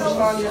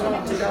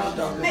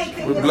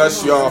 We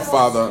bless you, our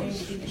Father.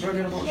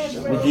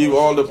 We give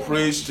all the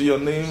praise to your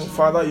name.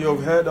 Father, you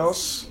have heard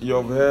us. You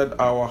have heard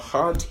our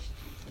heart.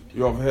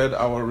 You have heard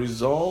our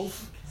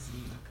resolve.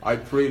 I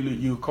pray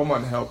you come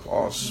and help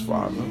us,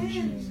 Father.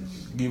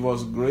 Give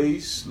us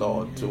grace,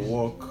 Lord, to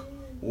walk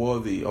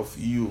worthy of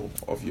you,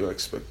 of your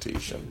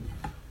expectation.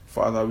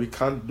 Father, we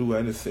can't do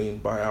anything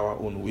by our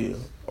own will,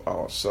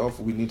 ourselves.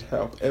 We need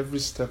help every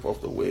step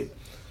of the way.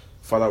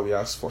 Father, we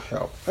ask for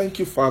help. Thank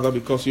you, Father,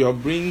 because you are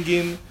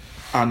bringing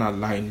an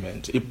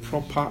alignment, a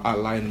proper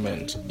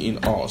alignment in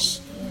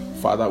us,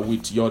 Father,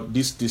 with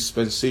this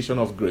dispensation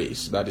of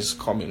grace that is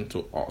coming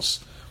to us.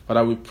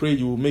 Father, we pray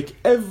you will make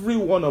every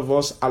one of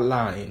us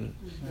align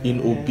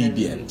in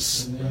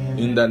obedience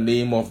in the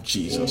name of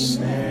Jesus.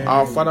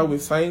 Our Father, we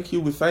thank you.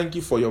 We thank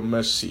you for your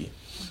mercy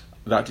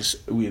that is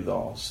with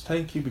us.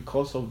 Thank you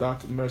because of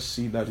that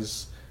mercy that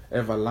is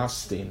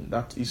everlasting,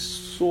 that is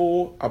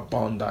so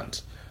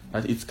abundant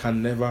that it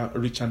can never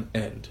reach an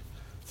end.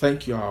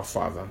 Thank you, our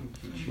Father.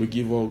 We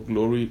give all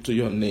glory to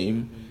your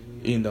name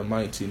in the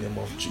mighty name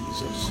of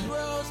Jesus.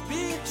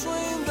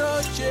 Between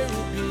the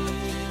cherubim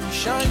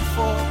shine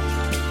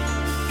forth.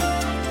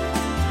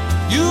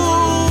 You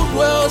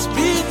dwells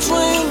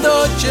between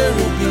the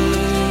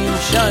cherubim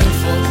shine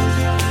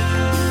forth.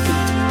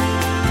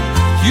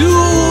 You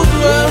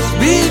dwells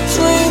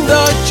between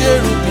the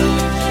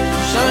cherubim